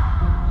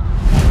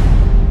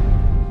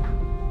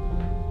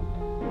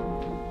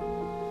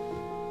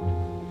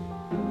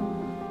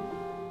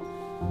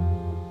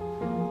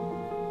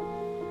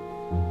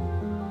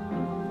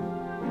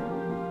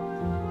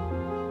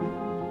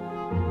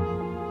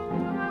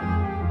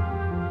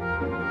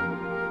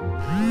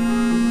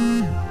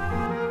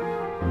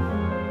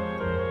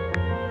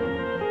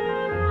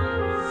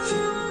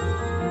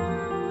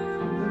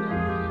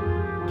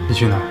你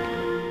去哪儿？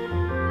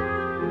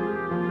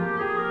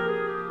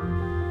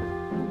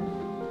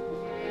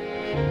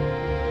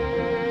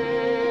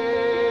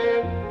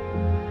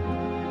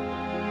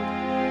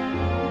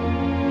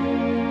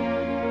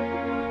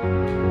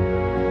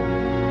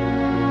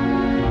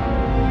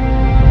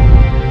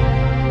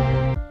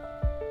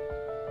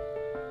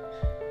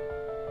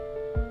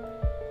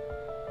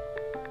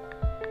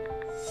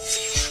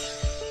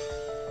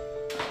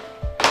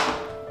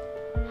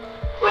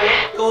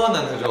哥，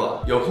南特助，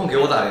有空给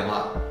我打电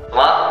话。怎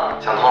么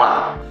想通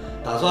了？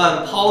打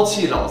算抛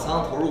弃老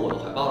桑，投入我的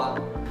怀抱了？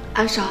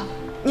安少，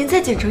您在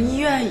锦城医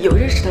院有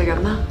认识的人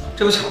吗？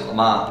这不巧了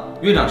吗？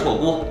院长是我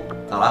姑，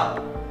咋了？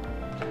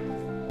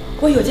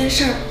我有件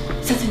事儿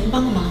想请您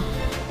帮个忙。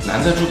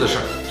南特助的事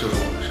儿就是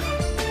我的事儿，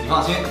你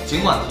放心，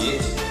尽管提。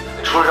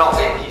除了让我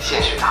给你滴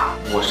献血啊，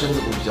我身子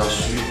骨比较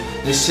虚，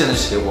那献的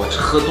血我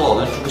喝多少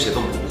顿猪血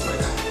都补不回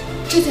来。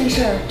这件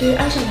事儿对于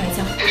安少来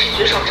讲，这是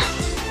举手之劳。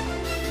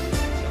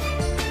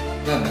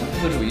那南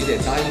特助也得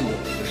答应我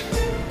一个事儿。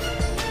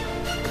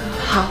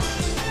好，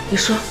你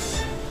说。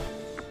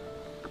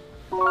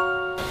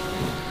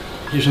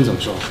医生怎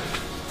么说？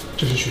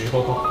这是血液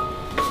报告，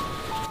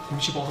红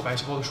细胞和白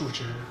细胞的数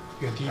值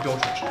远低于标准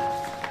值，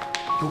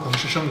有可能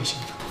是生理性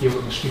的，也有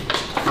可能是病理性的。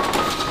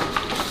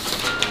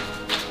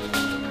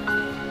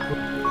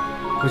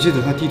我记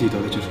得他弟弟得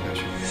的就是白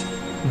血病。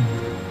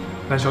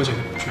蓝小姐的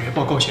血液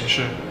报告显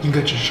示，应该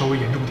只是稍微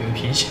严重点的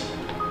贫血，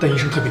但医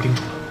生特别叮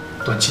嘱了，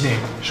短期内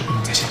是不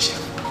能再献血了。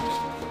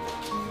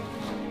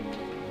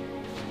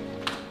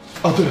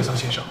哦，对了，张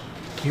先生，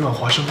明晚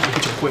华生有个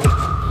酒会。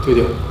对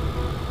的。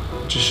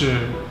只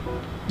是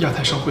亚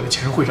太商会的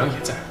前任会长也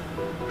在，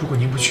如果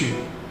您不去，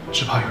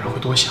只怕有人会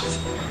多想。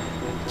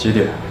几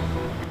点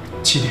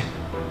？7点。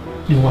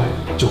另外，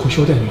酒会需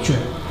要带女眷，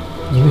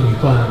您的女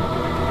伴。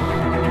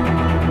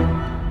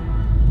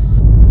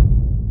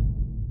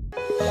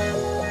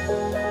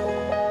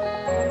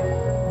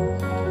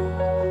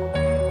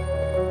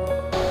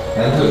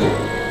南特助，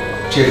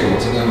这是我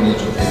今天为你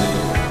准备的礼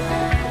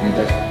物，你带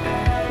上。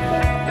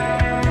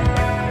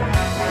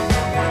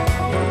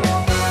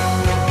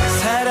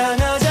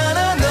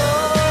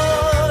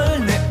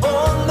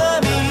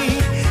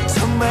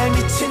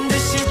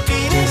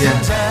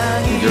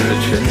 你就是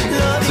全景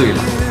最冷。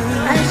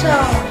安少，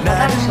我干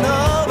的什么？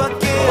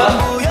走吧。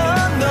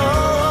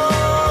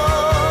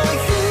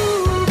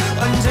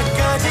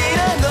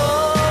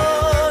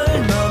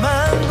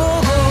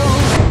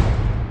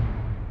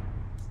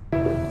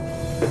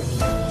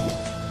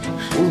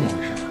书怎么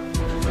回事？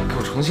给我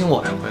重新玩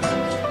一回。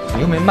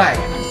你又没卖给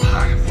他，你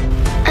怕什么？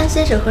安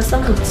先生和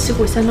桑总旗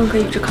鼓相当，可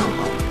以与之抗衡。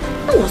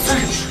那我算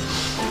什么？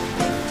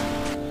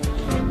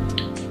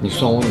你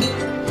算我女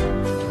儿。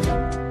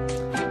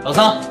 老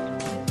桑，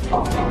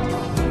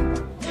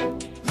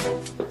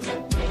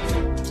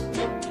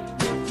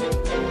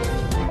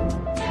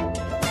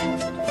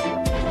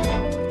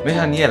没想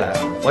到你也来了，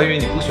我还以为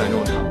你不喜欢这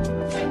种场合。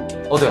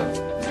哦，对了，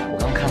我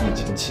刚看到你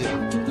前妻了。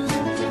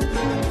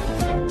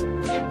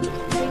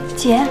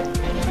姐，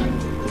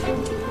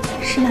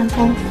是南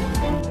风。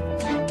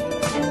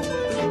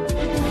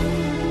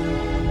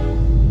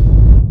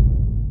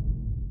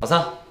老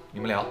桑，你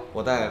们聊，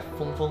我带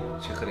峰峰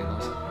去喝点东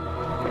西。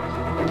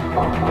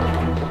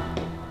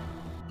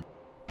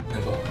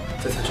 南风，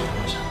在餐桌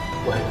放下，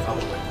我还有发布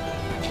会。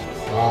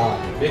啊，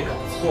你别搞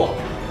错，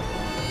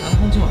南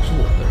风今晚是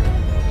我的人。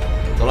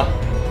走了。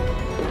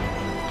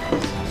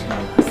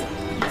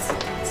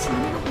请你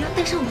不要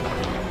带上我。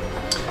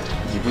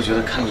你不觉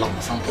得看老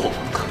桑破风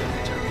特别那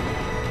劲儿？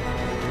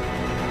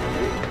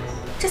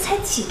这才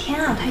几天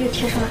啊，他又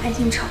贴上了爱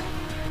情丑。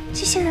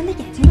这些人的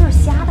眼睛都是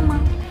瞎的吗？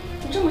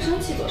你这么生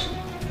气做什么？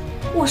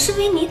我是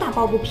为你打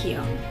抱不平，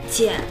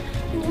姐。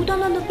 你无端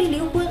端的被离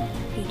婚，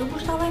你都不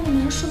知道外面的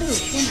人说的有多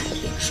难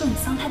听，说你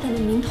桑太太的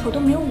名头都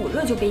没有捂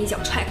热就被一脚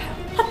踹开了。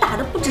他打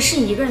的不只是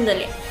你一个人的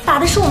脸，打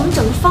的是我们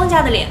整个方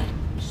家的脸。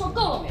说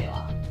够了没有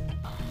啊？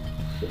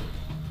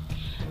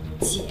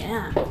姐，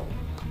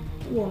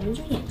我们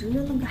就眼睁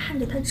睁的看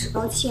着他趾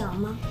高气扬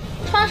吗？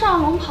穿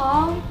上龙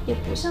袍也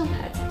不像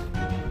太子。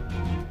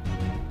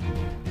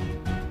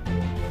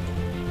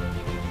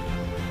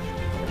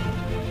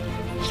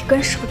一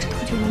根手指头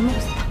就能弄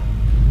死他。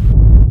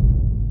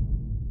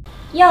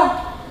 哟，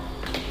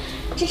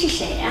这是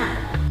谁啊？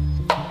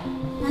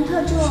南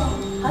特助，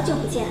好久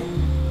不见，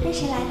跟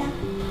谁来的？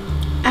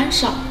安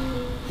少。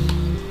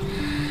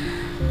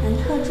南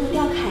特助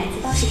钓凯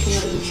子倒是挺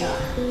有一手啊。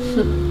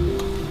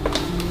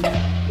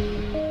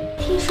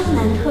听说南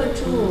特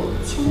助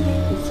千杯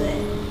不醉，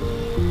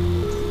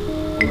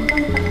我们喝一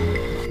杯。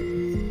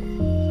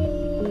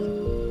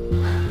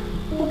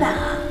不敢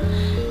啊，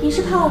你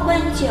是怕我灌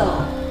酒，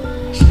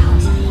还是怕我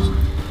下药？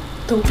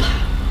都怕。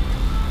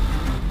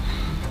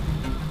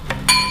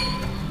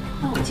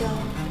 那我就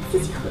自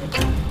己喝一杯。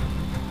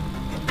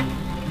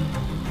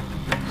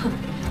哼，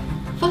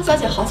方小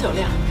姐好酒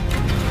量。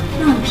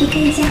那我们 PK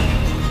一下。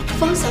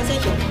方小姐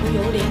有头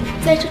有脸，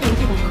在这种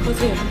地方喝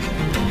醉了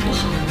不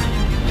好。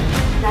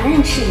男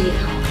人吃一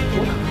套，我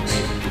可不吃。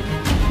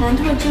南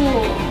特助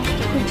不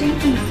会真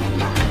定疯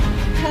吧？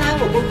看来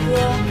我不喝，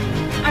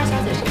二小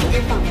姐是不会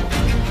放过的。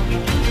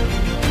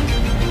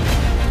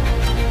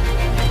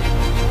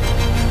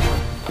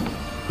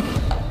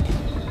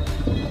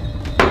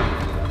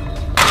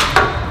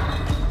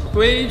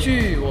 规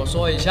矩我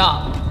说一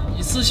下，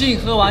一次性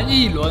喝完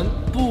1轮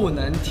不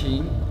能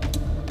停，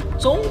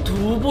中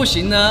途不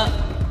行呢，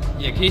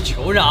也可以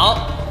求饶，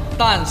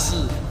但是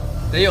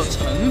得有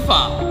惩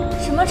罚。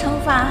什么惩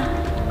罚？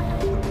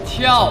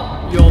跳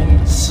泳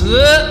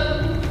池。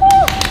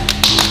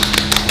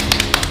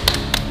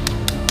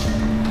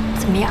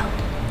怎么样？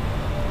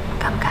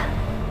敢不敢？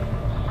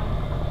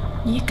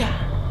你敢，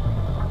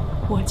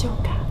我就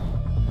敢。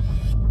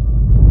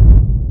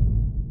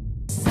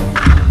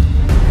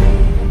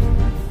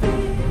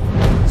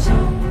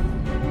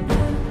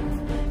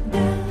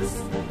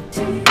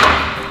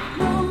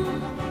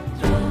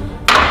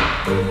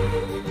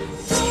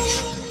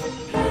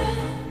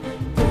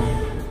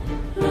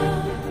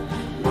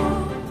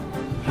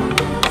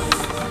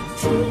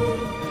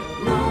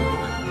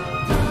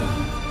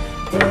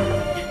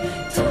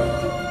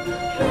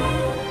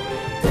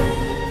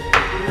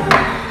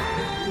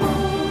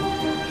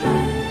 南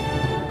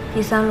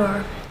3轮，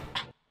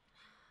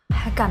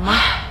还敢吗？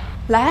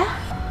来啊！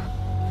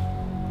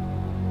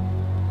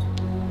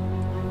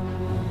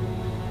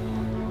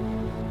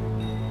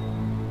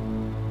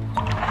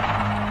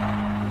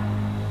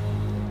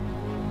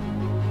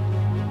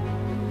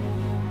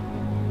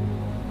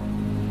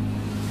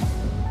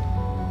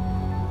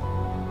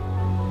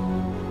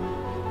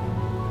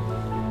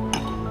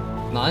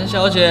南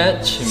小姐，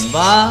请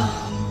吧。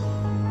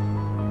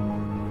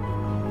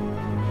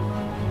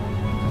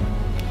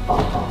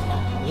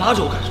拉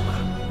着我干什么？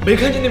没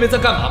看见那边在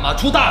干嘛吗？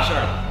出大事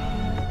了！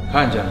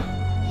看见了。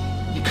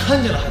你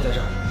看见了还在这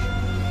儿？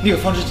那个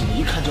方知锦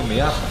一看就没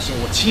安好心，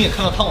我亲眼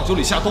看到他往酒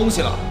里下东西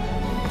了。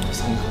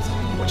桑胤和桑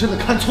胤，我真的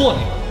看错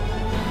你了。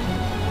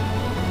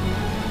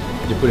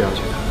你不了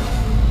解他。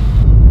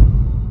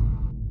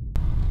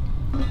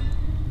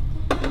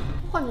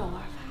换种玩法。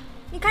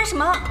你干什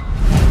么？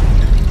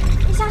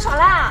你想耍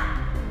赖啊？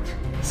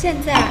现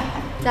在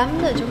咱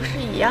们的就是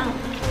一样的，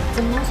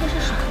怎么能说是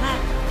耍赖？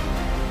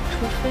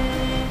除非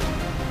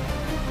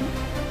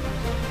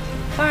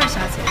芳儿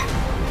小姐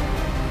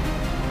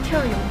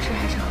跳泳池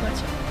还是喝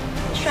酒，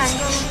你选一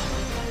个吗？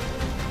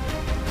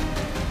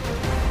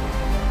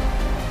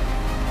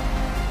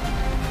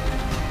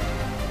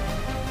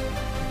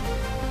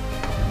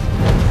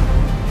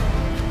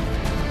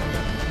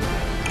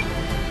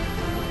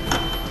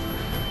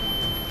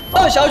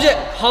二小姐，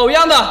好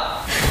样的！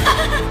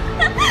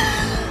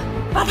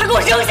把他给我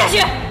扔下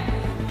去！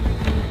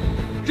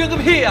扔个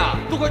屁呀！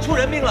都快出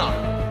人命了，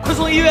快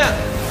送医院！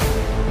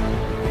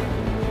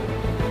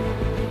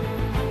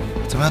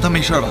怎么样？他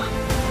没事吧？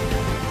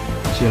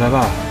起来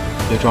吧，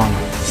别装了。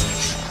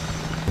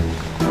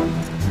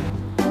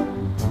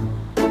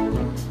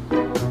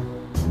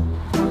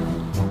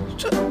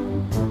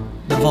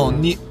南枫，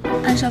你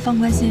安少放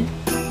宽心，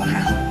我还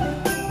好。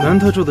南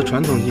特助的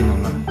传统异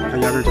能了，他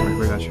压根就没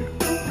活下去。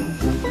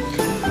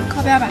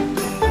靠边吧，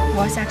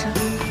我要下车。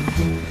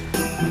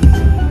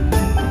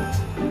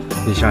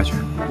你下去。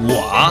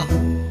我？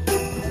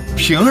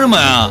凭什么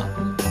呀？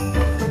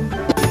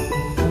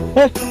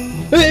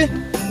哎，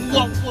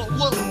我。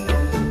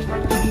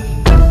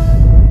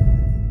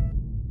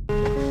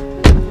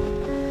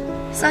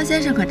桑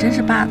先生可真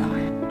是霸道呀！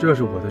这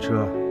是我的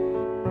车。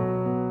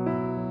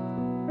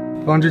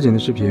方知锦的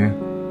视频，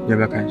要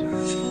不要看一下？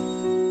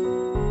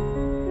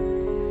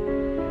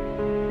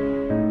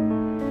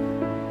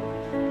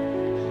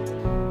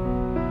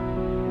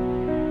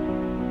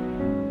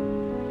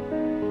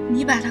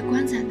你把他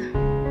关在那儿，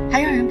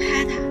还让人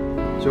拍他。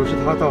酒是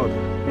他倒的，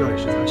药也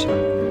是他下的，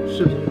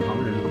视频旁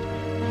人录的，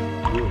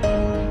不用。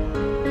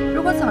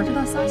如果早知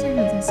道桑先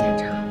生在现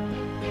场，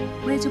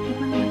我也就不会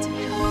那么紧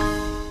张了。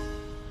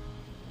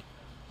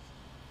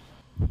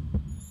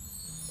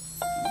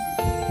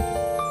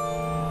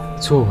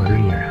做我的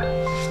女人，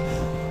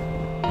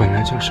本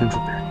来就要身处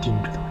被人盯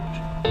着的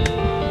位置。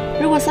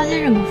如果桑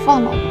先生肯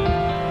放了我，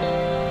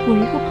我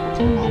一个普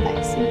通老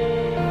百姓，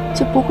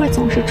就不会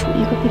总是处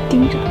于一个被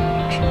盯着的位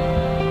置。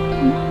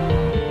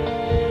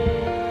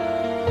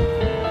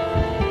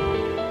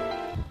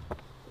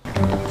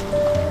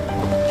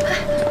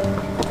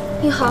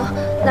你好，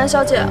南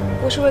小姐，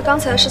我是为刚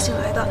才的事情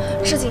来的。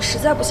事情实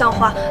在不像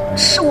话，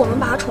是我们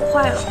把她宠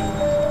坏了。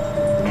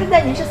看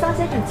在您是桑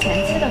先生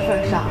前妻的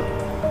份上，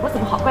我怎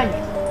么好怪你？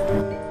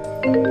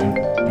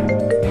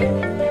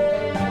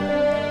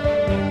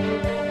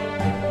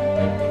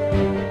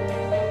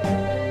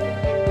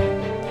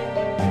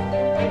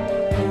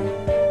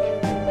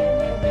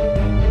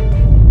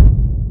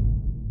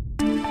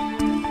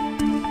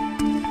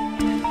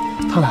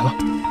他来了，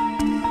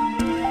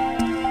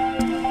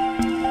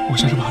我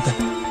下车把他带回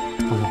来。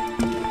不用。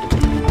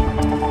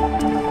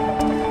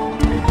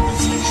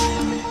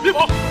别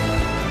跑！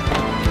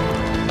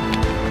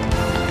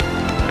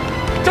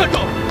站住！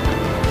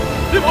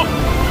别跑！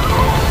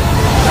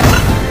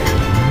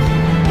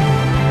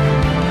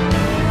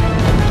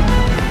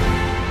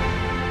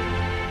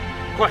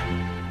快，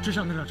追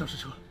上那辆肇事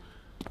车！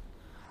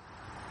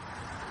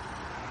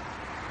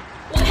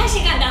我看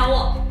谁敢挡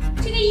我！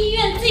这个医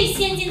院最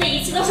先进的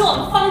仪器都是我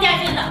们方家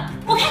捐的，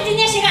我看今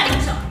天谁敢动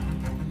手！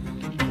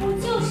我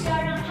就是要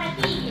让他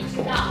弟弟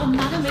知道，我们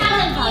拿他没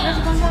办法，那是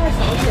方家的小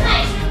姐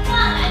卖身换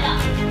来的。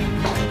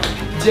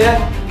姐，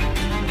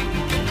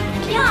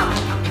哟，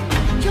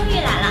你终于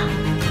来了！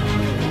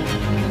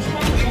我是把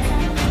你的3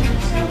个朋友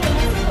收回来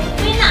做口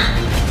碑呢。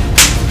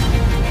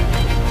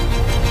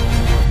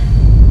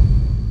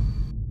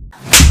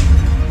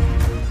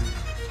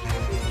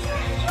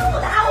又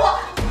打我！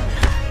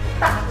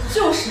打的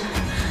就是你！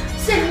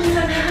现在1分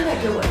钟之内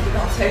给我道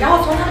歉，然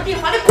后从他的病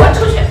房里滚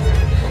出去！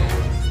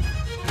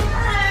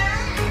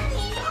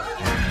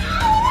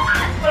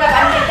过来把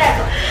你给带走。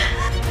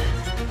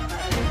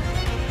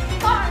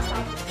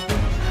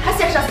他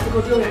现在死狗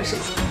丢人是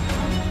吗？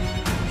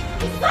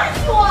你算计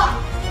我！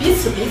彼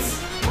此彼此。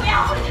我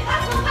要回去告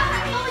诉我爸爸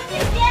和我姐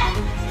姐，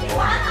你完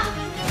了，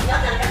你就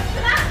等着死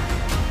吧！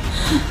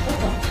我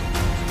懂了，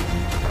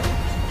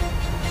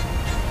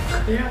可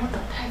别让我等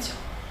太久。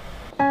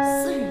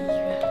私人医院。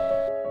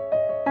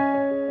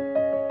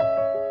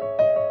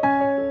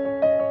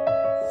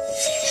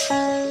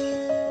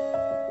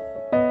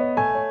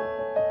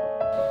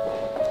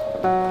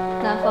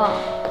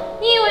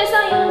你以为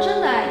桑胤衡真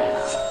的爱你吗？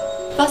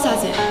方小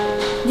姐，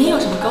您有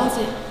什么高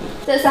见？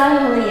在桑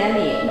胤衡的眼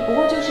里，你不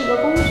过就是一个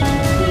工具，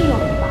利用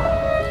你罢了。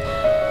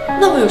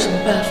那我有什么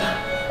办法？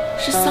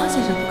是桑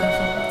先生不肯放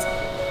我走。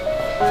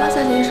方小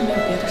姐要是没有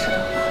别的事的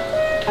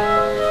话，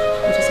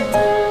我就先走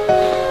了。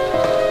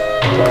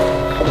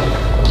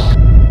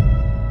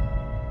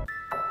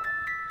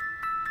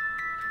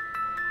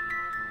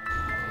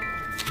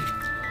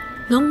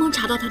能不能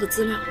查到他的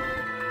资料？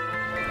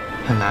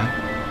很难，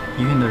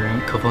医院的人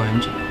口风很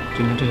紧，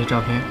就连这些照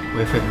片我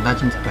也费很大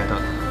劲才拍到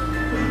的。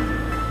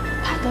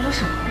他得了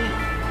什么病？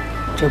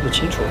这不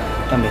清楚，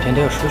但每天都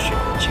要输血，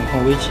情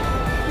况危急。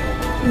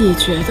你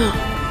觉得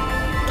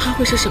他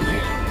会是什么人？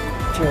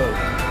这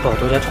不好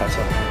多加揣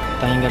测，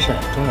但应该是很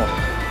重要的。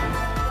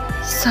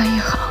桑胤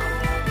衡，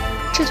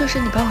这就是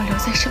你把我留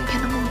在身边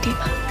的目的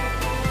吗？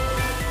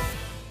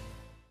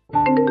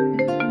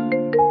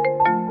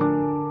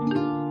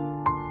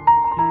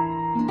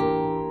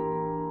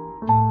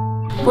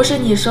不是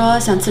你说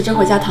想辞职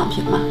回家躺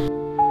平吗？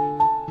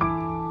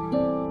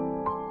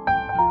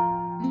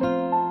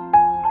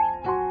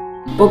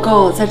不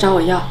够再找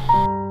我要。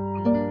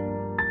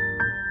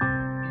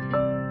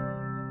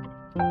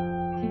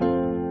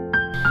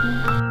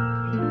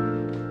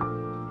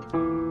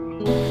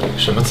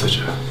什么辞职？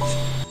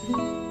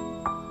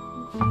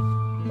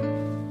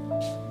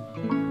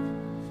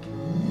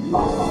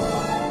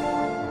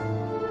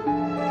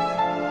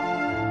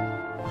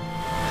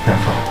南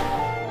枫。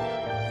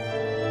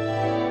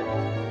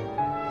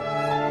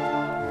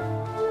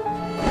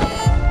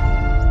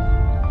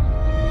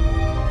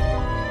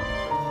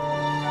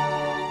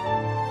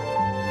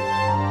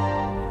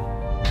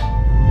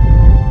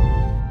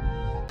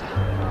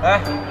哎，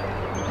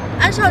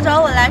安少找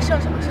我来是有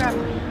什么事儿吗？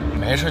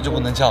没事就不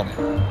能叫你。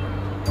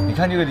你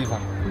看这个地方，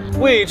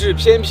位置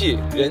偏僻，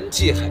人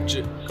迹罕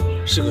至，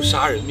是个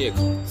杀人灭口、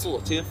作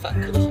奸犯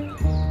科的好地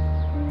方。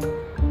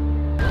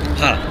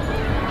怕了，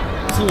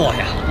坐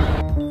呀。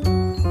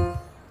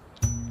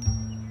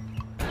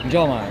你知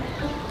道吗？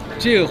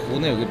这个湖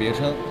呢有个别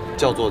称，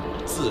叫做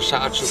自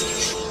杀之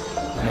湖，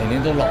每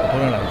年都老多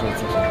人来这里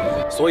自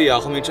杀。所以啊，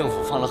后面政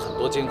府放了很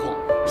多监控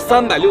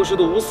，360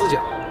度无死角。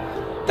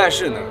但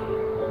是呢，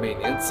每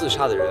年自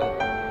杀的人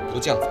不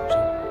降反升。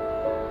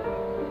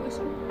为什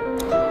么？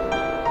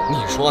你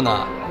说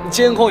呢？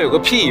监控有个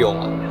屁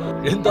用啊！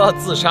人都要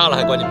自杀了，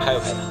还管你拍不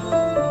拍他？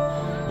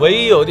唯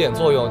一有点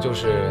作用就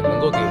是能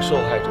够给受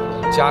害者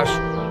的家属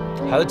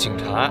还有警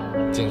察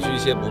减去一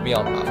些不必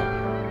要的麻烦。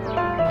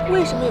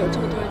为什么有这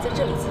么多人在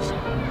这里自杀？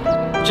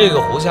这个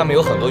湖下面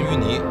有很多淤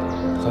泥，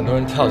很多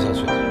人跳下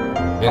去，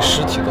连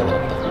尸体都捞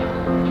不到。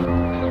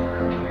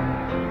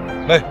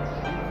喂，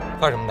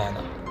发什么呆呢？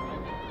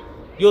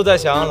又在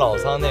想老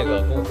桑那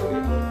个公湖里。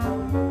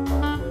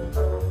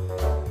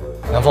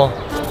南枫，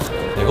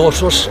你跟我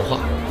说实话，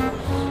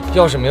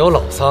要是没有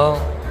老桑，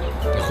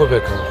你会不会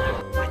跟我？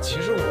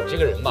其实我这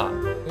个人吧，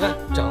你看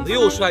长得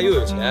又帅又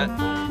有钱，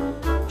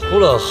除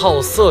了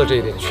好色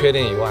这点缺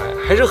点以外，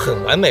还是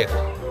很完美的。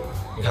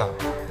你看，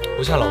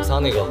不像老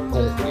桑那个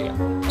公狐狸啊，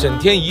整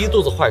天一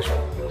肚子坏水。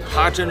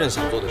他真正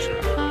想做的事，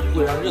不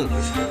会让任何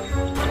人。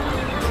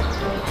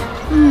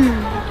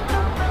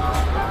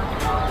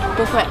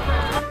不会。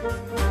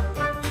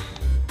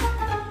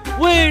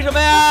为什么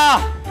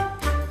呀？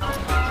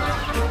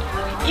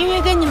因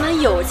为跟你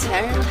们有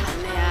钱人谈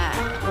恋爱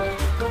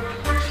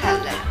太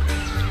累了。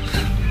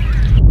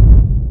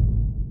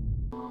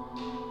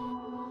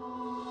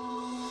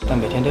但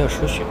每天都要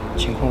输血，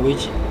情况危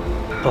急，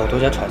不好多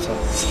加揣测，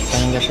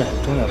但应该是很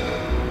重要的。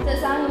在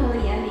桑胤衡的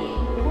眼里，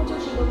不过就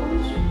是一个工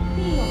具，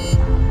利用你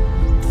罢了。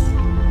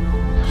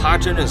他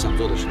真正想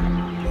做的事，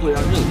不会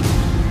让任何人。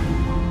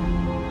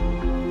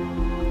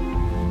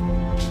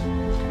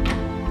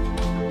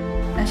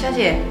南小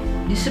姐，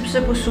你是不是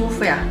不舒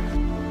服呀？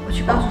我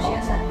去告诉先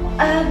生。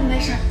没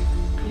事，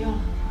不用了。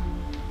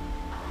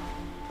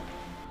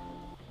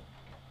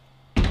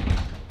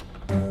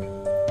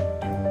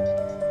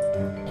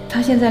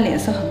他现在脸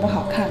色很不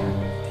好看。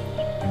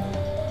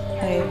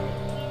哎，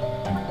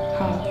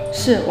好，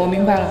是我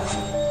明白了。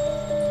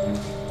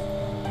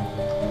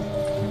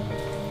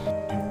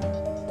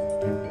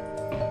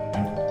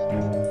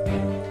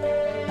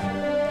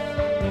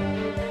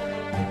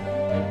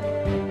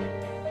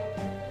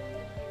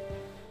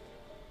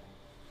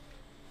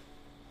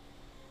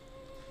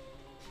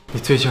你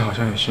最近好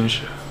像有心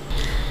事。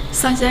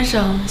桑先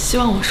生希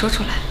望我说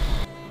出来。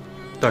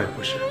倒也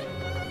不是，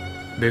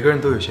每个人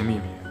都有些秘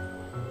密，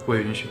我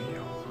也允许你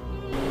有。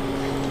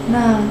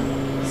那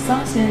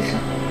桑先生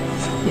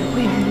也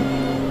会有秘密？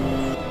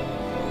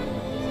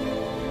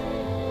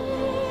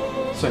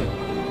算你吧。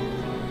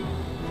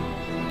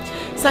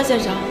桑先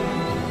生，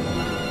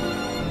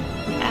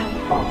你爱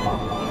我？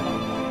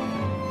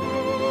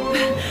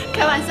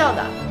开玩笑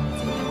的。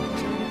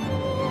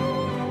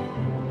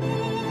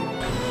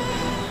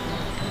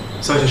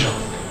桑先生，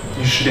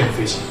你是10点的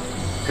飞机，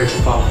该出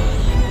发了。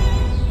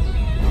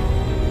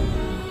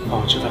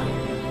好，我知道，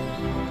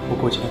我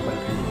过几天回来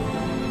陪你。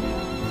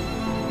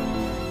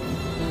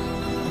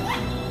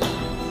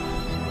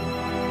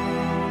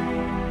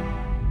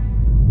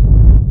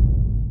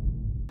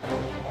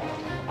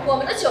我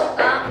们的酒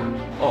呢？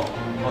哦，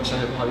小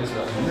姐不好意思，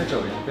您的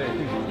酒已经被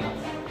订好了。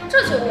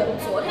这酒我们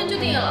昨天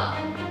就订了，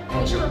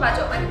你是不是把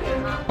酒卖给别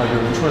人了？有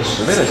人出了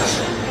10倍的价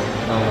钱。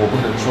我不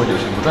能说有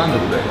钱不赚，对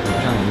不对？不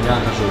像您一样，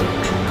他是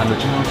纯盘的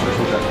经常指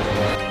数的。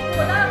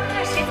我倒要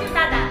看谁最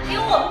大胆，连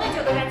我们的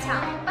酒都敢抢。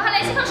把他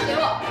联系方式给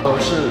我。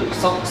是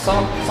桑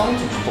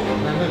主走的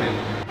那边。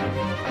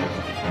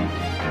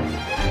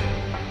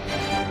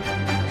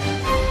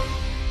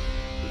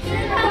生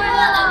日快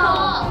乐，南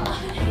风！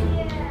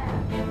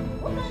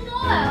我刚刚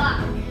来了，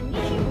肯定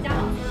是你们家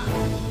老三。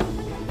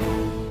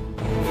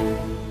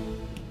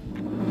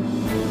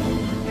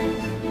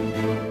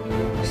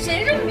谁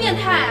这么变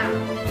态啊？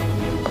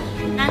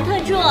男特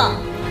助，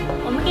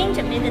我们给你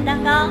准备的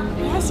蛋糕，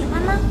你还喜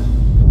欢吗？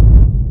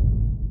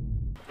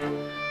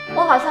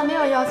我好像没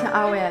有邀请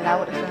2位来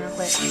我的生日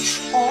会。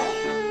哦，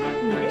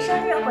你的生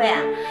日会啊？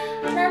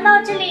难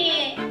道这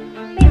里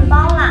被你包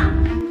了？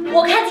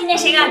我看今天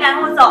谁敢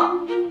赶我走！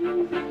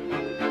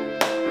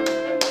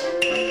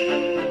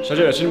小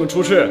姐，请你们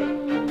出去。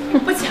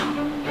不巧，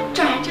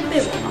这儿还真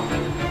被我包。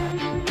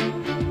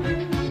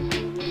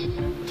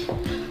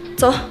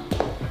走。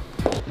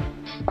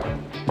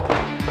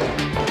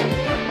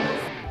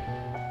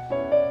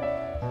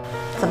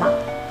怎么，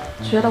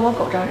觉得我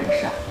狗仗人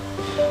势啊？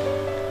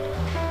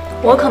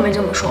我可没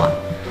这么说。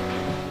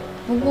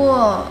不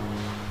过，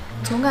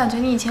总感觉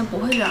你以前不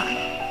会这样。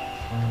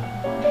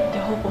以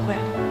后不会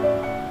了。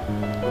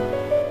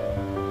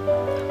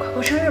快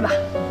过生日吧。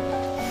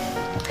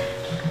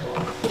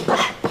哎，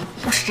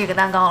不是这个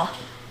蛋糕了。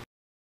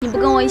你不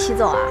跟我一起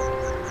走啊？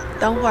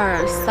等会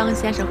儿桑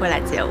先生会来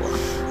接我。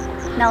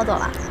那我走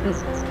了。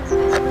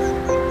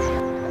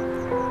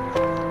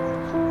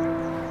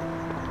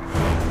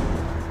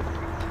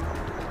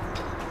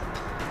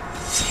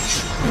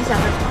你想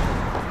干什么？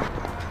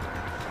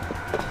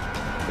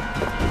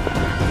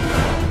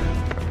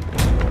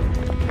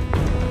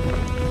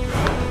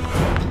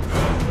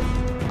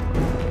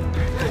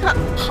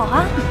跑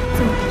啊！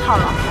怎么不跑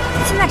了？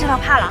现在知道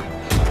怕了。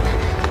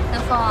南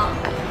风，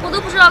我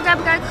都不知道该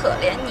不该可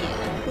怜你。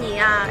你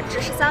呀，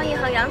只是桑胤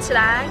衡养起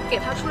来给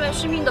他出人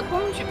续命的工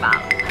具罢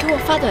了。给我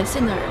发短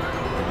信的人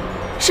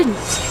是你？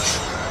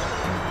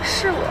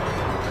是我。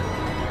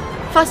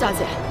方小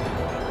姐，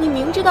你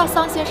明知道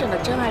桑先生的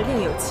真爱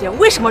另有其人，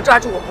为什么抓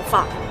住我不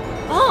放？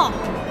哦，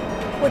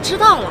我知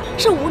道了，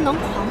是无能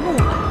狂怒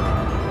吧？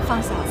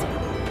方小姐，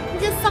你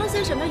在桑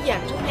先生的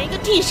眼中连一个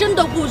替身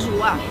都不如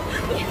啊！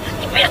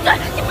你闭嘴！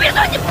你闭嘴！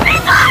你闭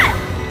嘴！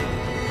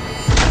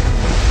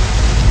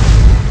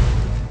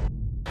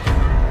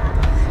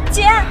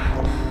姐，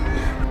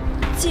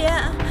姐，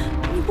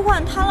你不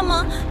管他了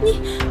吗？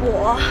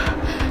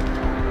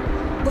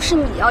不是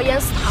你要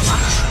淹死他吗？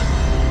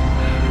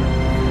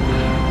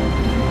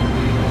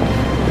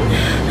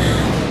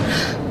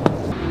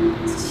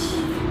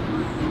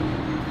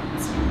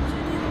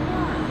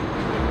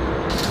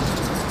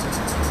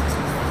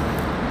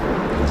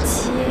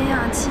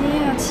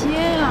切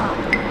呀！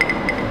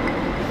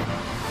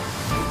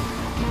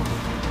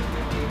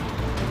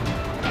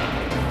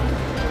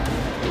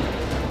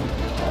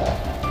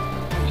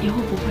以后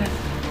不会了。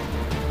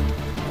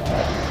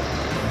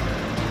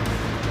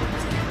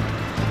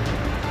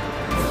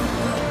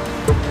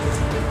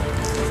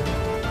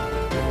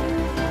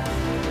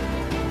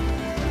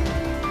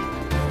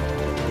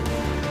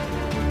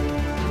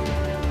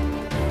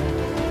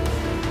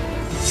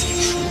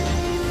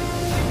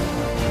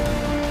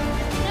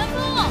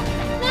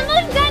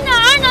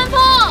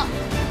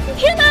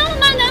听到了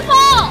吗，南风？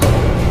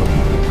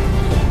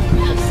不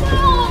要杀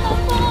我，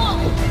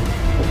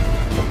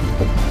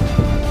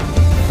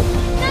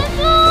南风！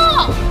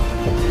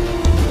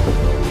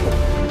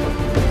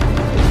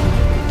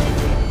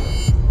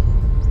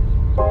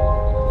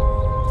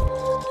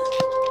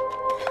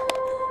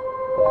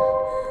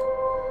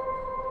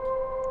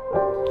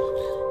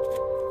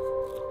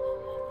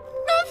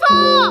南风！南风！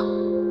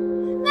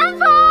南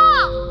风！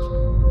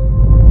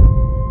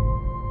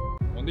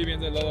往那边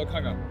再捞捞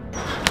看看。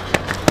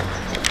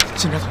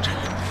警察同志，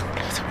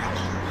怎么样了？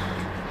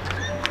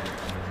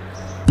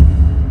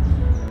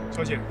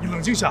小姐，你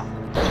冷静下。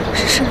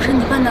是不是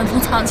你把南风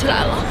藏起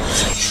来了？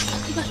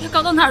你把他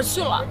搞到哪儿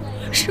去了？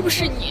是不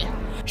是你？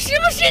是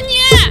不是你？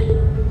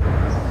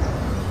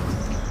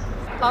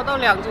捞到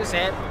2只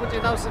鞋，不知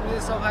道是不是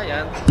受害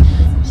人。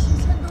皮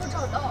钱都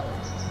找到了，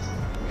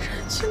人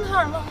去哪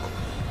儿了？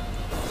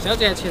小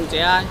姐，请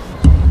节哀。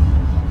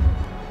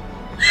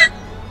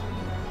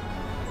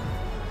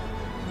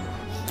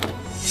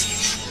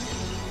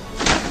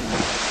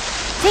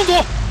放走！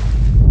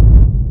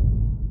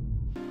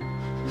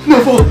南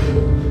风，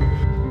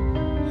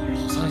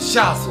老三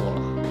吓死我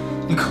了！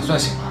你可算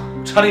醒了，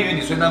差点以为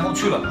你随南风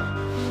去了呢。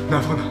南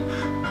风呢？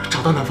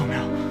找到南风没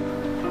有？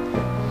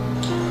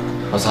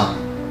老三，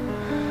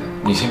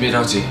你先别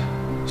着急，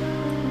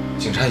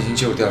警察已经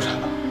介入调查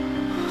了，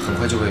很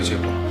快就会有结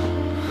果。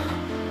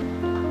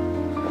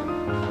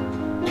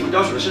我们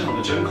调取了现场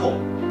的监控，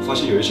发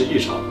现有一些异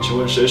常，请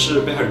问谁是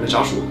被害人的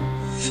家属？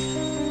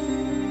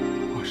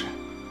我是。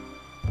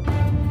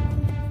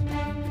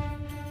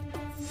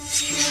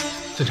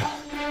镇长，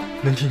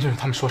能听清楚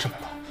他们说什么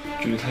吗？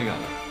距离太远了。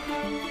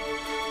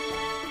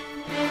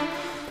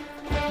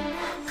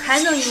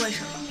还能因为什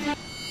么？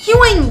因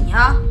为你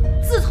啊！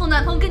自从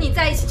南风跟你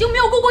在一起，就没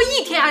有过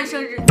1天安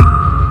生日子。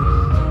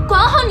管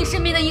好你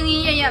身边的莺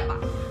莺燕燕吧。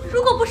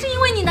如果不是因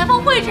为你，南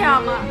风会这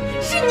样吗？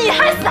是你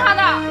害死他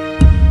的。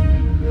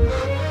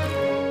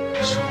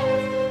是我。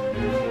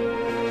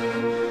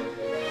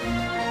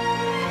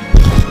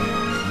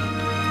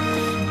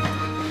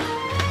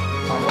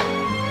张总，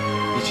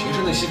你情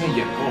深的戏份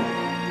演够了吧？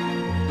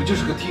不就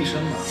是个替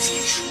身吗？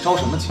着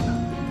什么急啊？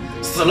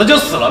死了就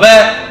死了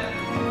呗。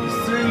你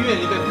私人医院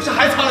里边不是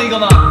还藏了一个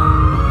吗？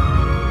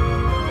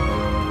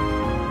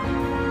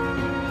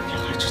你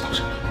还知道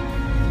什么？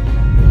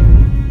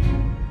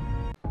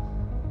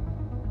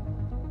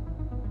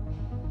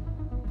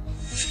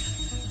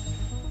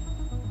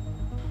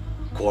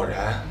果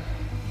然，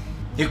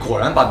你果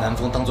然把南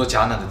风当做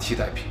假男的替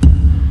代品。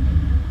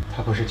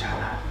他不是假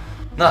男，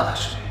那他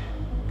是谁？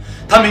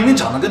他明明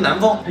长得跟南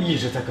风，他一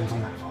直在跟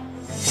踪南风。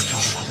我找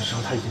到他的时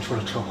候，他已经出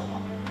了车祸。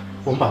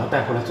我们把他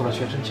带回来做了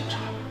全身检查，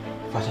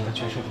发现他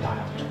全身有大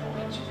量的整容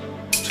痕迹。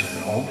整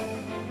容？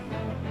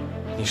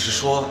你是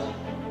说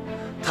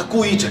他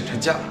故意整成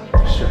假？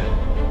是。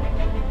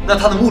那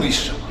他的目的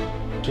是什么？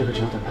这个只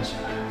有等他醒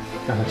来，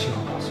让他亲口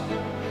告诉我。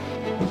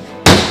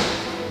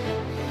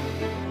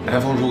南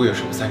风如果有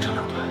什么3长2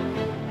短，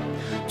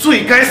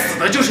最该死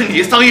的就是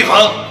你，桑一恒。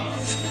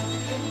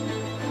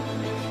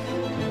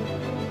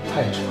他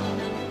也知道，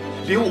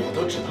连我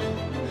都知道。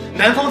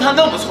南风他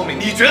那么聪明，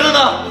你觉得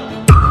呢？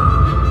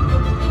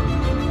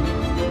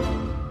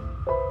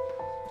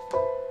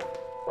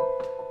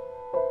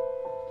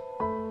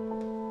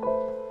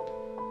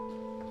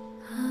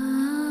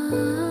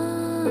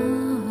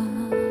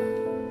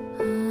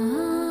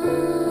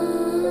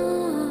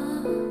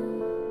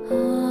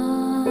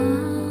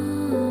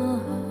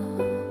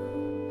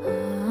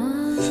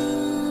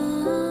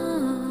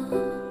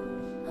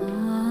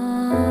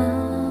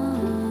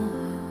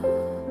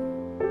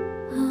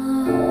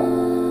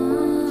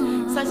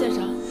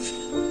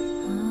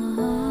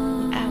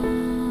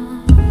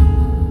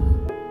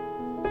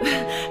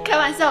开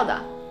玩笑的，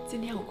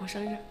今天我过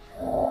生日。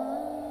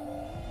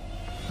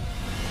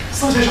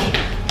桑先生，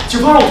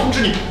警方让我通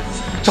知你，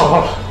找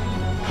到了，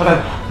他在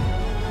哪？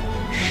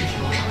尸体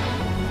楼上。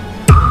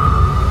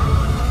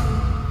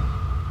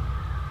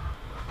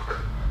不可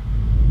能。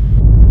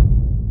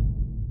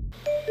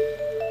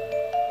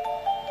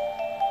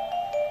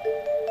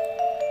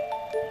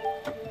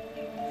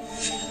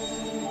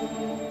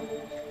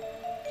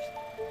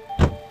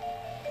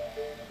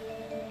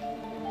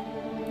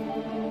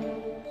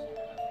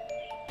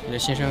你的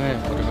新身份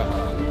我这边好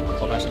了，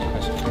早办事情开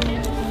始。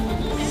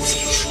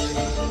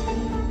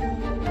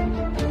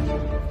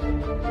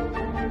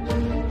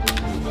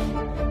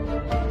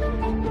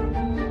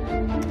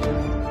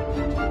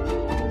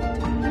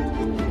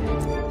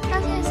张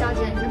倩小姐，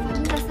你的房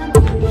间在3楼。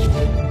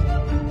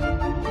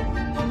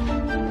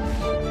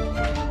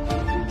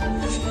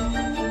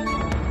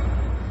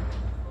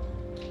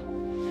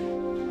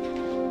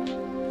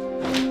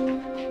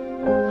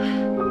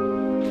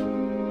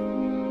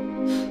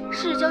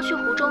市郊区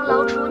湖中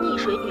捞出溺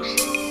水女尸，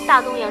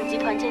大东洋集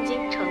团千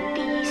金成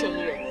第1嫌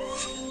疑人。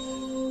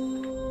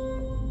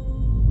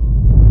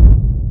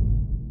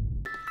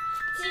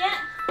姐，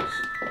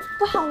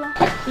不好了，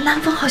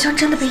南风好像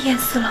真的被淹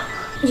死了。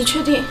你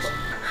确定？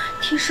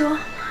听说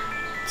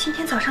今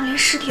天早上连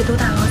尸体都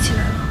打捞起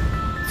来了，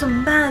怎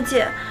么办啊，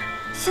姐？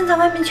现在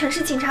外面全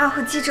是警察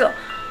和记者，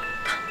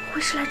他们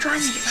会是来抓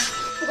你的吧？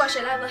不管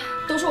谁来问，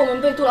都说我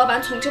们被杜老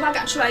板从执法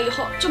赶出来以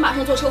后，就马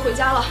上坐车回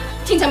家了，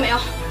听见没有？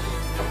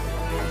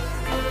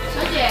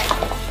小姐，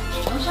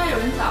楼上有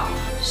人找。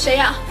谁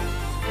呀？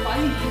华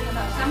语银行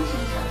的张先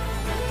生。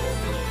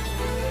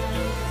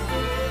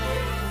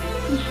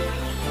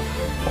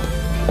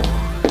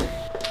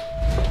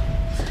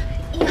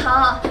一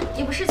航，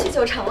你不是去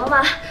酒城了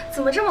吗？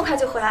怎么这么快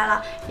就回来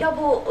了？要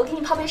不我给你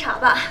泡杯茶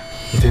吧。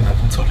你对南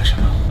风做了什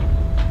么？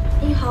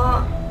一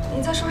航，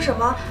你在说什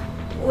么？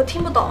我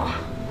听不懂。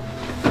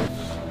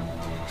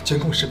监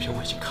控视频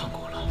我已经看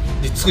过了，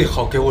你最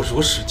好给我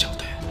如实交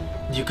代，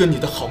你跟你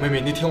的好妹妹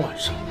那天晚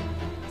上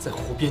在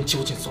湖边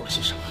究竟做了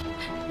些什么？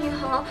一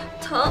航，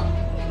疼，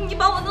你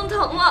把我弄疼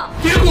了。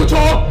别给我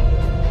装！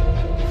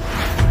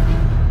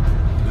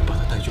你们把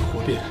她带去湖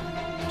边，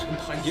陈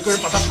谭一个人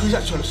把她推下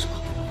去了是吧？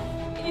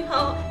一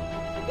航，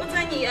我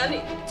在你眼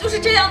里就是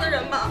这样的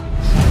人吗？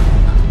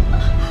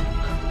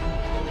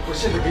我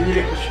现在给你2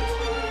个选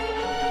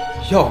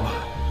择，要么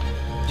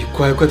你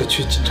乖乖的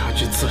去警察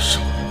局自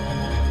首，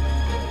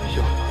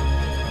要么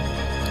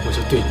我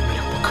就对你们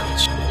俩不客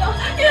气。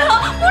一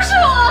航，不是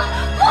我，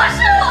不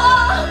是我，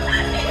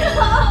一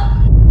航。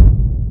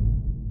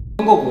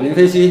通过骨龄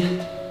分析，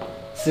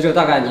死者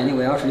大概年龄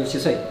为26、7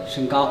岁，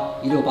身高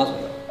168左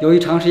右。由于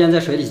长时间在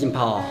水里浸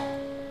泡，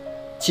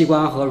器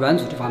官和软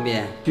组织方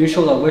面均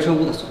受到微生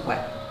物的损坏，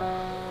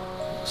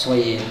所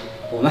以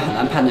我们很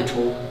难判断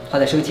出他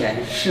在生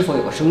前是否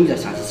有过生育的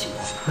详细情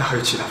况。那还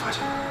有其他发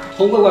现吗？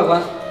通过外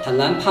观很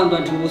难判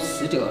断出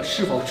死者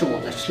是否是我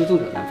的失踪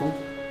者南风，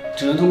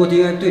只能通过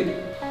DNA 对比。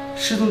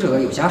失踪者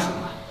有家属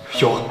吗？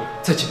有，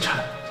在锦城，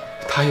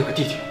他还有个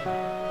弟弟。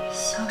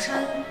小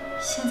山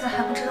现在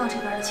还不知道这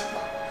边的情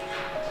况。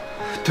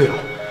对了，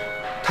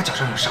他脚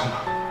上有伤吗？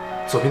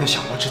左边的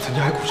小拇指曾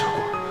经还骨折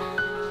过。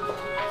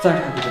暂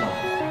时还不知道。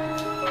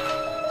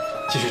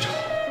继续找。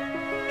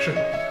是。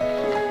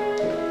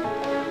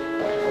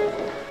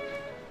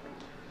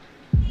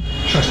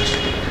尚小姐，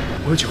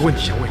我有几个问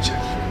题想问一下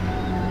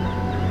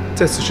你。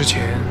在此之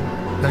前，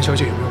南小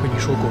姐有没有跟你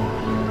说过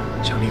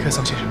想离开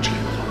桑先生之类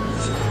的话？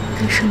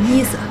你什么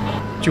意思？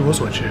据我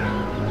所知，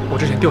我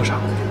之前调查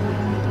过，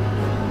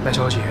南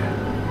小姐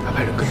她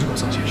派人跟踪过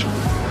桑先生，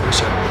我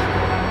想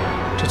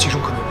这其中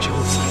可能有些问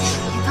题。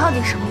你到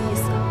底什么意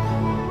思？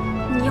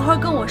你一会儿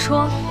跟我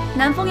说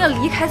南风要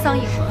离开桑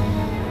胤衡，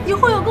一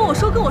会儿又跟我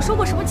说过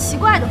什么奇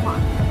怪的话，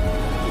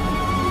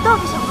你到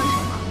底想问什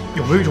么？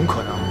有没有一种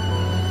可能，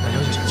南小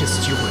姐想借此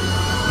机会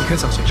离开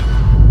桑先生？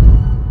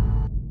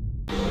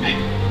哎，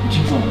你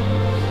听说了？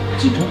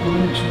锦城和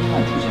那个凶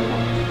案出现过，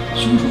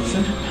凶手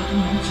宣称他跟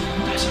杨锦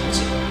城大小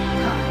姐。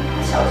大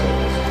小姐的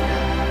身份，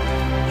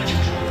我听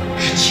说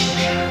是情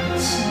杀。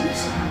情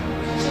杀？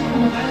新闻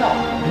能拍到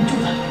人就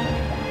在旁边，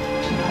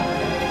侦查员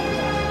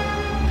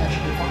但是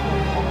被发现了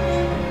跑出去。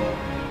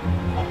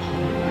我朋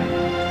友来，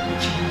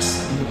听说死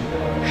的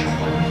是华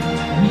人总裁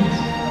的秘书。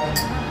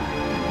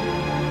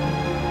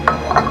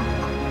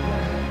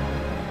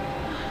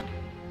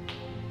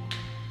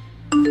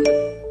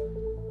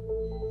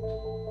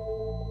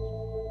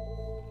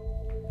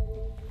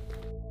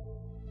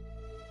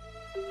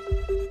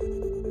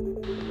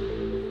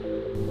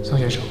桑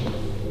先生，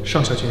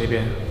尚小姐那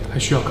边还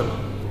需要跟吗？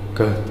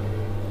跟，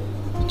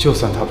就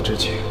算她不知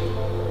情，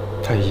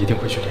她也一定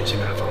会去联系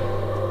南方。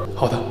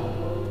好的。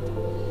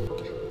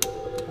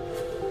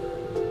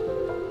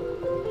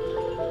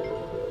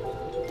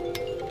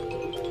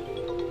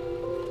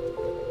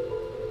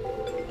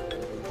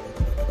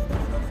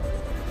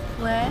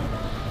喂，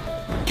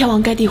天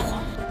王盖地虎。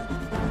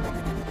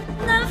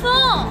南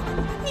风，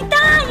你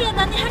大爷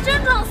的，你还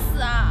真装死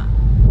啊！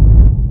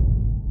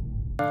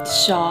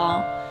小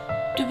昂，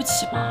对不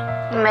起嘛。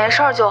你没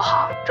事儿就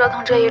好，折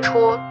腾这一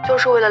出就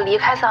是为了离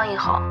开桑胤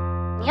衡。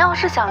你要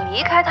是想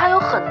离开他，有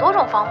很多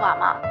种方法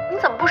嘛，你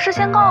怎么不事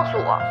先告诉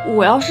我？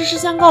我要是事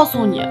先告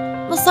诉你，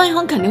那桑胤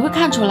衡肯定会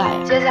看出来。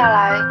接下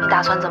来你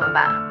打算怎么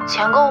办？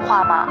钱够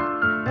花吗？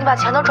你把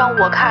钱都转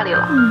我卡里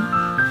了。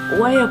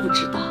我也不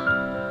知道，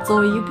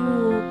走一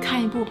步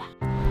看一步吧。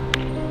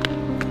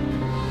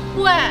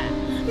喂，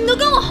你都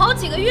跟我好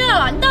几个月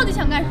了，你到底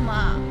想干什么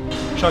啊？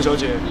尚小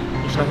姐，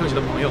你是南小姐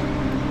的朋友，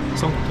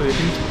桑普特别叮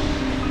嘱，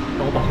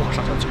让我保护好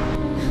尚小姐。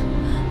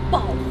保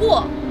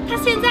护？他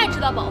现在知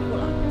道保护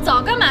了，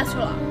早干嘛去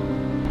了？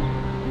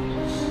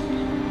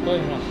高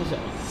先生，他醒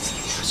了。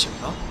他醒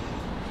了？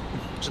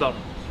知道了。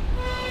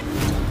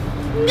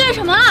你干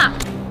什么啊？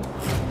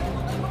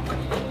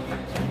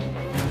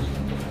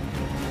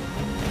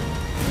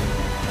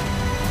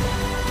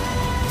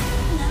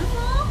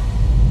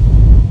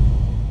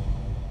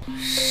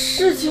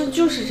事情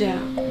就是这样。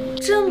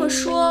这么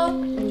说，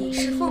你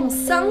是奉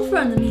桑夫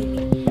人的命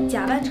令，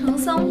假扮成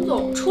桑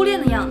总初恋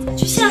的样子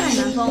去陷害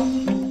南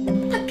风？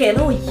他给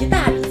了我一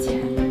大笔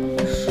钱，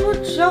说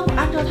只要我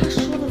按照他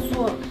说的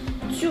做，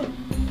就……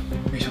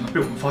没想到被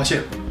我们发现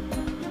了，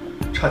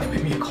差点被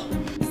灭口。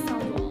桑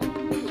总，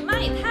你妈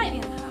也太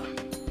变态了！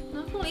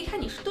南风离开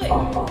你是对的。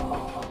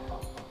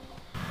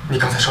你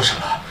刚才说什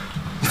么？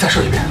你再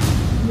说一遍。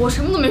我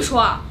什么都没说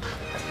啊。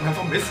南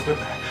风没死，对不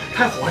对？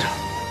他还活着。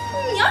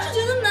你要是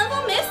觉得南风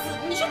没死，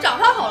你去找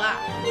他好了。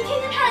你天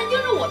天派人盯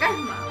着我干什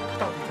么？他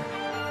到底在哪？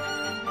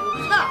我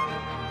不知道。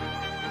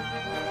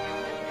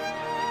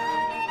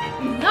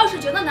你要是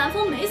觉得南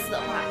风没死的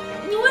话，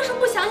你为什么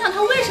不想想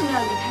他为什么要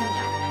离开你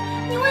啊？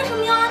你为什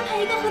么要安排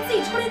一个和自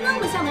己初恋那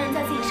么像的人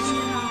在自己身边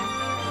呢？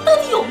到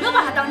底有没有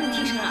把他当成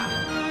替身啊？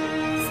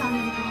桑胤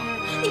衡，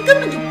你根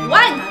本就不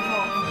爱南风。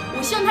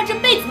我希望他这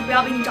辈子都不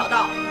要被你找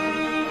到。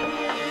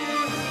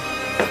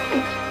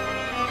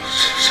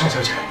尚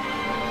小姐。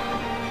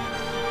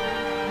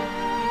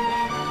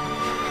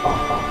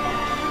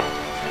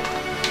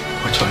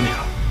我求你了，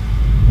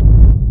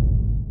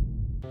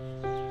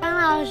张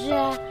老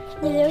师，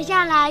你留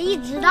下来一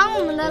直当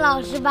我们的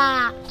老师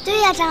吧？对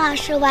呀，张老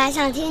师，我还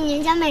想听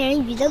您讲美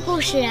人鱼的故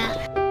事。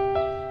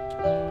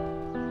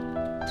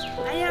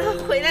哎呀，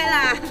回来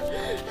啦！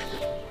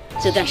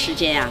这段时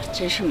间呀，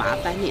真是麻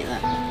烦你了。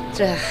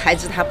这孩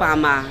子他爸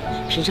妈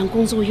平常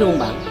工作又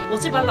忙，我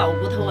这把老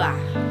骨头啊，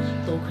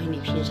多亏你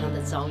平常的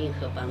照应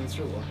和帮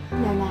助。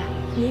奶奶，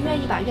您愿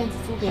意把院子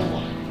租给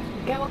我，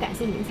该我感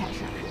谢您才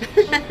是。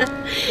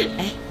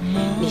哎，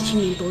你今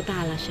年多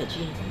大了，小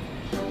俊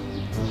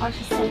？24。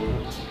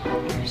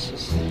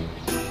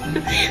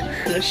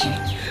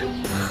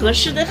合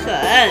适得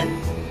很。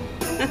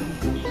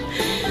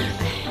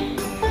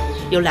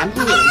有男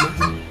朋友了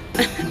吗？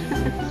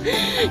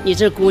你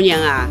这姑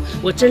娘啊，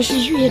我真是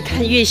越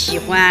看越喜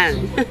欢。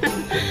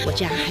我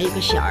家还有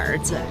个小儿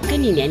子，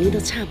跟你年龄都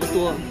差不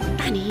多，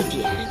大你一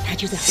点，他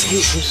就在华宇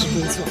公司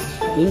工作。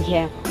明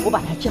天我把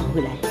她叫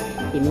回来，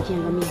你们见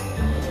个面。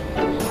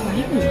怀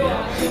孕了？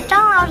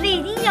张老师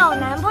已经有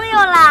男朋友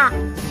了。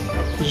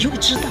你又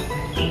知道？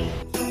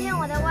今天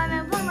我在外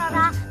面碰到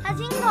他，他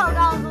亲口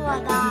告诉我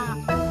的。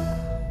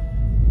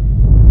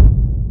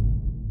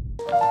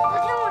昨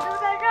天我就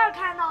在这儿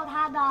看到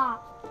他的。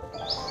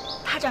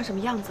他长什么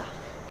样子啊？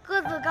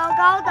个子高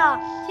高的，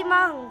肩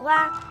膀很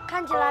宽，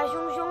看起来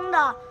凶凶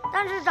的，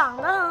但是长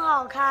得很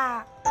好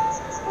看。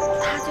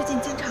他最近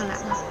经常来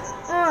了？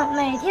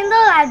每天都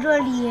来这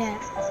里。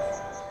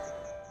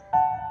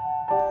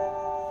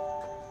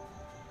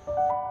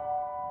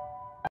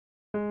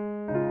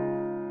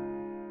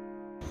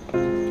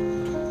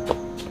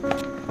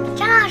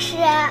张老师，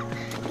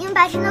您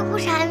白天的故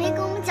事还没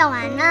跟我们讲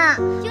完呢。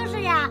就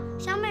是呀，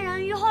小美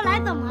人鱼后来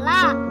怎么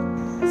了？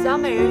小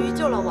美人鱼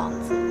救了王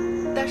子，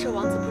但是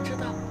王子不知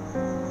道，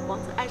王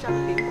子爱上了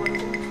邻国的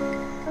公主。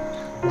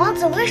王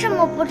子为什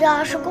么不知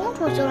道是公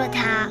主救了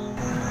他？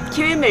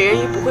因为美人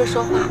鱼不会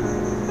说话，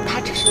她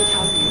只是一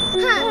条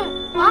鱼。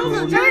哼，王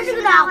子真是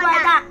个大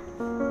坏蛋。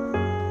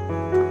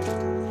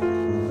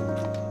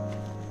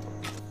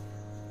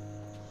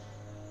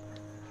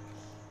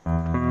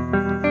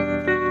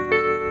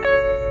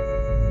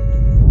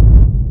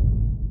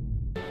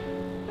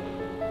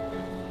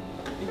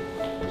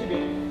这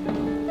边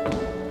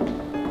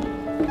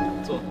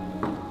坐。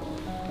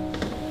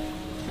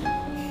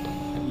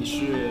你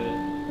是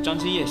张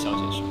之叶小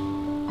姐是吗？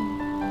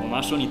我妈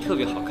说你特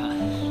别好看，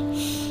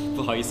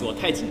不好意思，我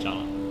太紧张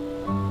了。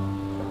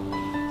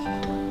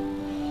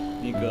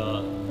那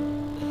个，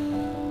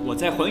我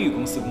在环宇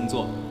公司工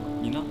作，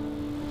你呢？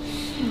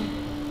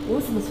我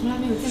怎么从来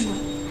没有见过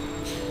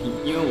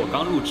你？因为我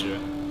刚入职。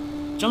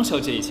张小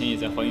姐以前也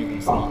在环宇公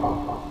司吗？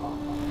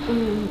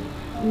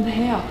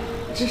没有，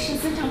只是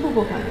经常路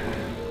过环宇。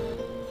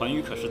环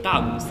宇可是大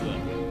公司，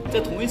在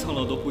同一层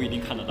楼都不一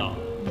定看得到。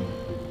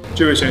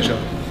这位先生，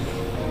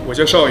我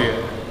家少爷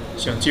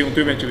想借用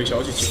对面这位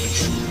小姐几分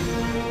钟，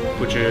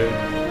不知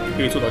你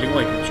可以坐到另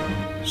外一边去。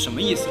什么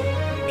意思？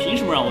凭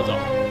什么让我走？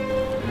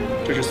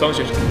这是桑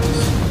先生的公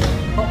司。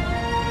哦，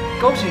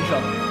高先生。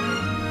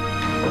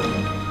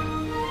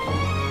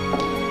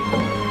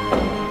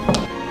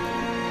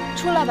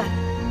出来吧，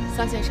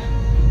桑先生。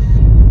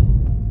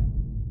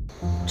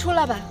出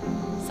来吧，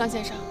桑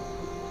先生。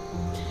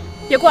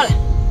别过来，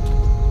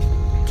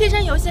替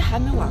身游戏还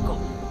没玩够，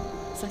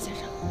桑先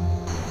生。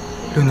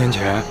6年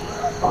前，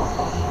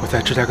我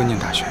在芝加哥念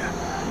大学，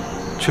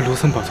去卢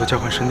森堡做交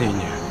换生那一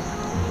年，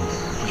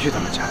我遇到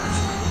了佳兰。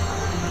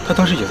她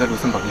当时也在卢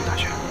森堡念大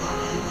学。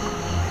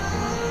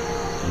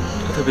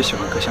她特别喜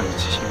欢各项的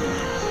极限运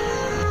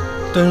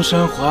动，登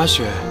山、滑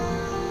雪、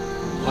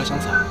滑翔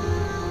伞，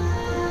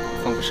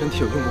仿佛身体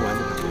有用不完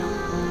的能量。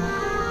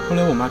后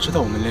来我妈知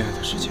道我们恋爱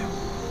的事情，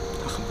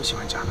她很不喜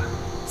欢佳兰。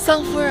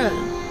桑夫人，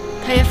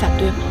她也反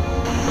对吗？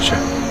不是。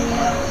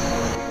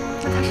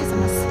那她是怎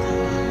么死的？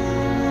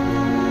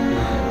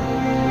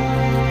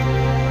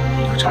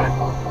流产。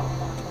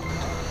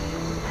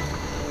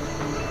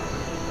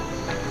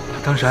她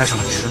当时爱上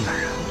了别的男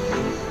人，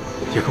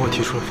也跟我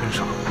提出了分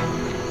手。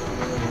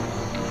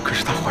可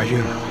是她怀孕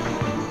了，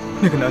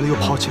那个男的又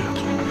抛弃了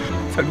她，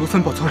在卢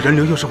森堡做人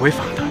流又是违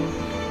法的，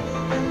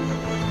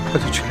她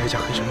就去了一家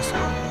黑诊所，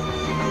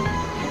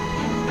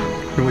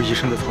因为医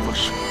生的操作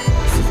失误，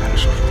死在了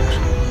手术台上。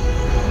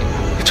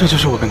这就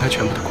是我跟她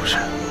全部的故事。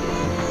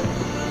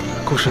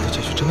故事的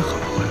结局真的很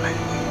不完美，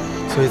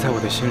所以在我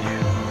的心里，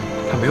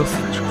她没有死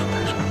在手术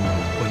台上。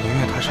我宁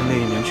愿她是那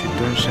一年去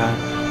登山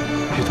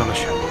遇到了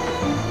雪崩，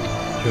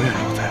永远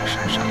留在了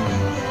山上。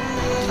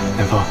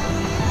南风，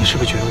你是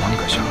不是觉得我很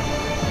可笑？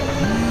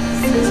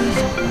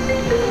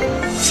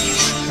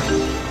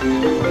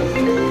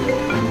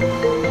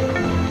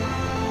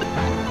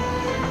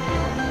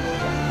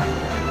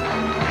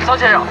桑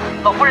先生，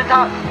老夫人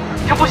她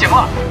不行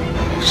了。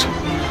是，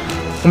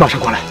我马上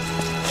过来。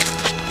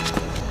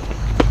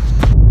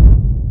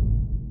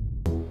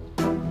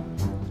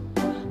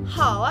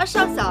好啊，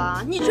尚小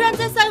啊，你居然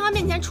在三阳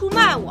面前出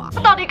卖我，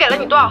他到底给了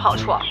你多少好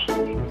处？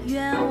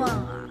冤枉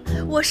啊！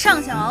我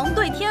尚小昂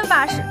对天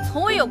发誓，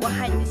从未有过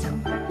害你的想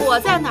法。我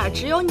在哪儿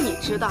只有你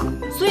知道，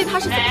所以他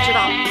是怎么知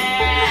道的？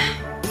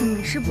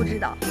你是不知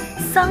道，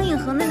桑胤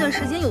衡那段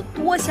时间有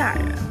多吓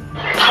人。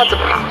他怎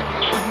么了？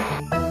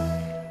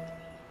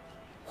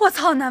我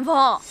操，南风，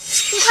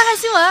你快看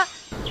新闻！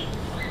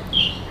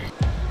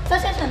桑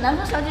先生，南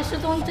风小姐失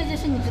踪这件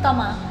事你知道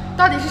吗？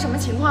到底是什么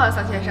情况啊，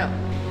桑先生？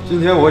今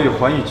天我以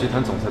环宇集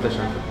团总裁的身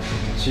份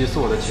起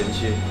诉我的前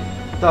妻，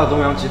大东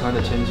洋集团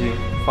的千金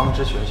方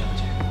之璇小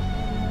姐，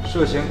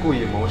涉嫌故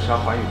意谋杀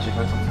环宇集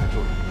团总裁助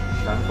理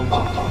南风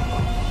小姐。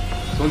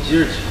从即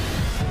日起，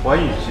环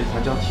宇集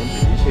团将停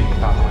止一切与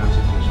大东洋集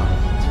团的商业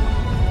合作。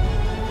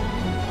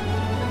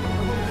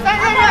桑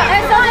先生，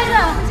哎，桑先生，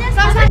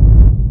桑先生。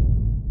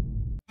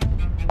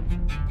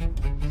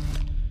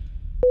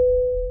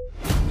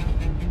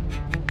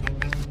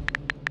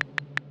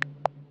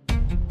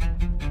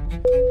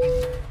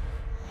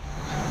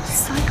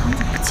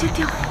接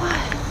电话呀！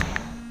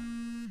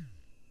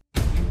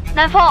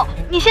南风，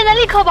你现在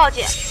立刻报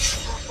警！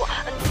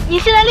你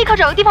现在立刻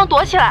找个地方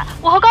躲起来，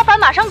我和高凡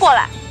马上过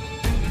来。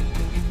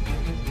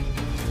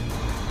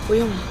不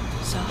用了，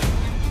小。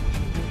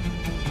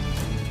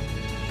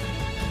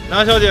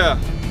南小姐，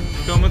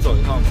跟我们走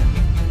一趟吧。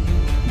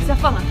你先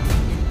放了他。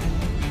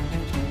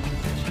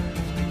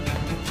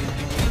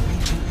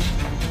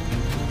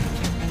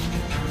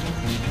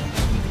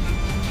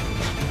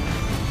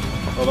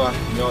老板，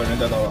你要人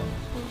带到了。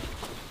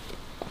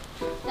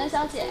梁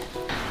小姐，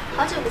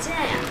好久不见呀。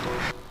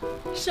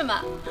是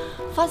吗？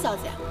方小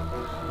姐，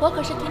我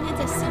可是天天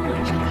在新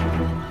闻上看到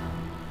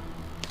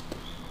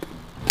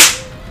你。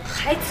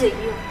还嘴硬，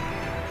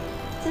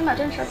先把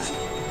正事办了。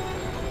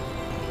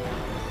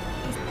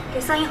给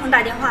桑一恒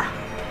打电话。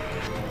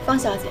方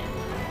小姐，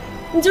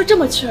你就这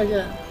么确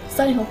认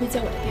桑一恒会接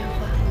我的电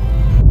话？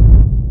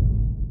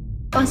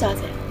方小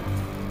姐，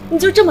你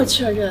就这么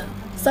确认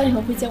桑一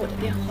恒会接我的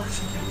电话？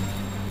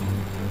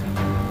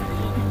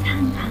你看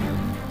看，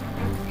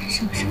是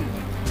什么事儿？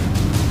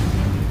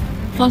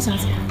方小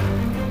姐，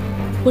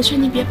我劝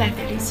你别白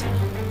费力气了，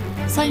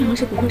桑一恒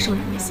是不会受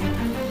人威胁的。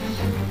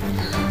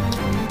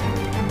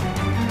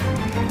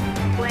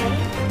喂，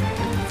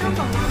张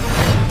总吗？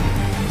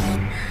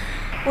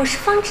我是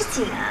方知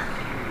锦啊。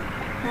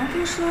南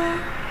风说，姐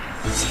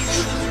有几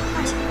句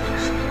话想跟你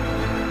说。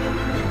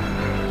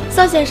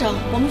桑先生，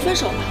我们分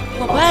手吧，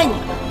我不爱你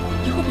了，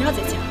以后不要再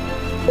见了。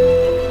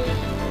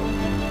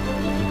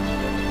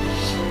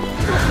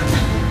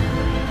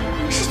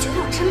你是觉得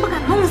我真不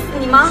敢弄死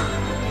你吗？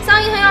桑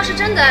一恒要是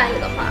真的爱你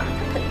的话，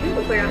他肯定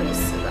不会让你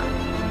死的。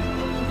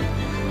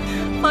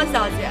方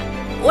小姐，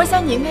我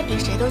想你应该比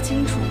谁都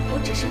清楚，我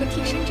只是个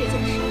替身这件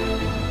事。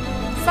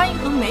桑一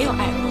恒没有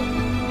爱过我，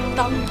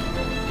当然，他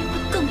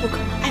更不可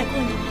能爱过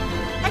你。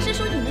还是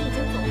说你们已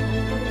经走了？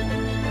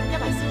要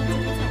把希望寄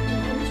托在我这个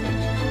工具人身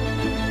上？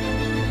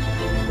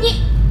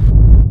你。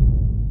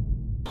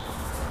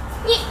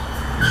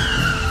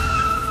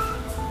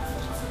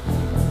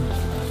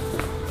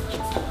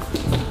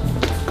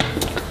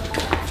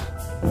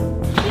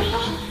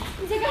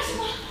你在干什么？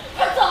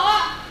快走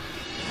啊！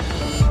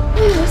我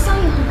以为桑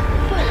一恒不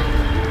会，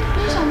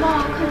没想到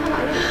看他来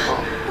了以后，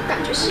我感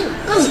觉心里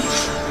更不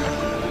舒服。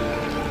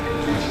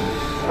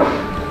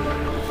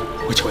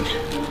我求你，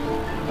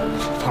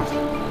放他。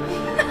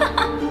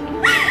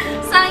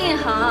桑一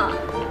恒，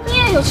你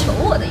也有求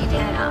我的一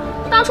天呀！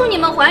当初你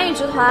们环宇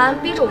集团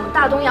逼着我们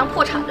大东洋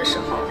破产的时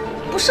候，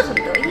不是很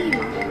得意吗？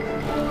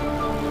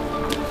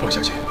方小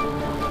姐，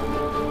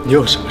你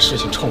有什么事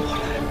情冲我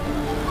来，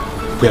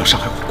不要伤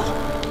害无辜。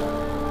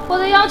我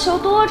的要求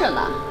多着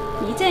呢，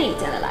一件一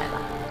件的来吧。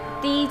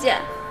第一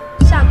件，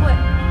下跪，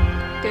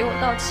给我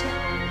道歉。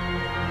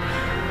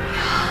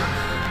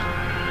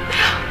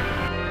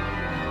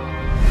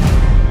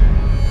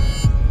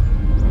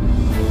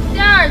第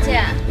二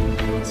件，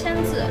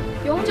签字，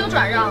永久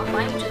转让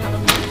环宇集团的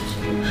股权。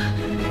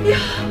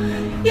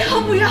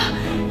要不要？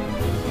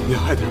你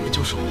爱的人不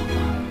就是我吗？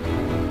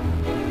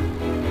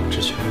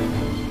志轩，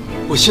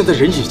我现在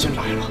人已经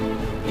来了，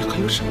你还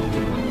有什么不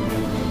满？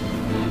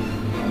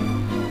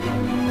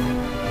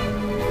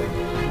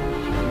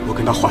我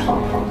跟他换，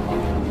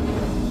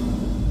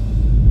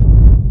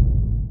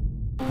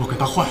我跟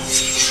他换。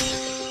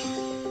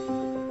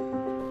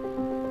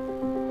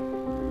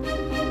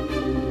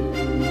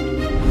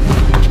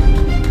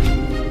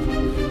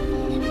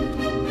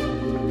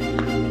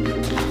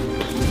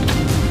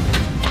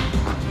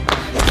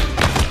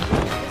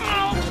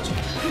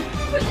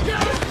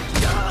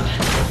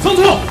仓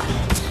促。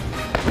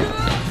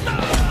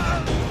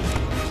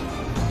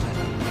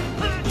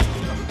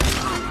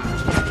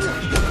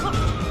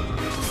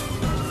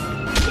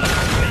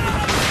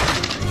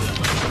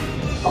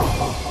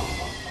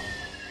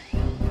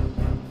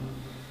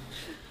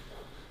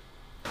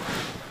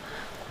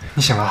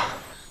你醒了？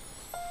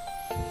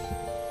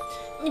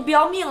你不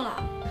要命了？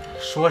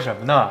说什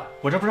么呢？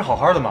我这不是好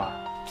好的吗？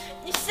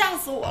你吓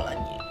死我了！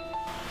你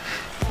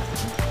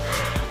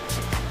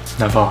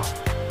南风，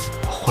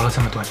我活了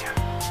这么多年，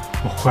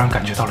我忽然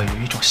感觉到了有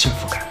一种幸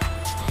福感。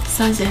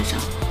桑先生，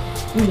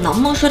你能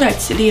不能说点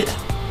吉利的？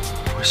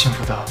我幸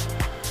福的，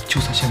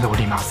就算现在我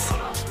立马死了，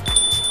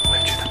我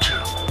也觉得值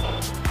了。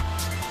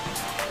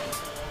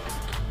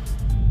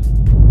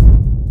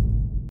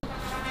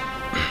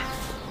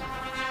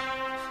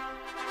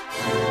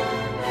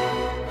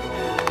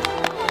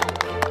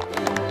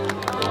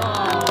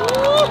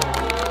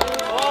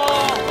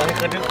哎，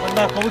和这混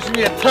蛋风水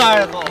也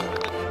太好了。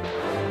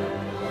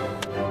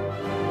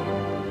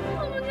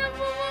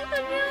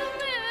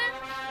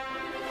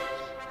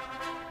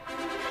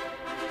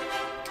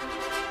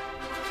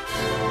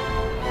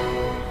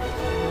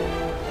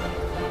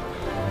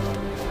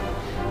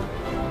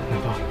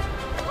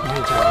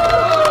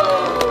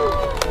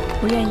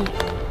不愿意。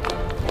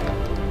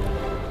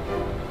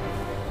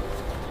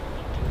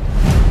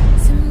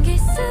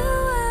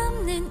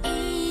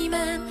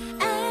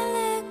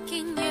第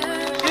一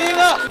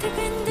个，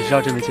你知道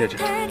这枚戒指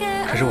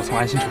可是我从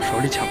安心楚手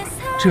里抢来的，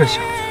这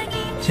小子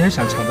竟然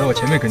想抢在我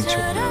前面跟你求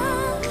婚，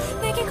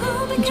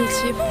你就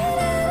欺负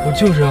我！我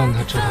就是让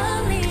他知道什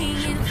么是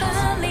自由。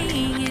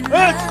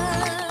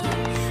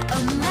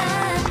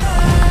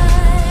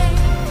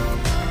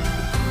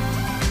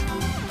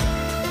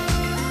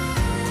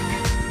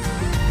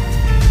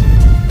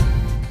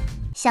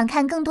想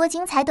看更多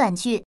精彩短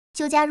剧，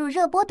就加入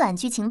热播短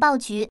剧情报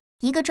局，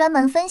一个专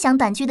门分享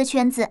短剧的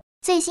圈子，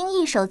最新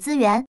一手资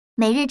源，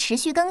每日持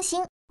续更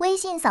新。微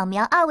信扫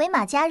描二维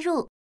码加入。